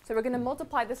 So we're going to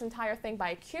multiply this entire thing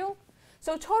by Q.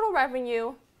 So total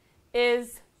revenue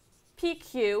is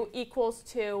PQ equals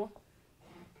to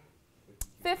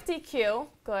 50Q,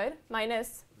 good,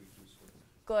 minus,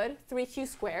 good, 3Q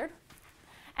squared.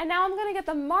 And now I'm going to get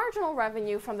the marginal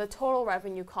revenue from the total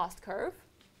revenue cost curve.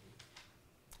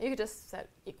 You could just set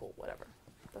equal, whatever,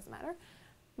 doesn't matter.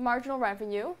 Marginal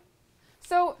revenue.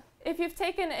 So if you've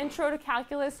taken intro to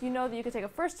calculus, you know that you could take a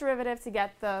first derivative to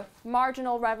get the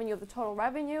marginal revenue of the total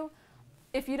revenue.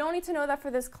 If you don't need to know that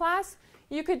for this class,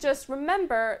 you could just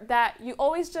remember that you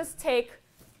always just take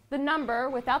the number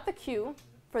without the Q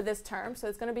for this term, so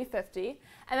it's going to be 50.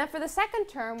 And then for the second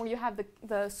term, where you have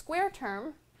the square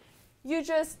term, you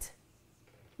just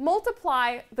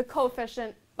multiply the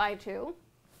coefficient by 2,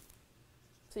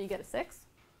 so you get a 6.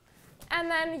 And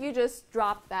then you just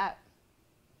drop that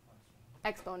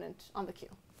exponent on the Q.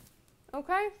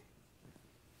 Okay?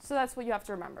 So that's what you have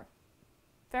to remember.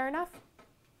 Fair enough?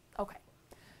 Okay.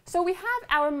 So we have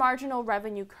our marginal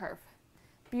revenue curve.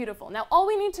 Beautiful. Now all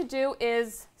we need to do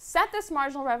is set this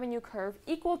marginal revenue curve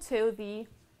equal to the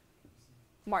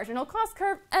marginal cost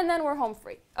curve, and then we're home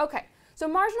free. Okay. So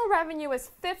marginal revenue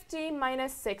is 50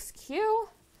 minus 6Q.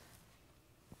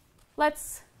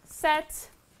 Let's set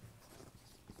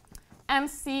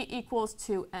MC equals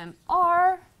to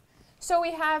MR. So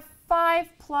we have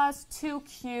 5 plus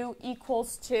 2Q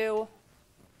equals to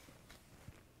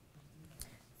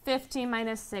 50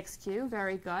 minus 6Q.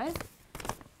 Very good.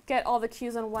 Get all the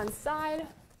Q's on one side.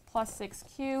 Plus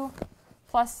 6Q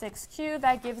plus 6Q.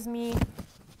 That gives me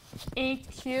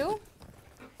 8Q.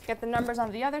 Get the numbers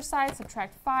on the other side.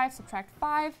 Subtract 5, subtract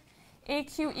 5.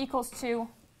 8Q equals to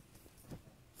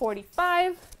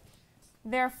 45.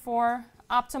 Therefore,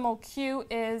 optimal Q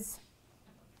is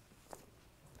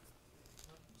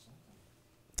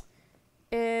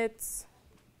it's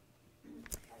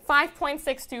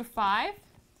 5.625.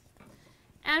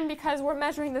 And because we're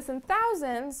measuring this in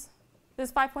thousands,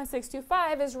 this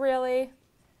 5.625 is really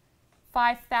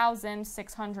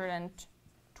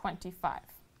 5,625,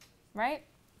 right?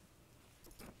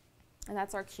 And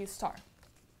that's our Q star.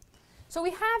 So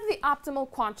we have the optimal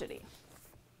quantity.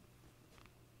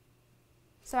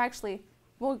 So actually,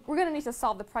 we're going to need to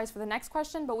solve the price for the next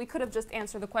question, but we could have just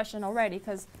answered the question already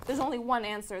because there's only one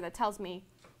answer that tells me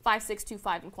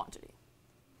 5,625 in quantity.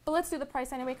 But let's do the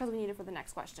price anyway because we need it for the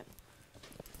next question.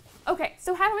 Okay,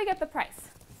 so how do we get the price?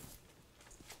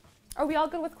 Are we all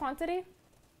good with quantity?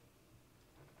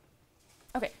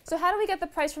 Okay, so how do we get the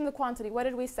price from the quantity? What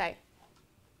did we say?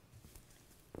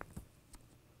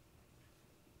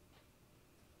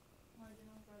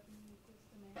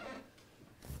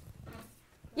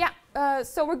 Yeah,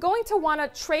 so we're going to want to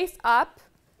trace up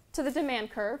to the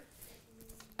demand curve.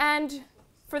 And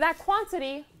for that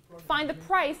quantity, find the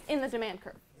price in the demand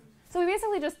curve. So we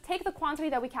basically just take the quantity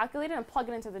that we calculated and plug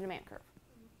it into the demand curve.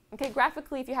 Okay,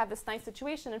 graphically, if you have this nice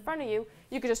situation in front of you,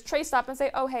 you could just trace up and say,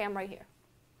 oh, hey, I'm right here.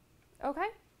 Okay?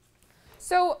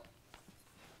 So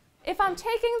if I'm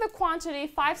taking the quantity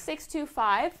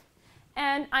 5,625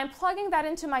 and I'm plugging that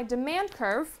into my demand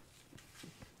curve,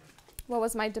 what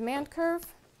was my demand curve?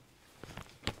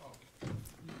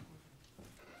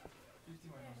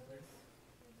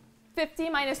 50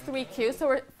 minus 3Q. So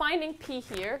we're finding P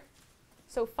here.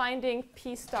 So finding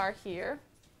P star here.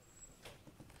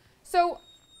 So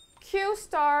Q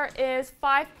star is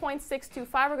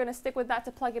 5.625. We're going to stick with that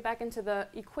to plug it back into the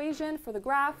equation for the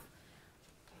graph.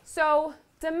 So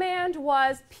demand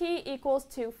was P equals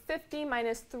to 50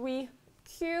 minus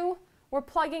 3Q. We're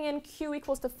plugging in Q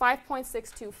equals to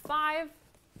 5.625.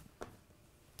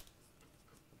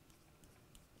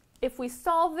 If we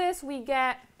solve this, we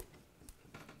get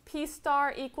P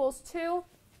star equals to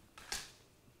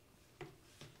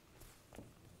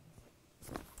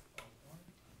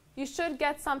you should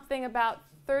get something about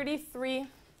 33.13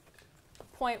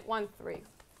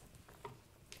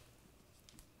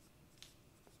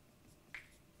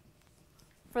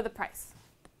 for the price.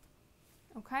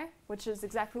 Okay? Which is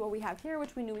exactly what we have here,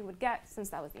 which we knew we would get since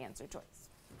that was the answer choice.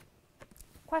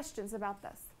 Questions about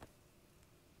this?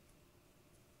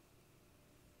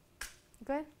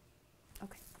 Good?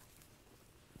 Okay.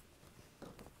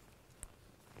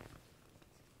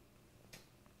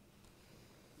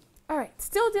 All right,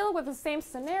 still dealing with the same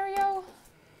scenario.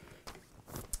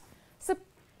 So,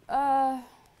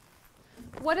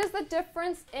 what is the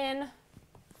difference in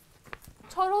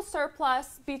total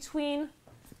surplus between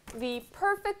the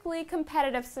perfectly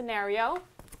competitive scenario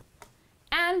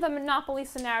and the monopoly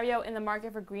scenario in the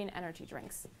market for green energy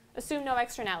drinks? Assume no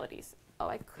externalities. Oh,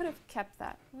 I could have kept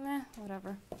that. Meh,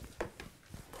 whatever.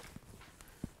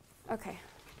 Okay.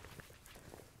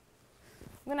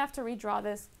 I'm going to have to redraw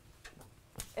this.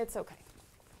 It's okay.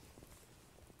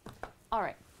 All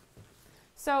right.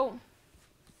 So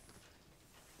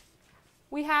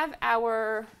we have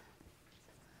our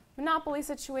monopoly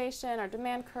situation, our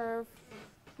demand curve,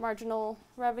 marginal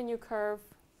revenue curve,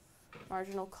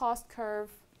 marginal cost curve.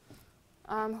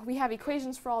 We have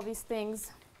equations for all these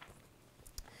things.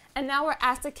 And now we're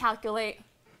asked to calculate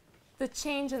the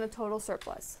change in the total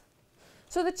surplus.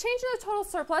 So the change in the total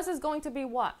surplus is going to be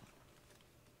what?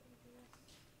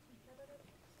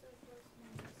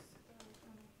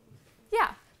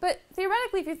 Yeah, but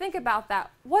theoretically, if you think about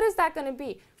that, what is that going to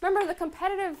be? Remember, the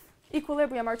competitive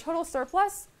equilibrium, our total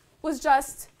surplus, was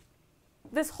just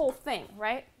this whole thing,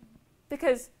 right?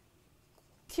 Because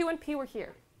Q and P were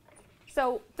here.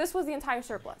 So this was the entire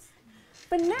surplus.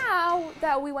 But now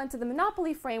that we went to the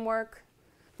monopoly framework,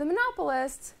 the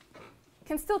monopolist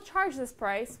can still charge this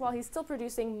price while he's still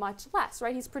producing much less,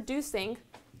 right? He's producing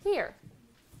here.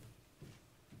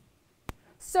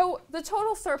 So the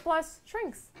total surplus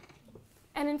shrinks.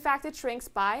 And in fact, it shrinks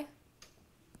by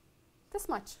this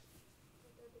much.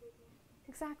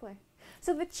 Exactly.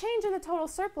 So the change in the total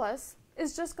surplus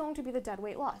is just going to be the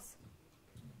deadweight loss.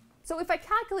 So if I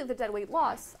calculate the deadweight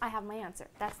loss, I have my answer.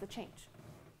 That's the change.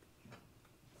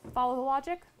 Follow the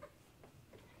logic?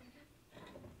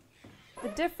 The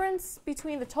difference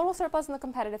between the total surplus in the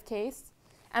competitive case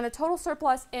and the total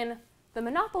surplus in the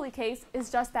monopoly case is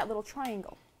just that little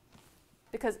triangle.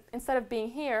 Because instead of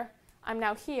being here, I'm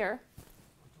now here,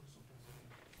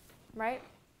 right?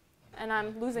 And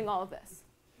I'm losing all of this.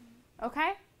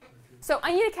 Okay? So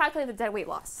I need to calculate the deadweight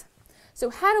loss.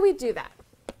 So how do we do that?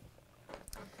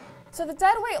 So the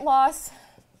deadweight loss,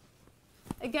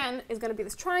 again, is going to be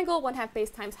this triangle, 1/2 base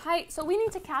times height. So we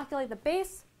need to calculate the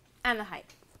base and the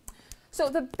height. So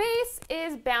the base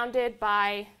is bounded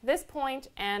by this point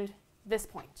and this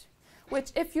point,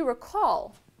 which, if you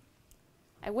recall,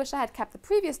 I wish I had kept the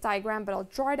previous diagram, but I'll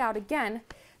draw it out again.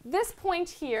 This point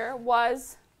here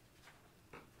was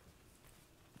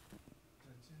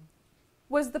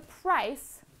the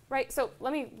price, right? So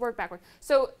let me work backward.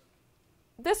 So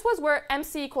this was where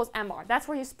MC equals MR. That's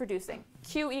where he's producing.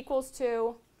 Q equals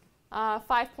to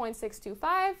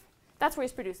 5.625. That's where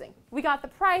he's producing. We got the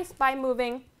price by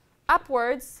moving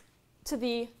upwards to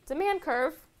the demand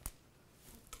curve,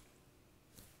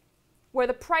 where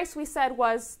the price we said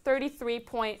was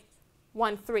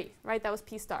 33.13, right? That was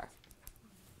P star.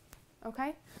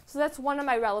 Okay? So that's one of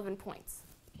my relevant points.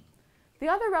 The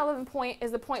other relevant point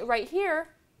is the point right here,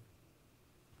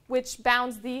 which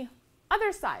bounds the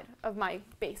other side of my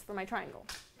base for my triangle.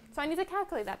 So I need to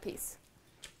calculate that piece.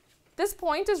 This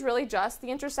point is really just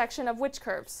the intersection of which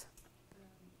curves?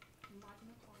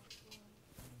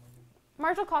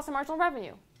 Marginal cost and marginal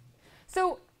revenue.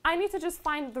 So I need to just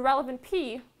find the relevant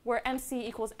P where MC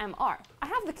equals MR. I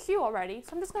have the Q already,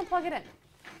 so I'm just going to plug it in.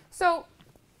 So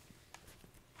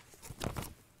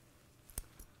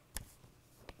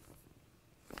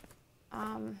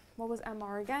what was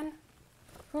MR again?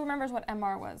 Who remembers what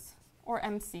MR was? Or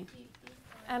MC?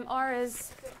 MR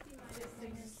is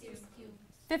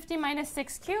 50 minus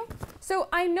 6Q. So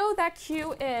I know that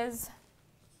Q is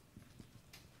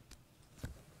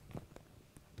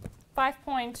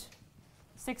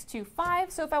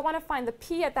 5.625. So if I want to find the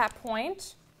P at that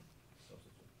point,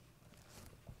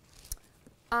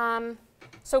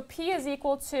 so P is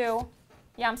equal to,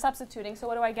 yeah, I'm substituting. So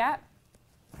what do I get?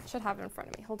 I should have it in front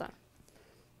of me. Hold on.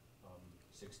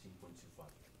 16.25.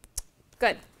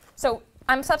 Good. So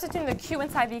I'm substituting the Q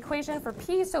inside the equation for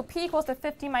P. So P equals to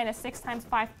 50 minus 6 times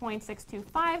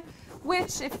 5.625,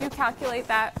 which, if you calculate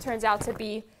that, turns out to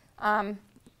be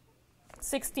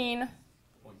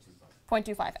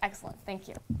 16.25. Excellent. Thank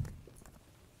you.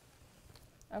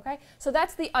 Okay. So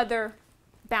that's the other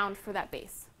bound for that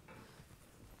base.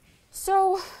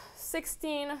 So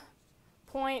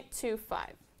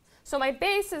 16.25. So my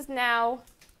base is now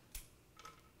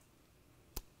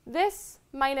this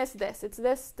minus this. It's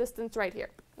this distance right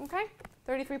here. Okay?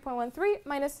 33.13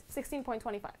 minus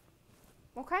 16.25.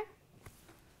 Okay?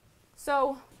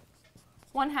 So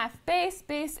 1/2 base.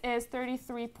 Base is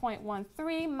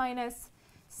 33.13 minus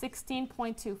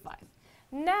 16.25.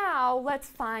 Now let's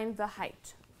find the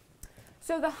height.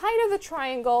 So the height of the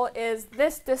triangle is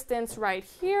this distance right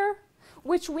here,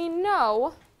 which we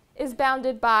know is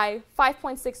bounded by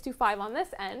 5.625 on this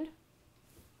end,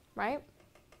 right?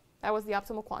 That was the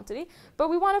optimal quantity. But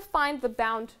we want to find the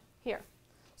bound here.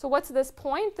 So what's this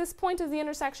point? This point is the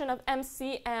intersection of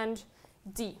MC and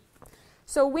D.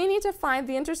 So we need to find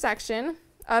the intersection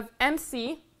of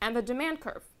MC and the demand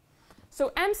curve.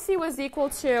 So MC was equal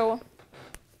to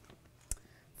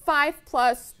 5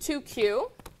 plus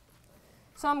 2Q.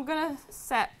 So I'm going to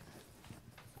set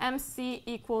MC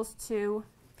equals to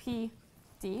PD.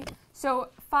 So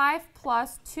 5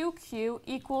 plus 2Q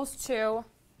equals to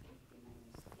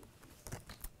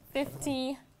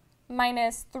 50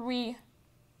 minus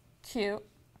 3Q,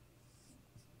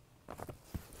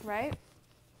 right?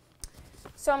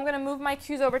 So I'm going to move my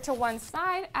Q's over to one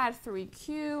side, add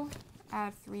 3Q,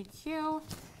 add 3Q.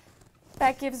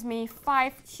 That gives me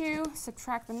 5Q,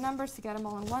 subtract the numbers to get them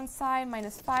all on one side,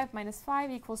 minus 5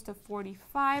 equals to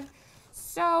 45.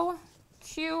 So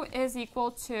Q is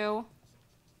equal to,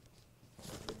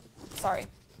 sorry,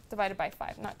 divided by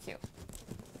 5, not Q.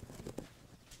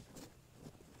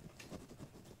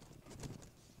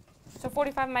 So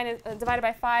 45 divided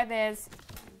by 5 is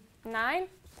 9,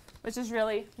 which is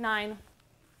really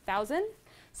 9,000.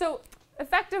 So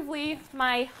effectively,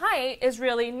 my height is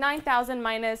really 9,000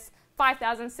 minus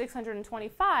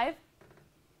 5,625,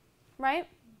 right?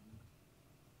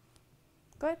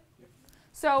 Good?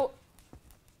 So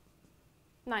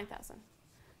 9,000.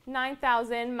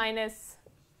 9,000 minus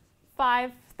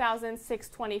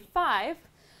 5,625.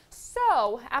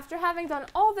 So after having done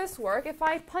all this work, if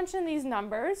I punch in these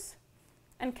numbers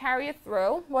and carry it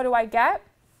through, what do I get?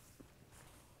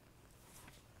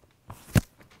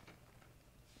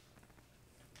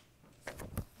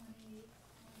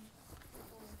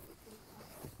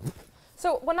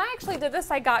 So when I actually did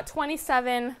this, I got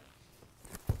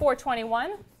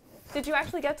 27,421. Did you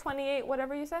actually get 28,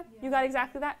 whatever you said? Yeah. You got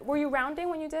exactly that? Were you rounding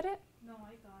when you did it? No,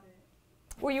 I got it.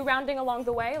 Were you rounding along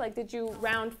the way? Like, did you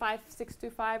round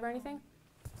 5,625 or anything?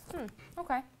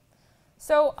 Okay.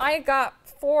 So I got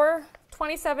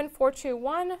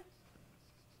 27,421.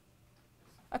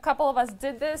 A couple of us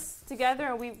did this together,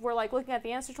 and we were like looking at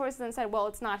the answer choices and said, well,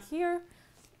 it's not here.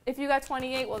 If you got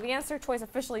 28, well, the answer choice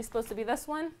officially is supposed to be this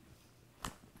one.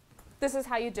 This is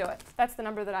how you do it. That's the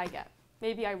number that I get.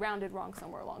 Maybe I rounded wrong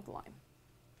somewhere along the line.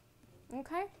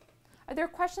 Okay? Are there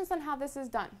questions on how this is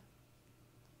done?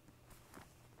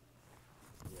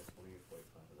 Yeah, 28.45.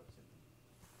 That's it.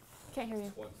 Can't hear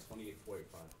you. 28.45.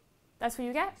 That's what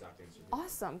you get? Exact answer.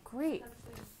 Awesome. Great.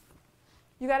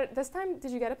 You got it this time? Did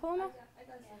you get it, Paloma?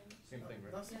 Same thing,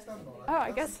 right? That's 6,000, right? Oh,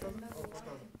 I guess.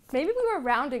 Maybe we were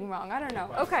rounding wrong. I don't know.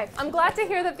 Okay. I'm glad to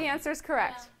hear that the answer is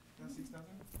correct. That's 6,000? No,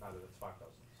 that's 5,000.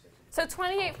 So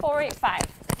 28,485.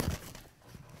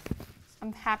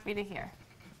 I'm happy to hear.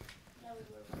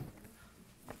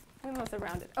 We must have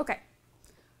rounded. Okay.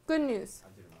 Good news. I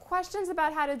didn't know. Questions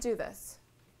about how to do this?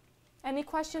 Any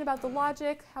question about the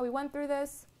logic, how we went through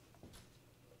this?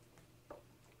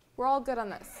 We're all good on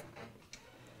this.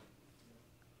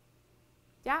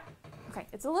 Yeah? Okay.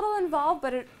 It's a little involved,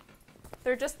 but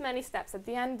there are just many steps. At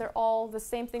the end, they're all the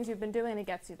same things you've been doing, and it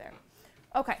gets you there.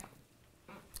 Okay.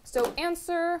 So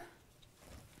answer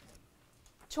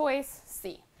choice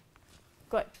C.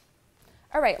 Good.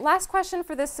 All right, last question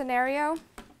for this scenario.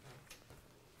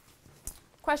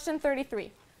 Question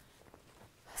 33.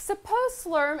 Suppose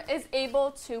Slurm is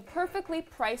able to perfectly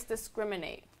price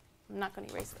discriminate. I'm not going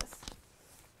to erase this.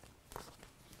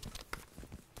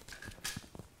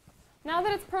 Now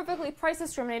that it's perfectly price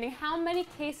discriminating, how many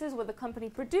cases would the company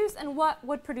produce, and what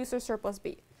would producer surplus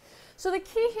be? So the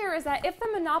key here is that if the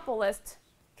monopolist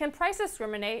can price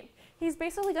discriminate, he's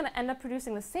basically going to end up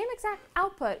producing the same exact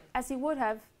output as he would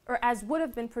have, or as would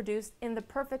have been produced in the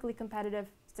perfectly competitive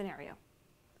scenario,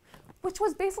 which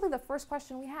was basically the first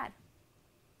question we had,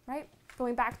 right?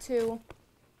 Going back to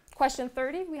question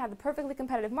 30, we had the perfectly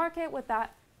competitive market with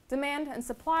that demand and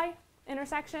supply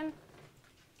intersection,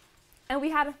 and we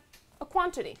had a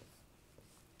quantity.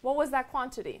 What was that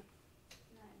quantity?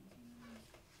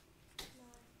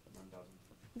 9,000.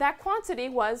 That quantity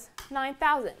was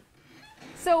 9,000.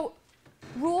 So,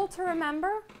 rule to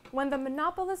remember, when the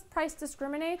monopolist price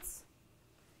discriminates,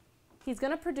 he's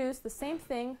going to produce the same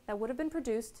thing that would have been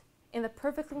produced in the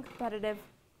perfectly competitive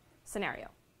scenario.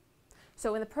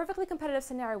 So in the perfectly competitive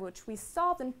scenario, which we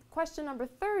solved in question number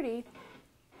 30,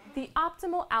 the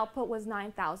optimal output was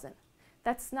 9,000.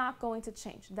 That's not going to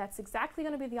change. That's exactly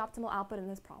going to be the optimal output in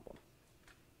this problem.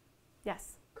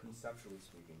 Yes? Conceptually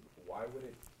speaking, why would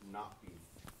it not be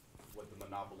what the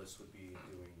monopolist would be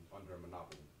doing under a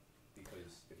monopoly.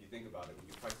 Because if you think about it, when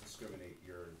you price discriminate,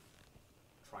 you're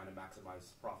trying to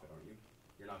maximize profit, aren't you?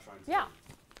 You're not trying to. Yeah.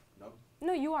 No?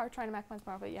 No, you are trying to maximize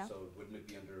profit, yeah. So wouldn't it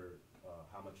be under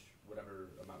how much, whatever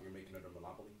amount you're making under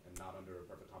monopoly and not under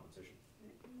perfect competition?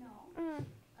 No. Mm.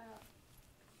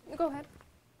 Uh, Go ahead.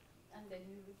 and then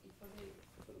you repeat for the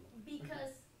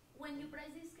because when you price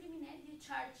discriminate, you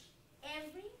charge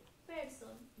every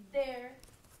person their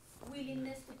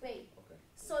willingness to pay. Okay.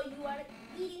 So you are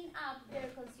eating up their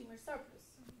consumer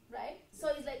surplus, right? So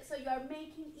it's like so you are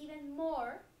making even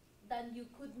more than you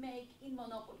could make in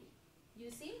monopoly.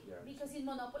 You see? Yeah. Because in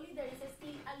monopoly there is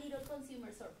still a little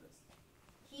consumer surplus.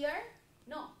 Here,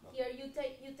 no. Here you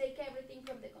take everything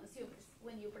from the consumers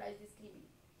when you price discriminate.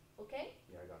 Okay?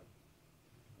 Yeah, I got it.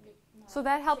 So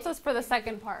that helps us for the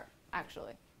second part,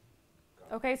 actually.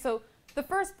 Got it. Okay, so the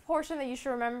first portion that you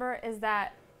should remember is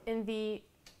that in the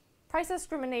price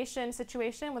discrimination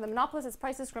situation, when the monopolist is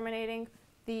price discriminating,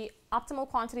 the optimal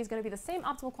quantity is going to be the same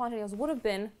optimal quantity as would have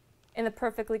been in the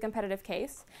perfectly competitive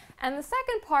case. And the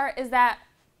second part is that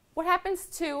what happens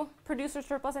to producer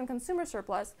surplus and consumer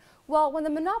surplus? Well, when the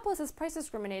monopolist is price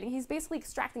discriminating, he's basically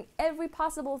extracting every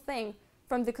possible thing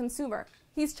from the consumer.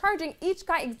 He's charging each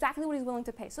guy exactly what he's willing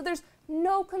to pay. So there's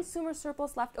no consumer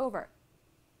surplus left over.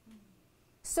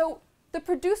 So the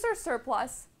producer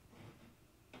surplus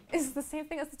is the same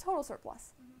thing as the total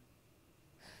surplus.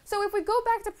 So if we go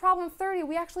back to problem 30,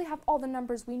 we actually have all the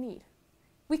numbers we need.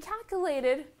 We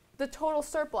calculated the total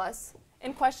surplus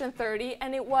in question 30,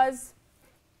 and it was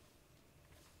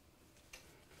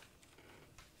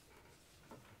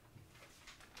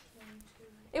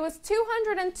It was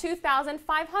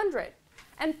 202,500.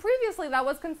 And previously that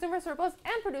was consumer surplus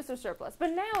and producer surplus.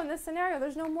 But now in this scenario,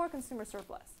 there's no more consumer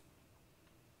surplus.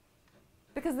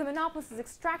 Because the monopolist is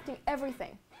extracting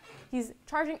everything. He's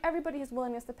charging everybody his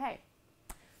willingness to pay.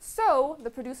 So the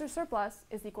producer surplus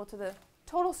is equal to the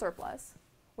total surplus,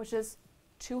 which is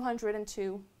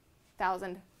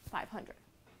 202,500.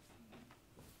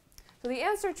 So the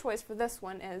answer choice for this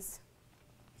one is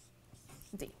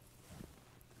D.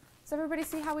 Does everybody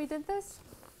see how we did this?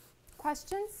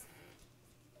 Questions?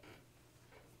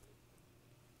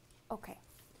 Okay.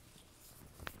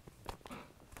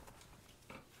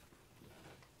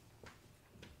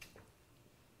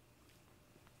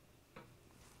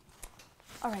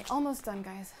 All right, almost done,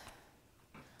 guys.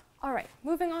 All right,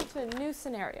 moving on to a new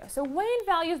scenario. So Wayne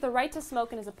values the right to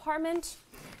smoke in his apartment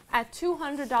at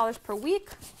 $200 per week.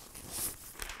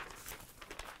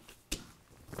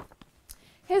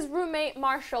 His roommate,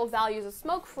 Marshall, values a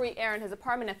smoke-free air in his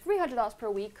apartment at $300 per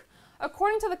week.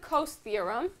 According to the Coase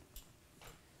theorem,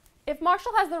 if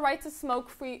Marshall has the right to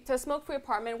a smoke-free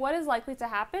apartment, what is likely to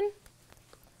happen?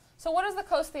 So what does the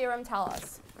Coase theorem tell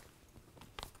us?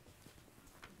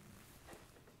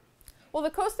 Well, the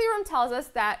Coase theorem tells us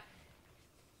that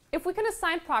if we can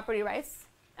assign property rights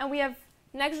and we have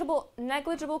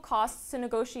negligible costs to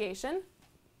negotiation,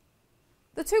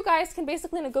 the two guys can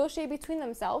basically negotiate between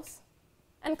themselves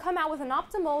and come out with an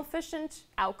optimal, efficient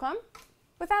outcome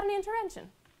without any intervention,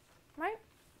 right?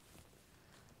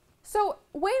 So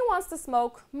Wayne wants to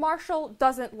smoke. Marshall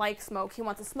doesn't like smoke. He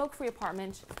wants a smoke-free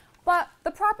apartment. But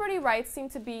the property rights seem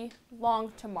to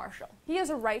belong to Marshall. He has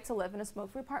a right to live in a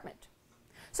smoke-free apartment.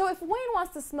 So if Wayne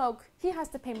wants to smoke, he has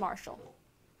to pay Marshall.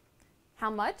 How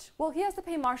much? Well, he has to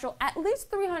pay Marshall at least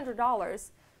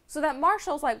 $300 so that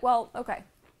Marshall's like, well, okay,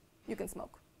 you can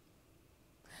smoke.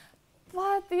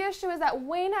 But the issue is that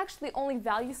Wayne actually only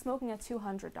values smoking at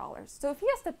 $200. So if he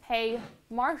has to pay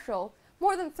Marshall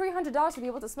more than $300 to be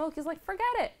able to smoke, he's like, forget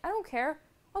it. I don't care.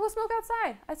 I'll go smoke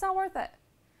outside. It's not worth it.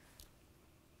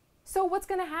 So what's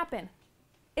going to happen?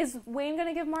 Is Wayne going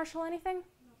to give Marshall anything?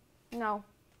 No.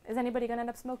 Is anybody going to end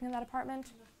up smoking in that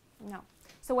apartment? No.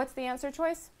 So what's the answer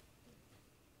choice?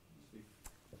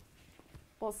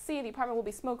 Well, C, the apartment will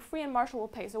be smoke-free and Marshall will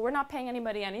pay. So we're not paying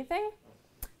anybody anything.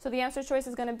 So the answer choice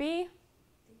is going to be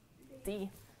D.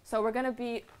 So we're going to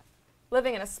be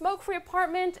living in a smoke-free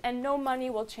apartment and no money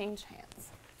will change hands.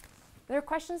 Are there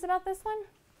questions about this one?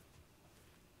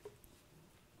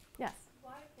 Yes?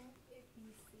 Why won't it be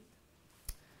C?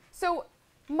 So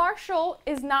Marshall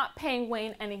is not paying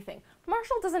Wayne anything.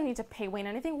 Marshall doesn't need to pay Wayne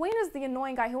anything. Wayne is the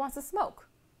annoying guy who wants to smoke.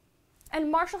 And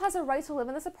Marshall has a right to live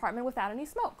in this apartment without any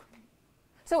smoke.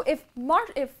 So if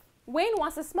Wayne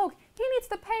wants to smoke, he needs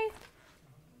to pay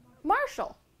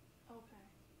Marshall. Okay.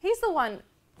 He's the one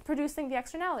producing the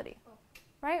externality,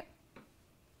 right?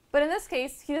 But in this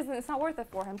case, it's not worth it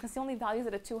for him because he only values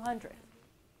it at 200,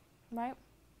 right?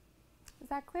 Is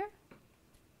that clear?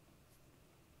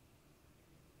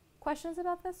 Questions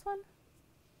about this one?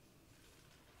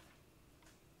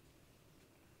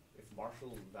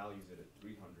 Marshall values it at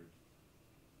 300,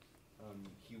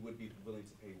 he would be willing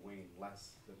to pay Wayne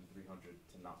less than 300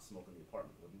 to not smoke in the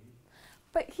apartment, wouldn't he?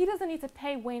 But he doesn't need to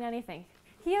pay Wayne anything.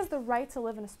 He has the right to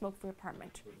live in a smoke-free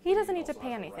apartment. But He Wayne doesn't need to also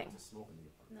pay has the anything. right to smoke in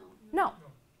the apartment. No.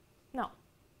 No, no.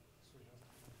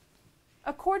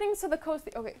 According to the coast,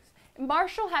 okay,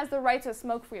 Marshall has the right to a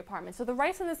smoke-free apartment. So the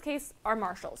rights in this case are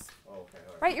Marshall's. Oh, okay,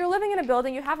 all right. Right? You're living in a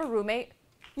building, you have a roommate,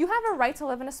 you have a right to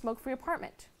live in a smoke-free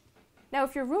apartment. Now,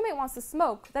 if your roommate wants to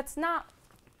smoke, that's not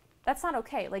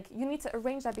okay. Like, you need to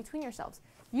arrange that between yourselves.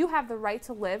 You have the right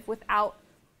to live without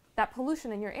that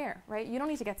pollution in your air, right? You don't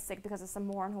need to get sick because of some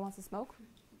moron who wants to smoke.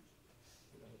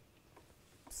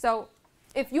 So,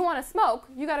 if you want to smoke,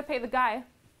 you got to pay the guy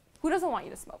who doesn't want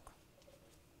you to smoke.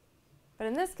 But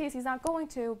in this case, he's not going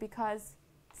to because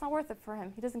it's not worth it for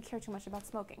him. He doesn't care too much about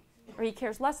smoking. Or he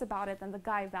cares less about it than the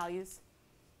guy values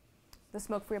the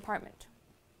smoke-free apartment.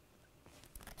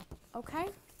 Okay?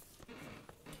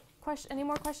 Any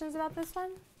more questions about this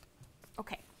one?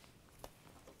 Okay.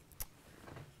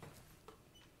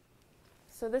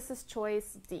 So this is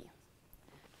choice D.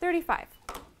 35.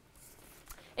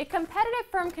 A competitive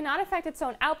firm cannot affect its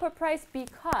own output price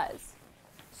because.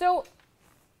 So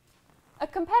a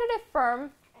competitive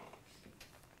firm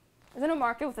is in a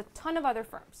market with a ton of other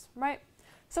firms, right?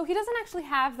 So he doesn't actually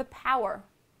have the power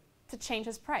to change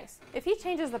his price. If he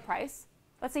changes the price,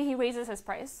 let's say he raises his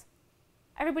price,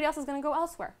 everybody else is going to go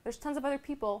elsewhere. There's tons of other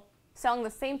people selling the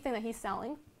same thing that he's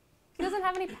selling. He doesn't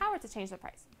have any power to change the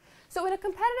price. So in a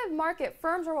competitive market,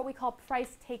 firms are what we call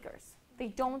price takers. They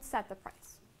don't set the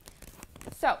price.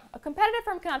 So a competitive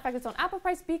firm cannot affect its own output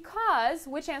price because,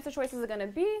 which answer choice is it going to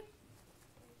be?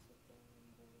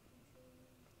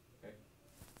 Okay.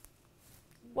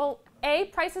 Well, A,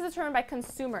 price is determined by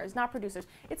consumers, not producers.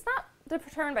 It's not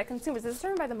determined by consumers, it's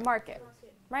determined by the market,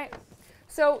 right?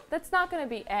 So that's not going to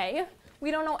be A. We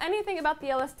don't know anything about the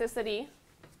elasticity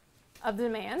of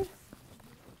demand.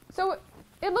 So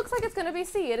it looks like it's going to be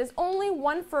C. It is only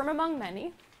one firm among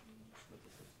many.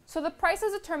 So the price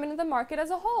is determined in the market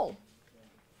as a whole,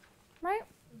 right?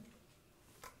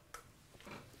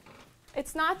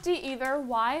 It's not D either.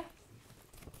 Why?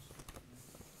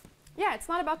 Yeah, it's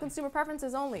not about consumer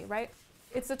preferences only, right?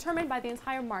 It's determined by the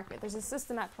entire market. There's a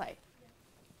system at play.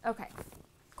 Okay.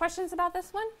 Questions about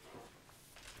this one?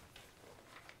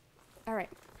 All right.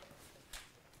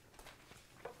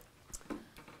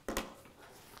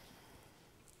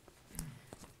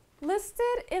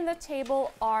 Listed in the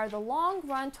table are the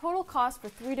long-run total costs for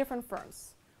 3 different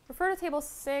firms. Refer to table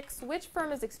 6. Which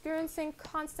firm is experiencing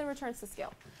constant returns to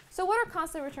scale? So what are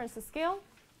constant returns to scale?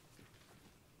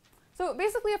 So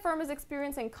basically a firm is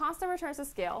experiencing constant returns to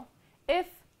scale if,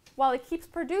 while it keeps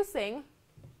producing,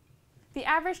 the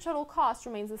average total cost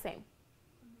remains the same.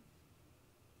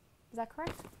 Is that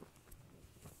correct?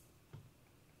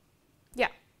 Yeah.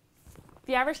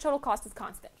 The average total cost is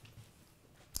constant.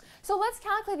 So let's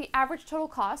calculate the average total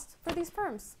cost for these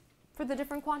firms, for the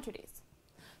different quantities.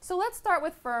 So let's start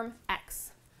with firm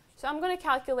X. So I'm going to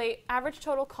calculate average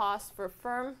total cost for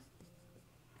firm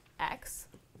X.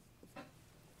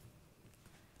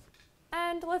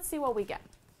 And let's see what we get.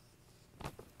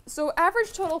 So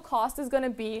average total cost is going to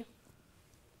be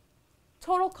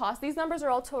total cost. These numbers are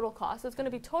all total cost. So it's going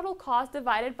to be total cost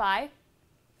divided by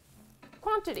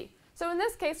quantity. So in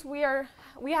this case, we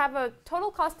have a total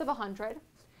cost of 100.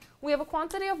 We have a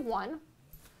quantity of 1.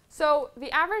 So the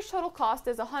average total cost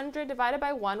is 100 divided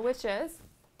by 1, which is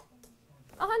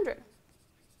 100.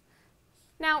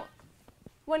 Now,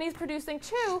 when he's producing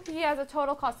 2, he has a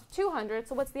total cost of 200.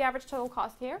 So what's the average total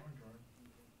cost here?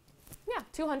 Yeah,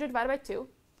 200 divided by 2.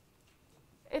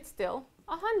 It's still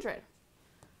 100.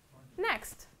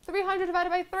 Next, 300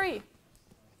 divided by 3.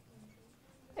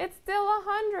 It's still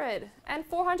 100. And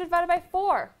 400 divided by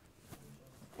 4.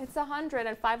 It's 100.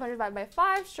 And 500 divided by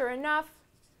 5, sure enough,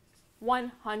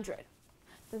 100.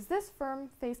 Does this firm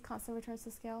face constant returns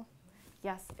to scale?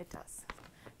 Yes, it does.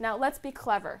 Now, let's be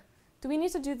clever. Do we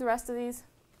need to do the rest of these?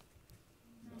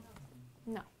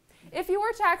 No. If you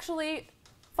were to actually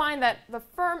find that the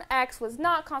firm X was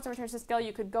not constant returns to scale,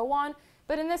 you could go on.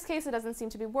 But in this case, it doesn't seem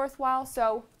to be worthwhile,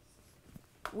 so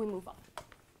we move on.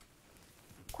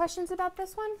 Questions about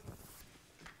this one?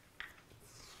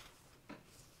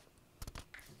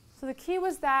 So the key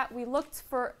was that we looked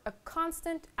for a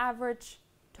constant average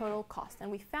total cost, and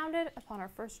we found it upon our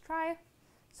first try,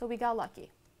 so we got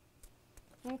lucky.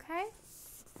 Okay?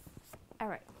 All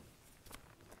right.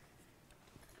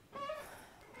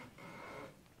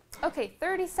 Okay,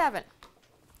 37.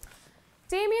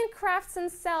 Damien crafts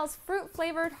and sells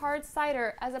fruit-flavored hard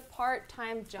cider as a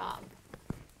part-time job.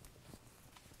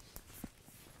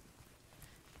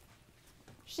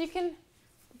 she can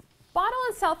bottle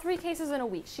and sell 3 cases in a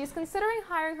week. She's considering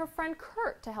hiring her friend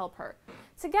Kurt to help her.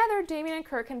 Together, Damien and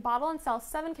Kurt can bottle and sell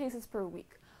 7 cases per week.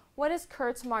 What is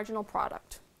Kurt's marginal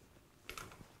product?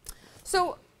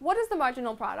 So, what is the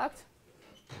marginal product?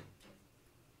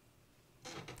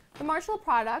 The marginal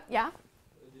product, yeah,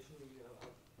 Additional unit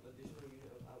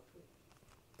of output.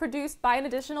 produced by an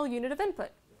additional unit of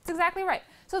input. That's exactly right.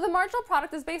 So the marginal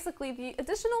product is basically the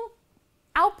additional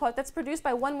output that's produced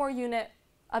by one more unit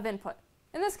of input.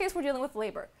 In this case, we're dealing with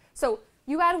labor. So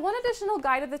you add one additional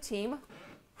guy to the team,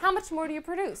 how much more do you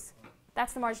produce?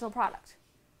 That's the marginal product.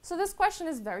 So this question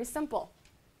is very simple.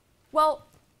 Well,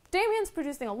 Damien's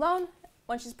producing alone.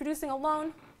 When she's producing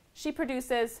alone, she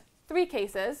produces 3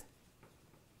 cases.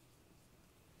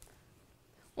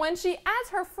 When she adds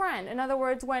her friend, in other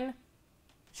words, when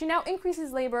she now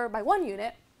increases labor by 1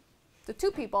 unit to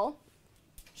 2 people,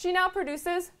 she now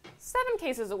produces 7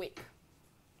 cases a week.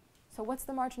 So what's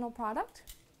the marginal product?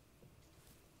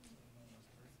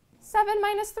 7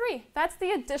 minus 3. That's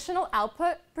the additional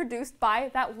output produced by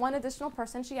that one additional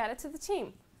person she added to the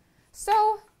team.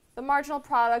 So the marginal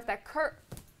product that Kurt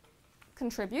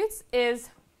contributes is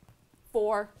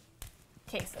 4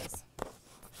 cases.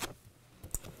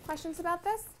 Questions about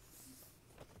this?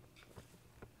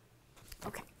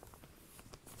 Okay.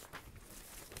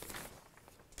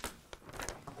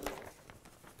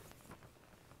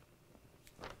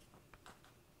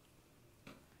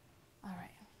 All right.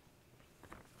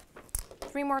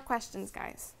 3 more questions,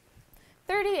 guys.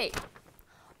 38.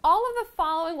 All of the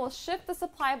following will shift the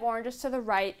supply of oranges to the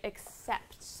right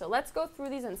except. So let's go through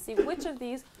these and see which of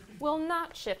these will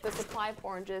not shift the supply of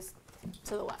oranges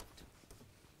to the left.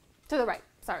 To the right,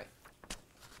 sorry.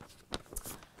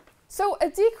 So a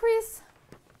decrease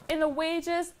in the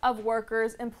wages of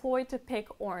workers employed to pick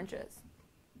oranges.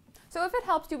 So if it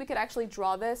helps you, we could actually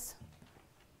draw this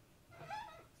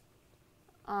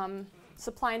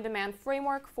supply and demand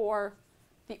framework for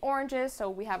the oranges. So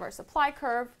we have our supply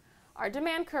curve, our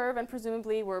demand curve, and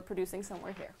presumably we're producing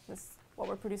somewhere here. This is what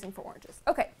we're producing for oranges.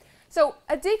 Okay, so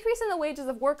a decrease in the wages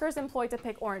of workers employed to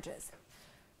pick oranges.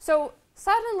 So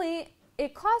suddenly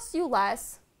it costs you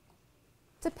less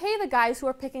to pay the guys who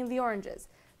are picking the oranges.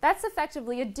 That's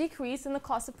effectively a decrease in the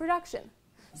cost of production.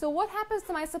 So what happens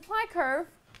to my supply curve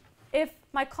if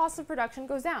my cost of production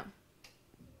goes down?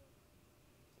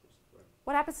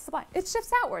 What happens to supply? It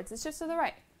shifts outwards. It shifts to the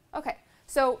right. Okay,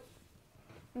 so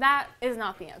that is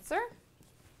not the answer.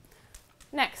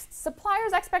 Next,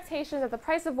 suppliers' expectations that the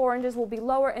price of oranges will be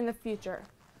lower in the future.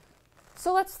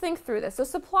 So let's think through this. So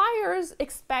suppliers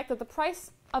expect that the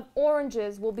price of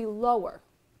oranges will be lower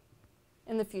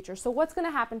in the future. So what's going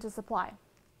to happen to supply?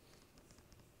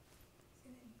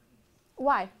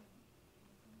 Why? In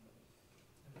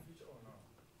the future or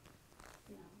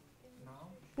now?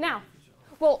 Now? Now.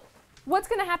 Well, what's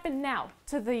going to happen now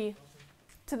to the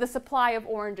supply of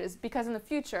oranges? Because in the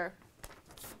future,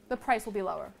 the price will be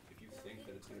lower. If you think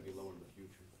that it's going to be lower in the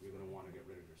future, you're going to want to get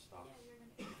rid of your stock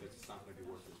because it's not going to be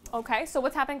worth as much. Okay, so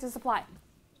what's happening to supply?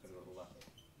 It's going to go to the left.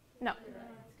 No.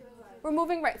 We're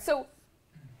moving right. So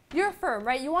you're a firm,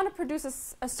 right? You want to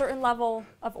produce a certain level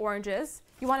of oranges.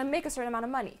 You want to make a certain amount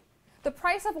of money. The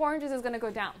price of oranges is going to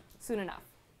go down soon enough.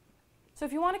 So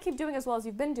if you want to keep doing as well as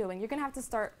you've been doing, you're going to have to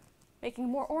start making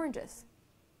more oranges.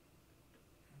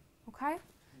 Okay?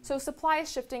 So supply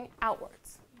is shifting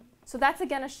outwards. So that's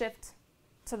again a shift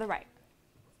to the right.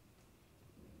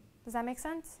 Does that make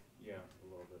sense? Yeah, a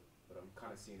little bit. But I'm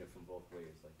kind of seeing it from both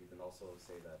ways. Like you can also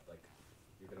say that like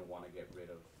you're going to want to get rid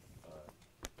of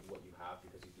what you have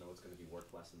because you know it's going to be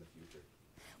worth less in the future.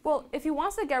 Well, if he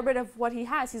wants to get rid of what he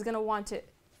has, he's going to want to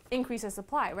increase his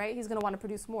supply, right? He's going to want to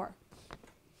produce more.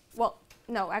 Well,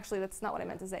 no, actually, that's not what I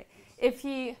meant to say. If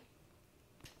he...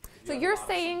 So you're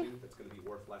saying... That's going to be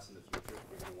worth less in the future,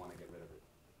 you're going to want to get rid of it.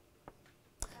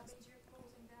 That means you're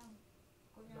closing down,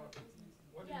 going No, out of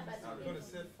business. what Yeah, do you but you're going to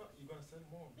sell you're going to sell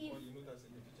more because you know that's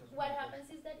in the future. What happens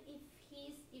is that if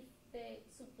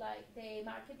the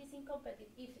market is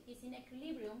if it's in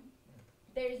equilibrium,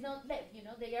 there is not left. You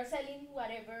know, they are selling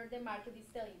whatever the market is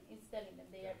telling them.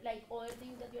 They are like other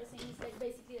things that you're saying is like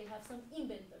basically they have some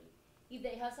inventory. If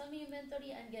they have some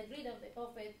inventory and get rid of it,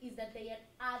 is that they are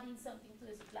adding something to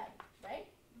the supply, right?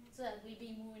 So that we'll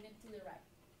be moving it to the right.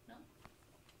 No?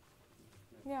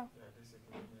 Yeah. Yeah,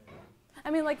 basically. Yeah.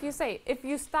 I mean, like you say, if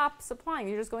you stop supplying,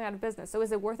 you're just going out of business. So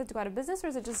is it worth it to go out of business, or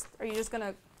is it just, are you just going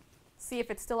to see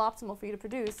if it's still optimal for you to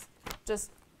produce,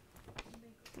 just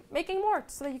making more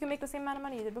so that you can make the same amount of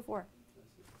money you did before?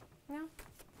 Yeah?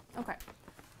 Okay.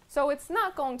 So it's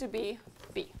not going to be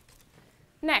B.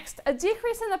 Next, a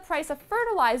decrease in the price of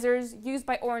fertilizers used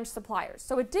by orange suppliers.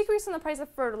 So a decrease in the price of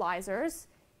fertilizers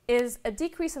is a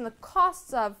decrease in the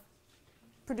costs of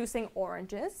producing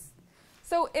oranges.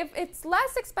 So if it's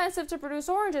less expensive to produce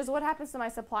oranges, what happens to my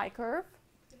supply curve?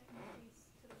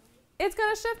 It's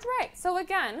going to shift right. So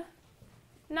again,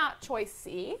 not choice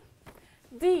C.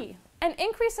 D, an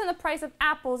increase in the price of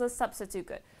apples is substitute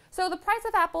good. So the price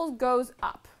of apples goes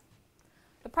up.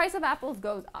 The price of apples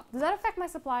goes up. Does that affect my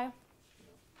supply?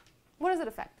 What does it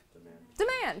affect?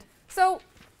 Demand. So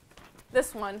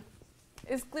this one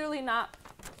is clearly not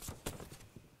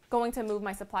going to move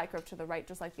my supply curve to the right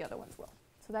just like the other ones will.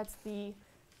 So that's the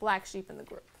black sheep in the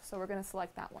group. So we're going to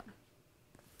select that one.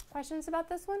 Questions about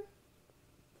this one?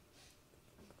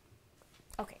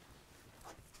 Okay.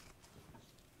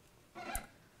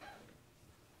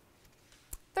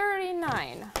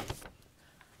 39.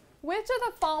 Which of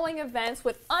the following events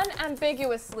would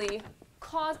unambiguously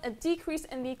cause a decrease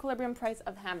in the equilibrium price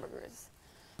of hamburgers?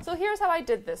 So here's how I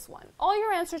did this one. All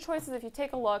your answer choices, if you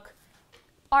take a look,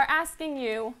 are asking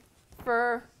you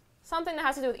for something that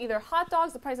has to do with either hot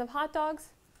dogs, the price of hot dogs,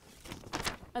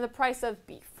 and the price of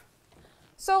beef.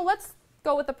 So let's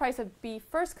go with the price of beef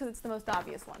first because it's the most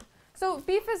obvious one. So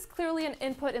beef is clearly an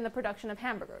input in the production of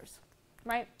hamburgers,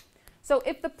 right? So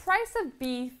if the price of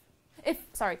beef,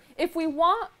 if we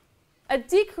want a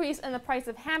decrease in the price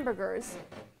of hamburgers,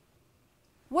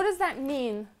 what does that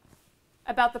mean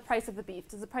about the price of the beef?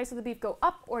 Does the price of the beef go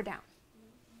up or down?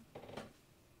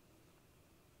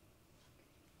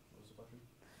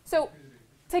 So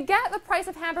to get the price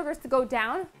of hamburgers to go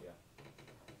down,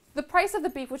 the price of the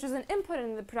beef, which is an input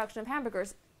in the production of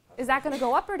hamburgers, is that going to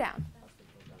go up or down?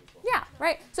 Yeah,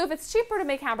 right? So if it's cheaper to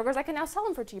make hamburgers, I can now sell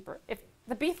them for cheaper. If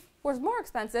the beef was more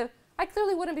expensive, I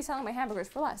clearly wouldn't be selling my hamburgers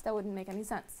for less. That wouldn't make any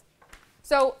sense.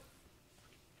 So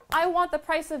I want the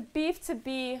price of beef to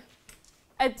be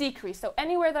a decrease. So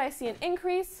anywhere that I see an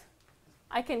increase,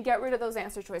 I can get rid of those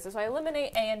answer choices. So I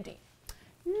eliminate A and D.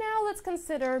 Now let's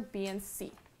consider B and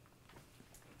C.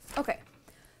 Okay,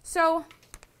 so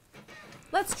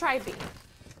let's try B.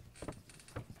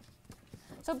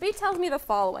 So B tells me the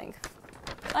following.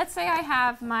 Let's say I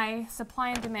have my supply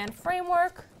and demand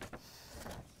framework.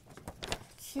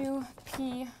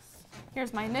 QP,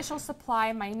 here's my initial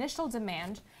supply, my initial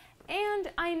demand,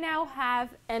 and I now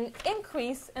have an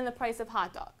increase in the price of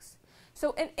hot dogs.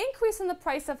 So an increase in the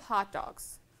price of hot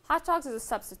dogs is a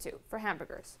substitute for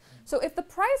hamburgers. So if the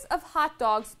price of hot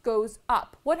dogs goes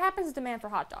up, what happens to demand for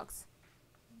hot dogs?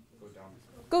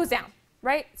 Goes down,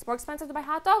 right? It's more expensive to buy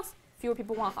hot dogs, fewer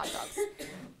people want hot dogs.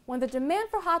 When the demand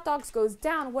for hot dogs goes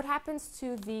down, what happens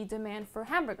to the demand for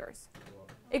hamburgers?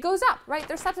 It goes up, right?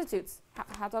 They're substitutes.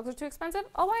 Hot dogs are too expensive,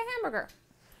 I'll buy a hamburger.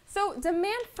 So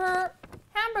demand for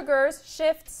hamburgers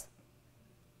shifts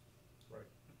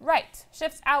right,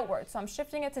 shifts outward. So I'm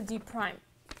shifting it to D prime.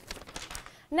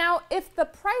 Now, if the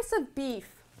price of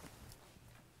beef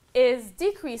is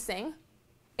decreasing,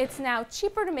 it's now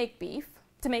cheaper to make beef,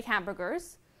 to make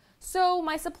hamburgers. So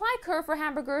my supply curve for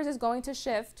hamburgers is going to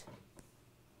shift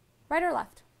right or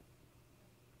left?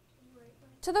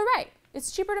 To the right.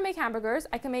 It's cheaper to make hamburgers.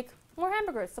 I can make more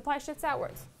hamburgers. Supply shifts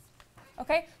outwards.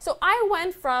 Okay? So I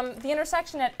went from the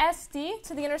intersection at SD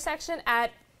to the intersection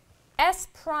at S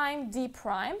prime, D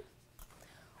prime,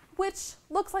 which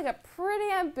looks like a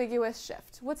pretty ambiguous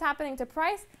shift. What's happening to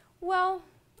price? Well,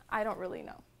 I don't really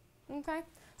know. Okay?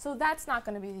 So that's not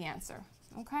going to be the answer.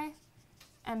 Okay?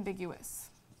 Ambiguous.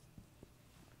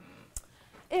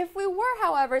 If we were,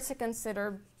 however, to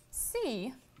consider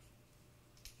C,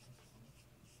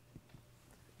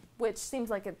 which seems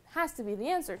like it has to be the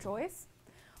answer choice,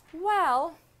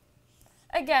 well,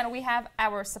 again, we have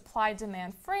our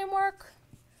supply-demand framework,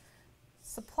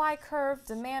 supply curve,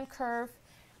 demand curve,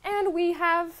 and we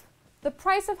have the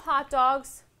price of hot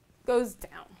dogs goes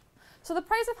down. So the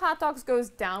price of hot dogs goes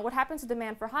down. What happens to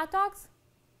demand for hot dogs?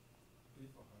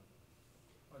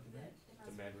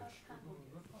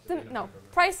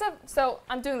 So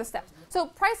I'm doing the steps. So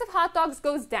price of hot dogs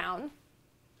goes down.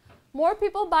 More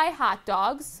people buy hot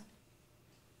dogs.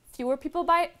 Fewer people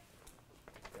buy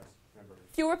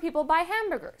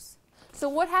hamburgers. So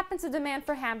what happens to demand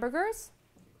for hamburgers?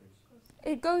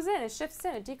 It goes in, it shifts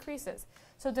in, it decreases.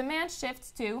 So demand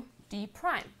shifts to D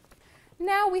prime.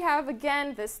 Now we have,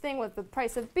 again, this thing with the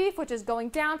price of beef, which is going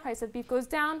down. Price of beef goes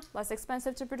down, less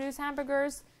expensive to produce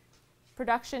hamburgers.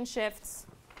 Production shifts,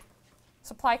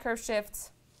 supply curve shifts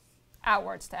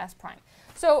outwards to S prime.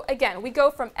 So again, we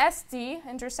go from SD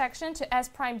intersection to S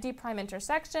prime, D prime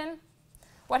intersection.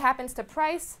 What happens to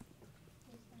price?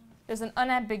 There's an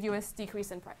unambiguous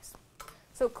decrease in price.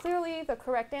 So clearly the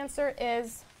correct answer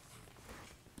is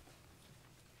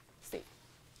C.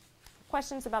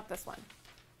 Questions about this one?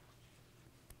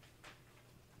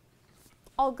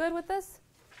 All good with this?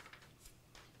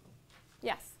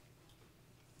 Yes.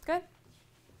 Good?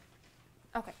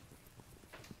 Okay.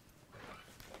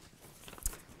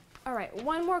 All right,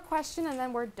 one more question and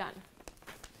then we're done.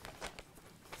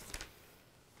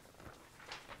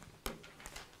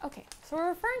 Okay, so we're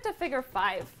referring to figure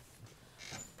 5.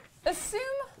 Assume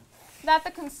that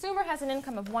the consumer has an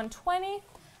income of $120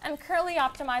 and currently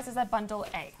optimizes at bundle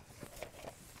A.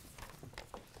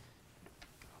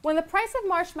 When the price of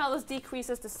marshmallows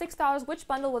decreases to $6, which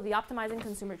bundle will the optimizing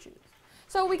consumer choose?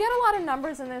 So we get a lot of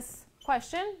numbers in this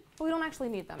question, but we don't actually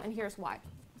need them, and here's why.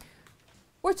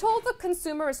 We're told the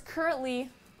consumer is currently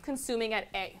consuming at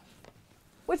A,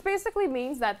 which basically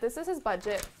means that this is his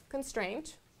budget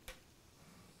constraint,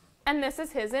 and this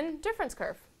is his indifference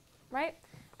curve, right?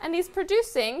 And he's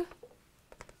producing,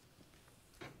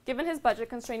 given his budget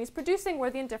constraint, he's producing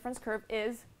where the indifference curve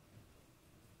is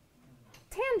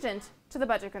tangent to the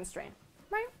budget constraint,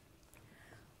 right?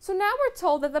 So now we're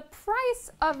told that the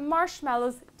price of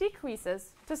marshmallows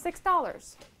decreases to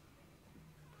 $6.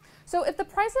 So if the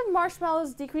price of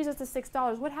marshmallows decreases to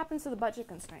 $6, what happens to the budget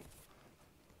constraint?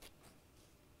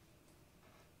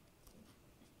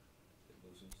 It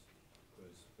loses,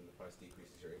 because when the price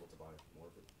decreases, you're able to buy more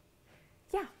of it.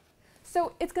 Yeah,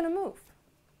 so it's going to move.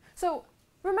 So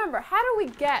remember, how do we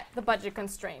get the budget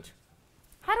constraint?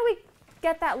 How do we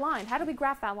get that line? How do we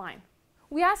graph that line?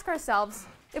 We ask ourselves,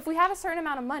 if we have a certain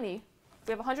amount of money,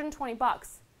 we have 120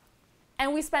 bucks,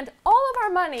 and we spend all of our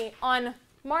money on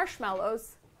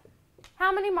marshmallows,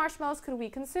 how many marshmallows could we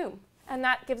consume? And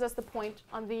that gives us the point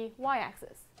on the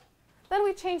y-axis. Then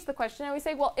we change the question and we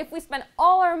say, well, if we spend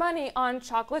all our money on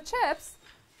chocolate chips,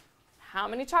 how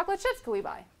many chocolate chips could we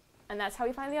buy? And that's how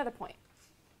we find the other point.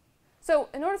 So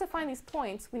in order to find these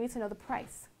points, we need to know the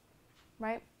price,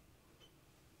 right?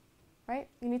 Right?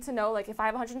 You need to know, like, if I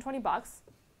have 120 bucks,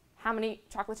 how many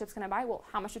chocolate chips can I buy? Well,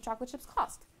 how much do chocolate chips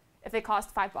cost? If they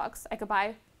cost 5 bucks, I could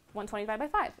buy 120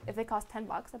 divided by 5. If they cost 10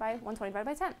 bucks, I buy 120 divided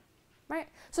by 10. Right?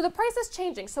 So the price is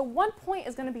changing. So one point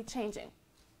is going to be changing.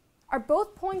 Are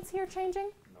both points here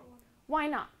changing? No. Why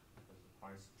not? Because the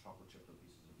price of chocolate chip cookies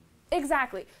is moving.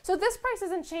 Exactly. So this price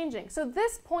isn't changing. So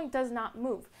this point does not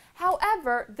move.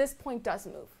 However, this point does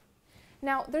move.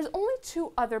 Now, there's only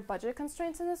 2 other budget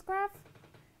constraints in this graph,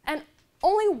 and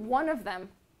only one of them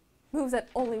moves at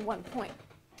only one point.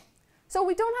 So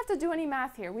we don't have to do any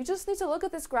math here. We just need to look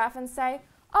at this graph and say,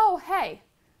 oh, hey,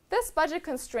 this budget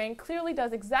constraint clearly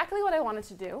does exactly what I wanted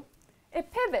to do.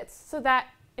 It pivots so that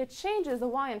it changes the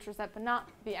y-intercept but not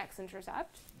the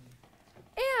x-intercept.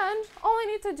 And all I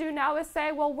need to do now is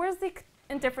say, well, where's the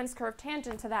indifference curve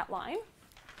tangent to that line?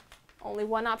 Only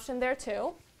one option there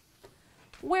too.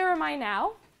 Where am I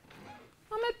now?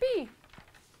 I'm at B.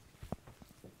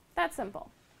 That's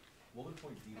simple. What would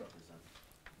point D represent?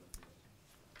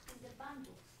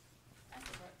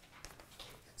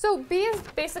 So B is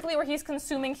basically where he's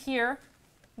consuming here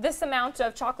this amount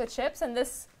of chocolate chips and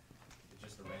this It's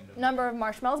just a random number of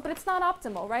marshmallows, but it's not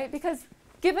optimal, right? Because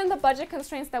given the budget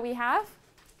constraints that we have,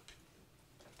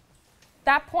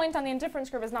 that point on the indifference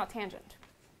curve is not tangent.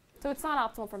 So it's not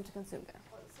optimal for him to consume there.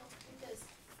 Also, because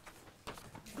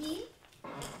B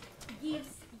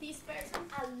gives this person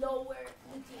a lower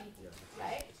utility,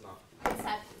 right? It's not.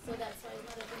 Exactly. So that's why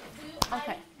it's not a good.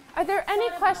 Okay. Are there any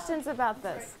questions about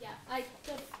this? Yeah, I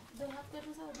do you have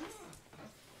questions about this?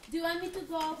 Do you want me to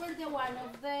go over the one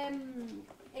of the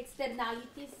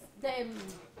externalities, the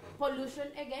pollution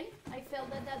again? I felt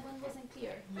that one wasn't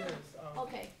clear. Yes.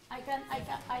 Okay, I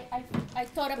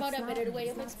thought about a better way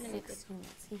of explaining it.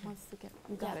 He wants to get.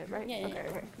 You got it, right? Yeah, yeah, okay,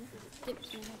 yeah. right. Yep,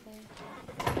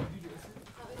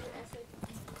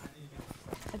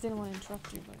 I didn't want to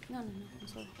interrupt you, but. no, I'm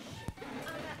sorry.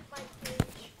 I'm at like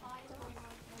page 5 on my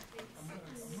page 6.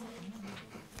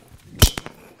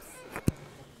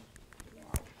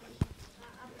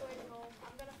 I'm going home.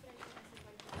 I'm gonna finish the essay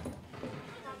by tomorrow.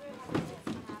 Probably like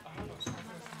 6.5 pages. I'm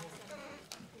not gonna have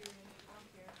 7 period. I don't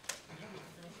care.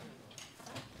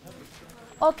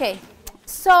 Okay,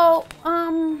 so I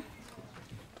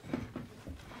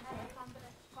have a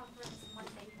conference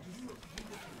Monday.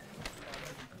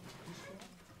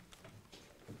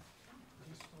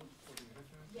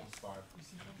 Yes.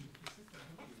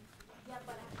 Yeah,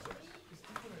 but actually,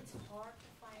 it's hard to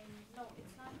find. No,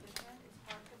 it's not different. It's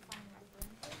hard to find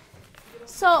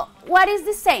differences. So what is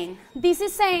this saying? This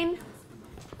is saying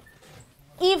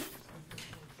if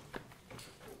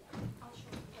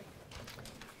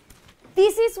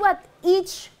this is what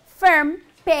each firm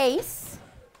pays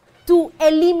to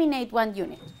eliminate one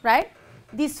unit, right?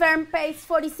 This firm pays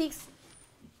 46.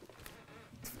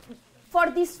 For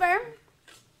this firm,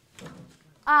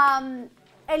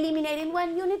 eliminating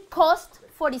one unit cost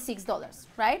 $46,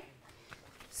 right?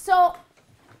 So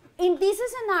in this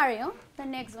scenario, the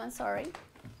next one, sorry.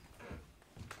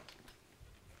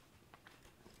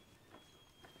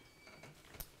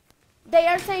 They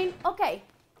are saying, okay,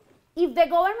 if the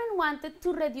government wanted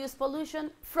to reduce pollution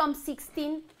from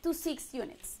 16 to 6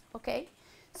 units, okay?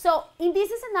 So in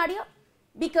this scenario,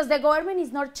 because the government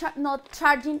is not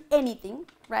charging anything,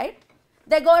 right?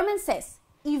 The government says,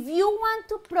 if you want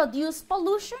to produce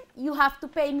pollution, you have to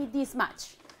pay me this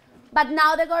much. But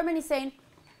now the government is saying,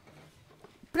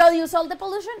 produce all the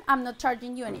pollution, I'm not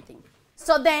charging you anything.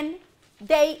 So then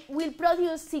they will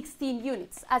produce 16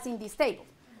 units, as in this table.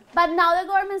 But now the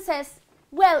government says,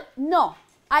 well, no,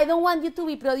 I don't want you to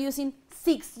be producing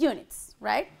 6 units,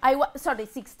 right?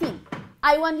 16.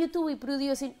 I want you to be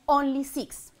producing only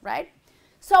 6, right?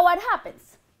 So what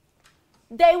happens?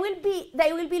 They will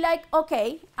be like,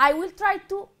 okay, I will try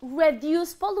to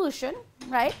reduce pollution,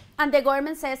 right? And the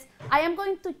government says, I am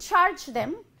going to charge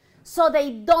them so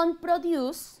they don't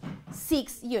produce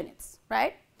 6 units,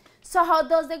 right? So how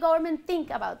does the government think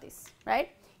about this, right?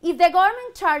 If the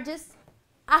government charges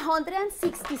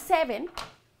 167,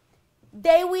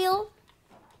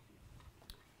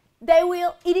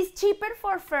 it is cheaper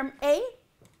for firm A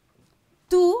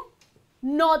to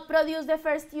not produce the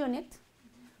first unit,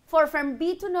 for firm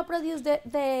B to not produce the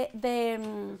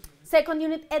second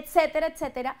unit,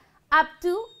 etc., up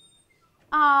to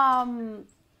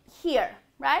here,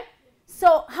 right?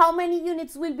 So how many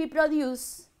units will be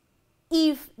produced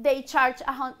if they charge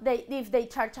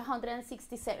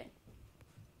 167?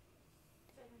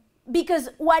 Because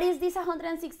what is this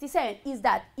 167? Is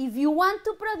that if you want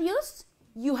to produce,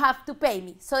 you have to pay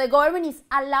me. So the government is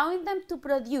allowing them to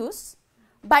produce,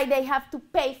 but they have to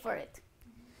pay for it.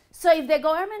 So if the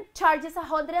government charges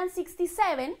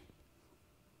 167,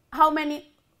 how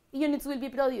many units will be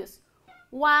produced?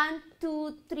 1,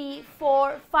 2, 3,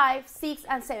 4, 5, 6,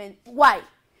 and 7. Why?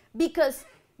 Because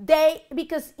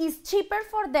it's cheaper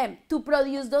for them to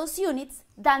produce those units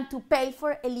than to pay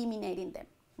for eliminating them,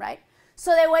 right?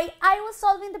 So the way I was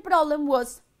solving the problem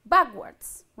was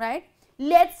backwards, right?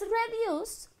 Let's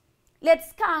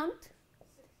count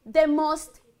the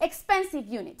most expensive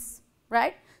units,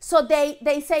 right? So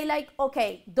they say like,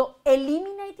 okay,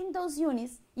 eliminating those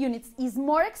units is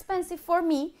more expensive for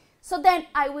me, so then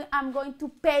I'm going to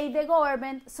pay the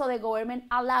government, so the government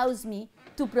allows me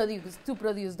to produce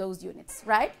those units,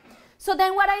 right? So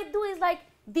then what I do is like,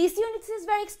 this unit is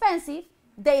very expensive,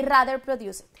 they rather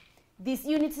produce it. This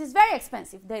unit is very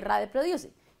expensive, they rather produce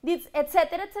it. This,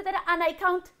 etc., and I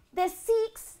count the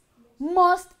 6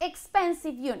 most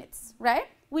expensive units, right?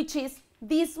 Which is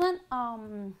this one,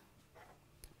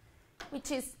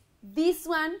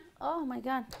 oh my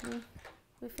God,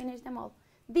 we finished them all.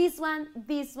 This one,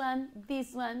 this one,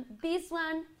 this one, this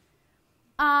one,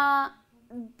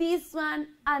 this one,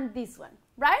 and this one,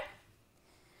 right?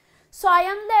 So I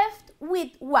am left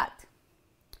with what?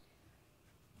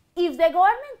 If the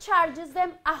government charges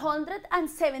them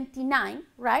 179,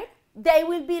 right, they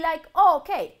will be like, oh,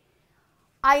 okay,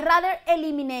 I rather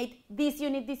eliminate this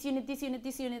unit, this unit, this unit,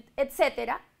 this unit,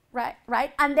 etc., right?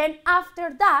 And then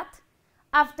after that,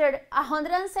 after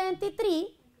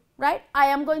 173, right, I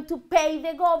am going to pay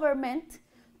the government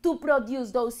to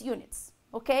produce those units,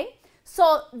 okay?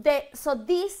 So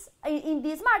this, in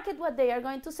this market, what they are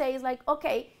going to say is like,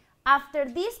 okay, after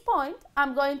this point,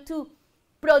 I'm going to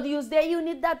produce the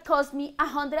unit that cost me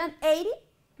 180,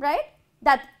 right?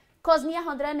 That cost me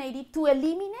 180 to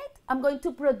eliminate. I'm going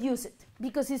to produce it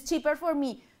because it's cheaper for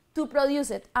me to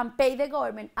produce it and pay the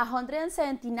government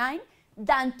 179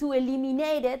 than to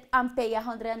eliminate it and pay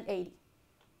 180.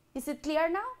 Is it clear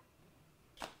now?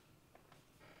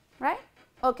 Right?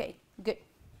 Okay, good.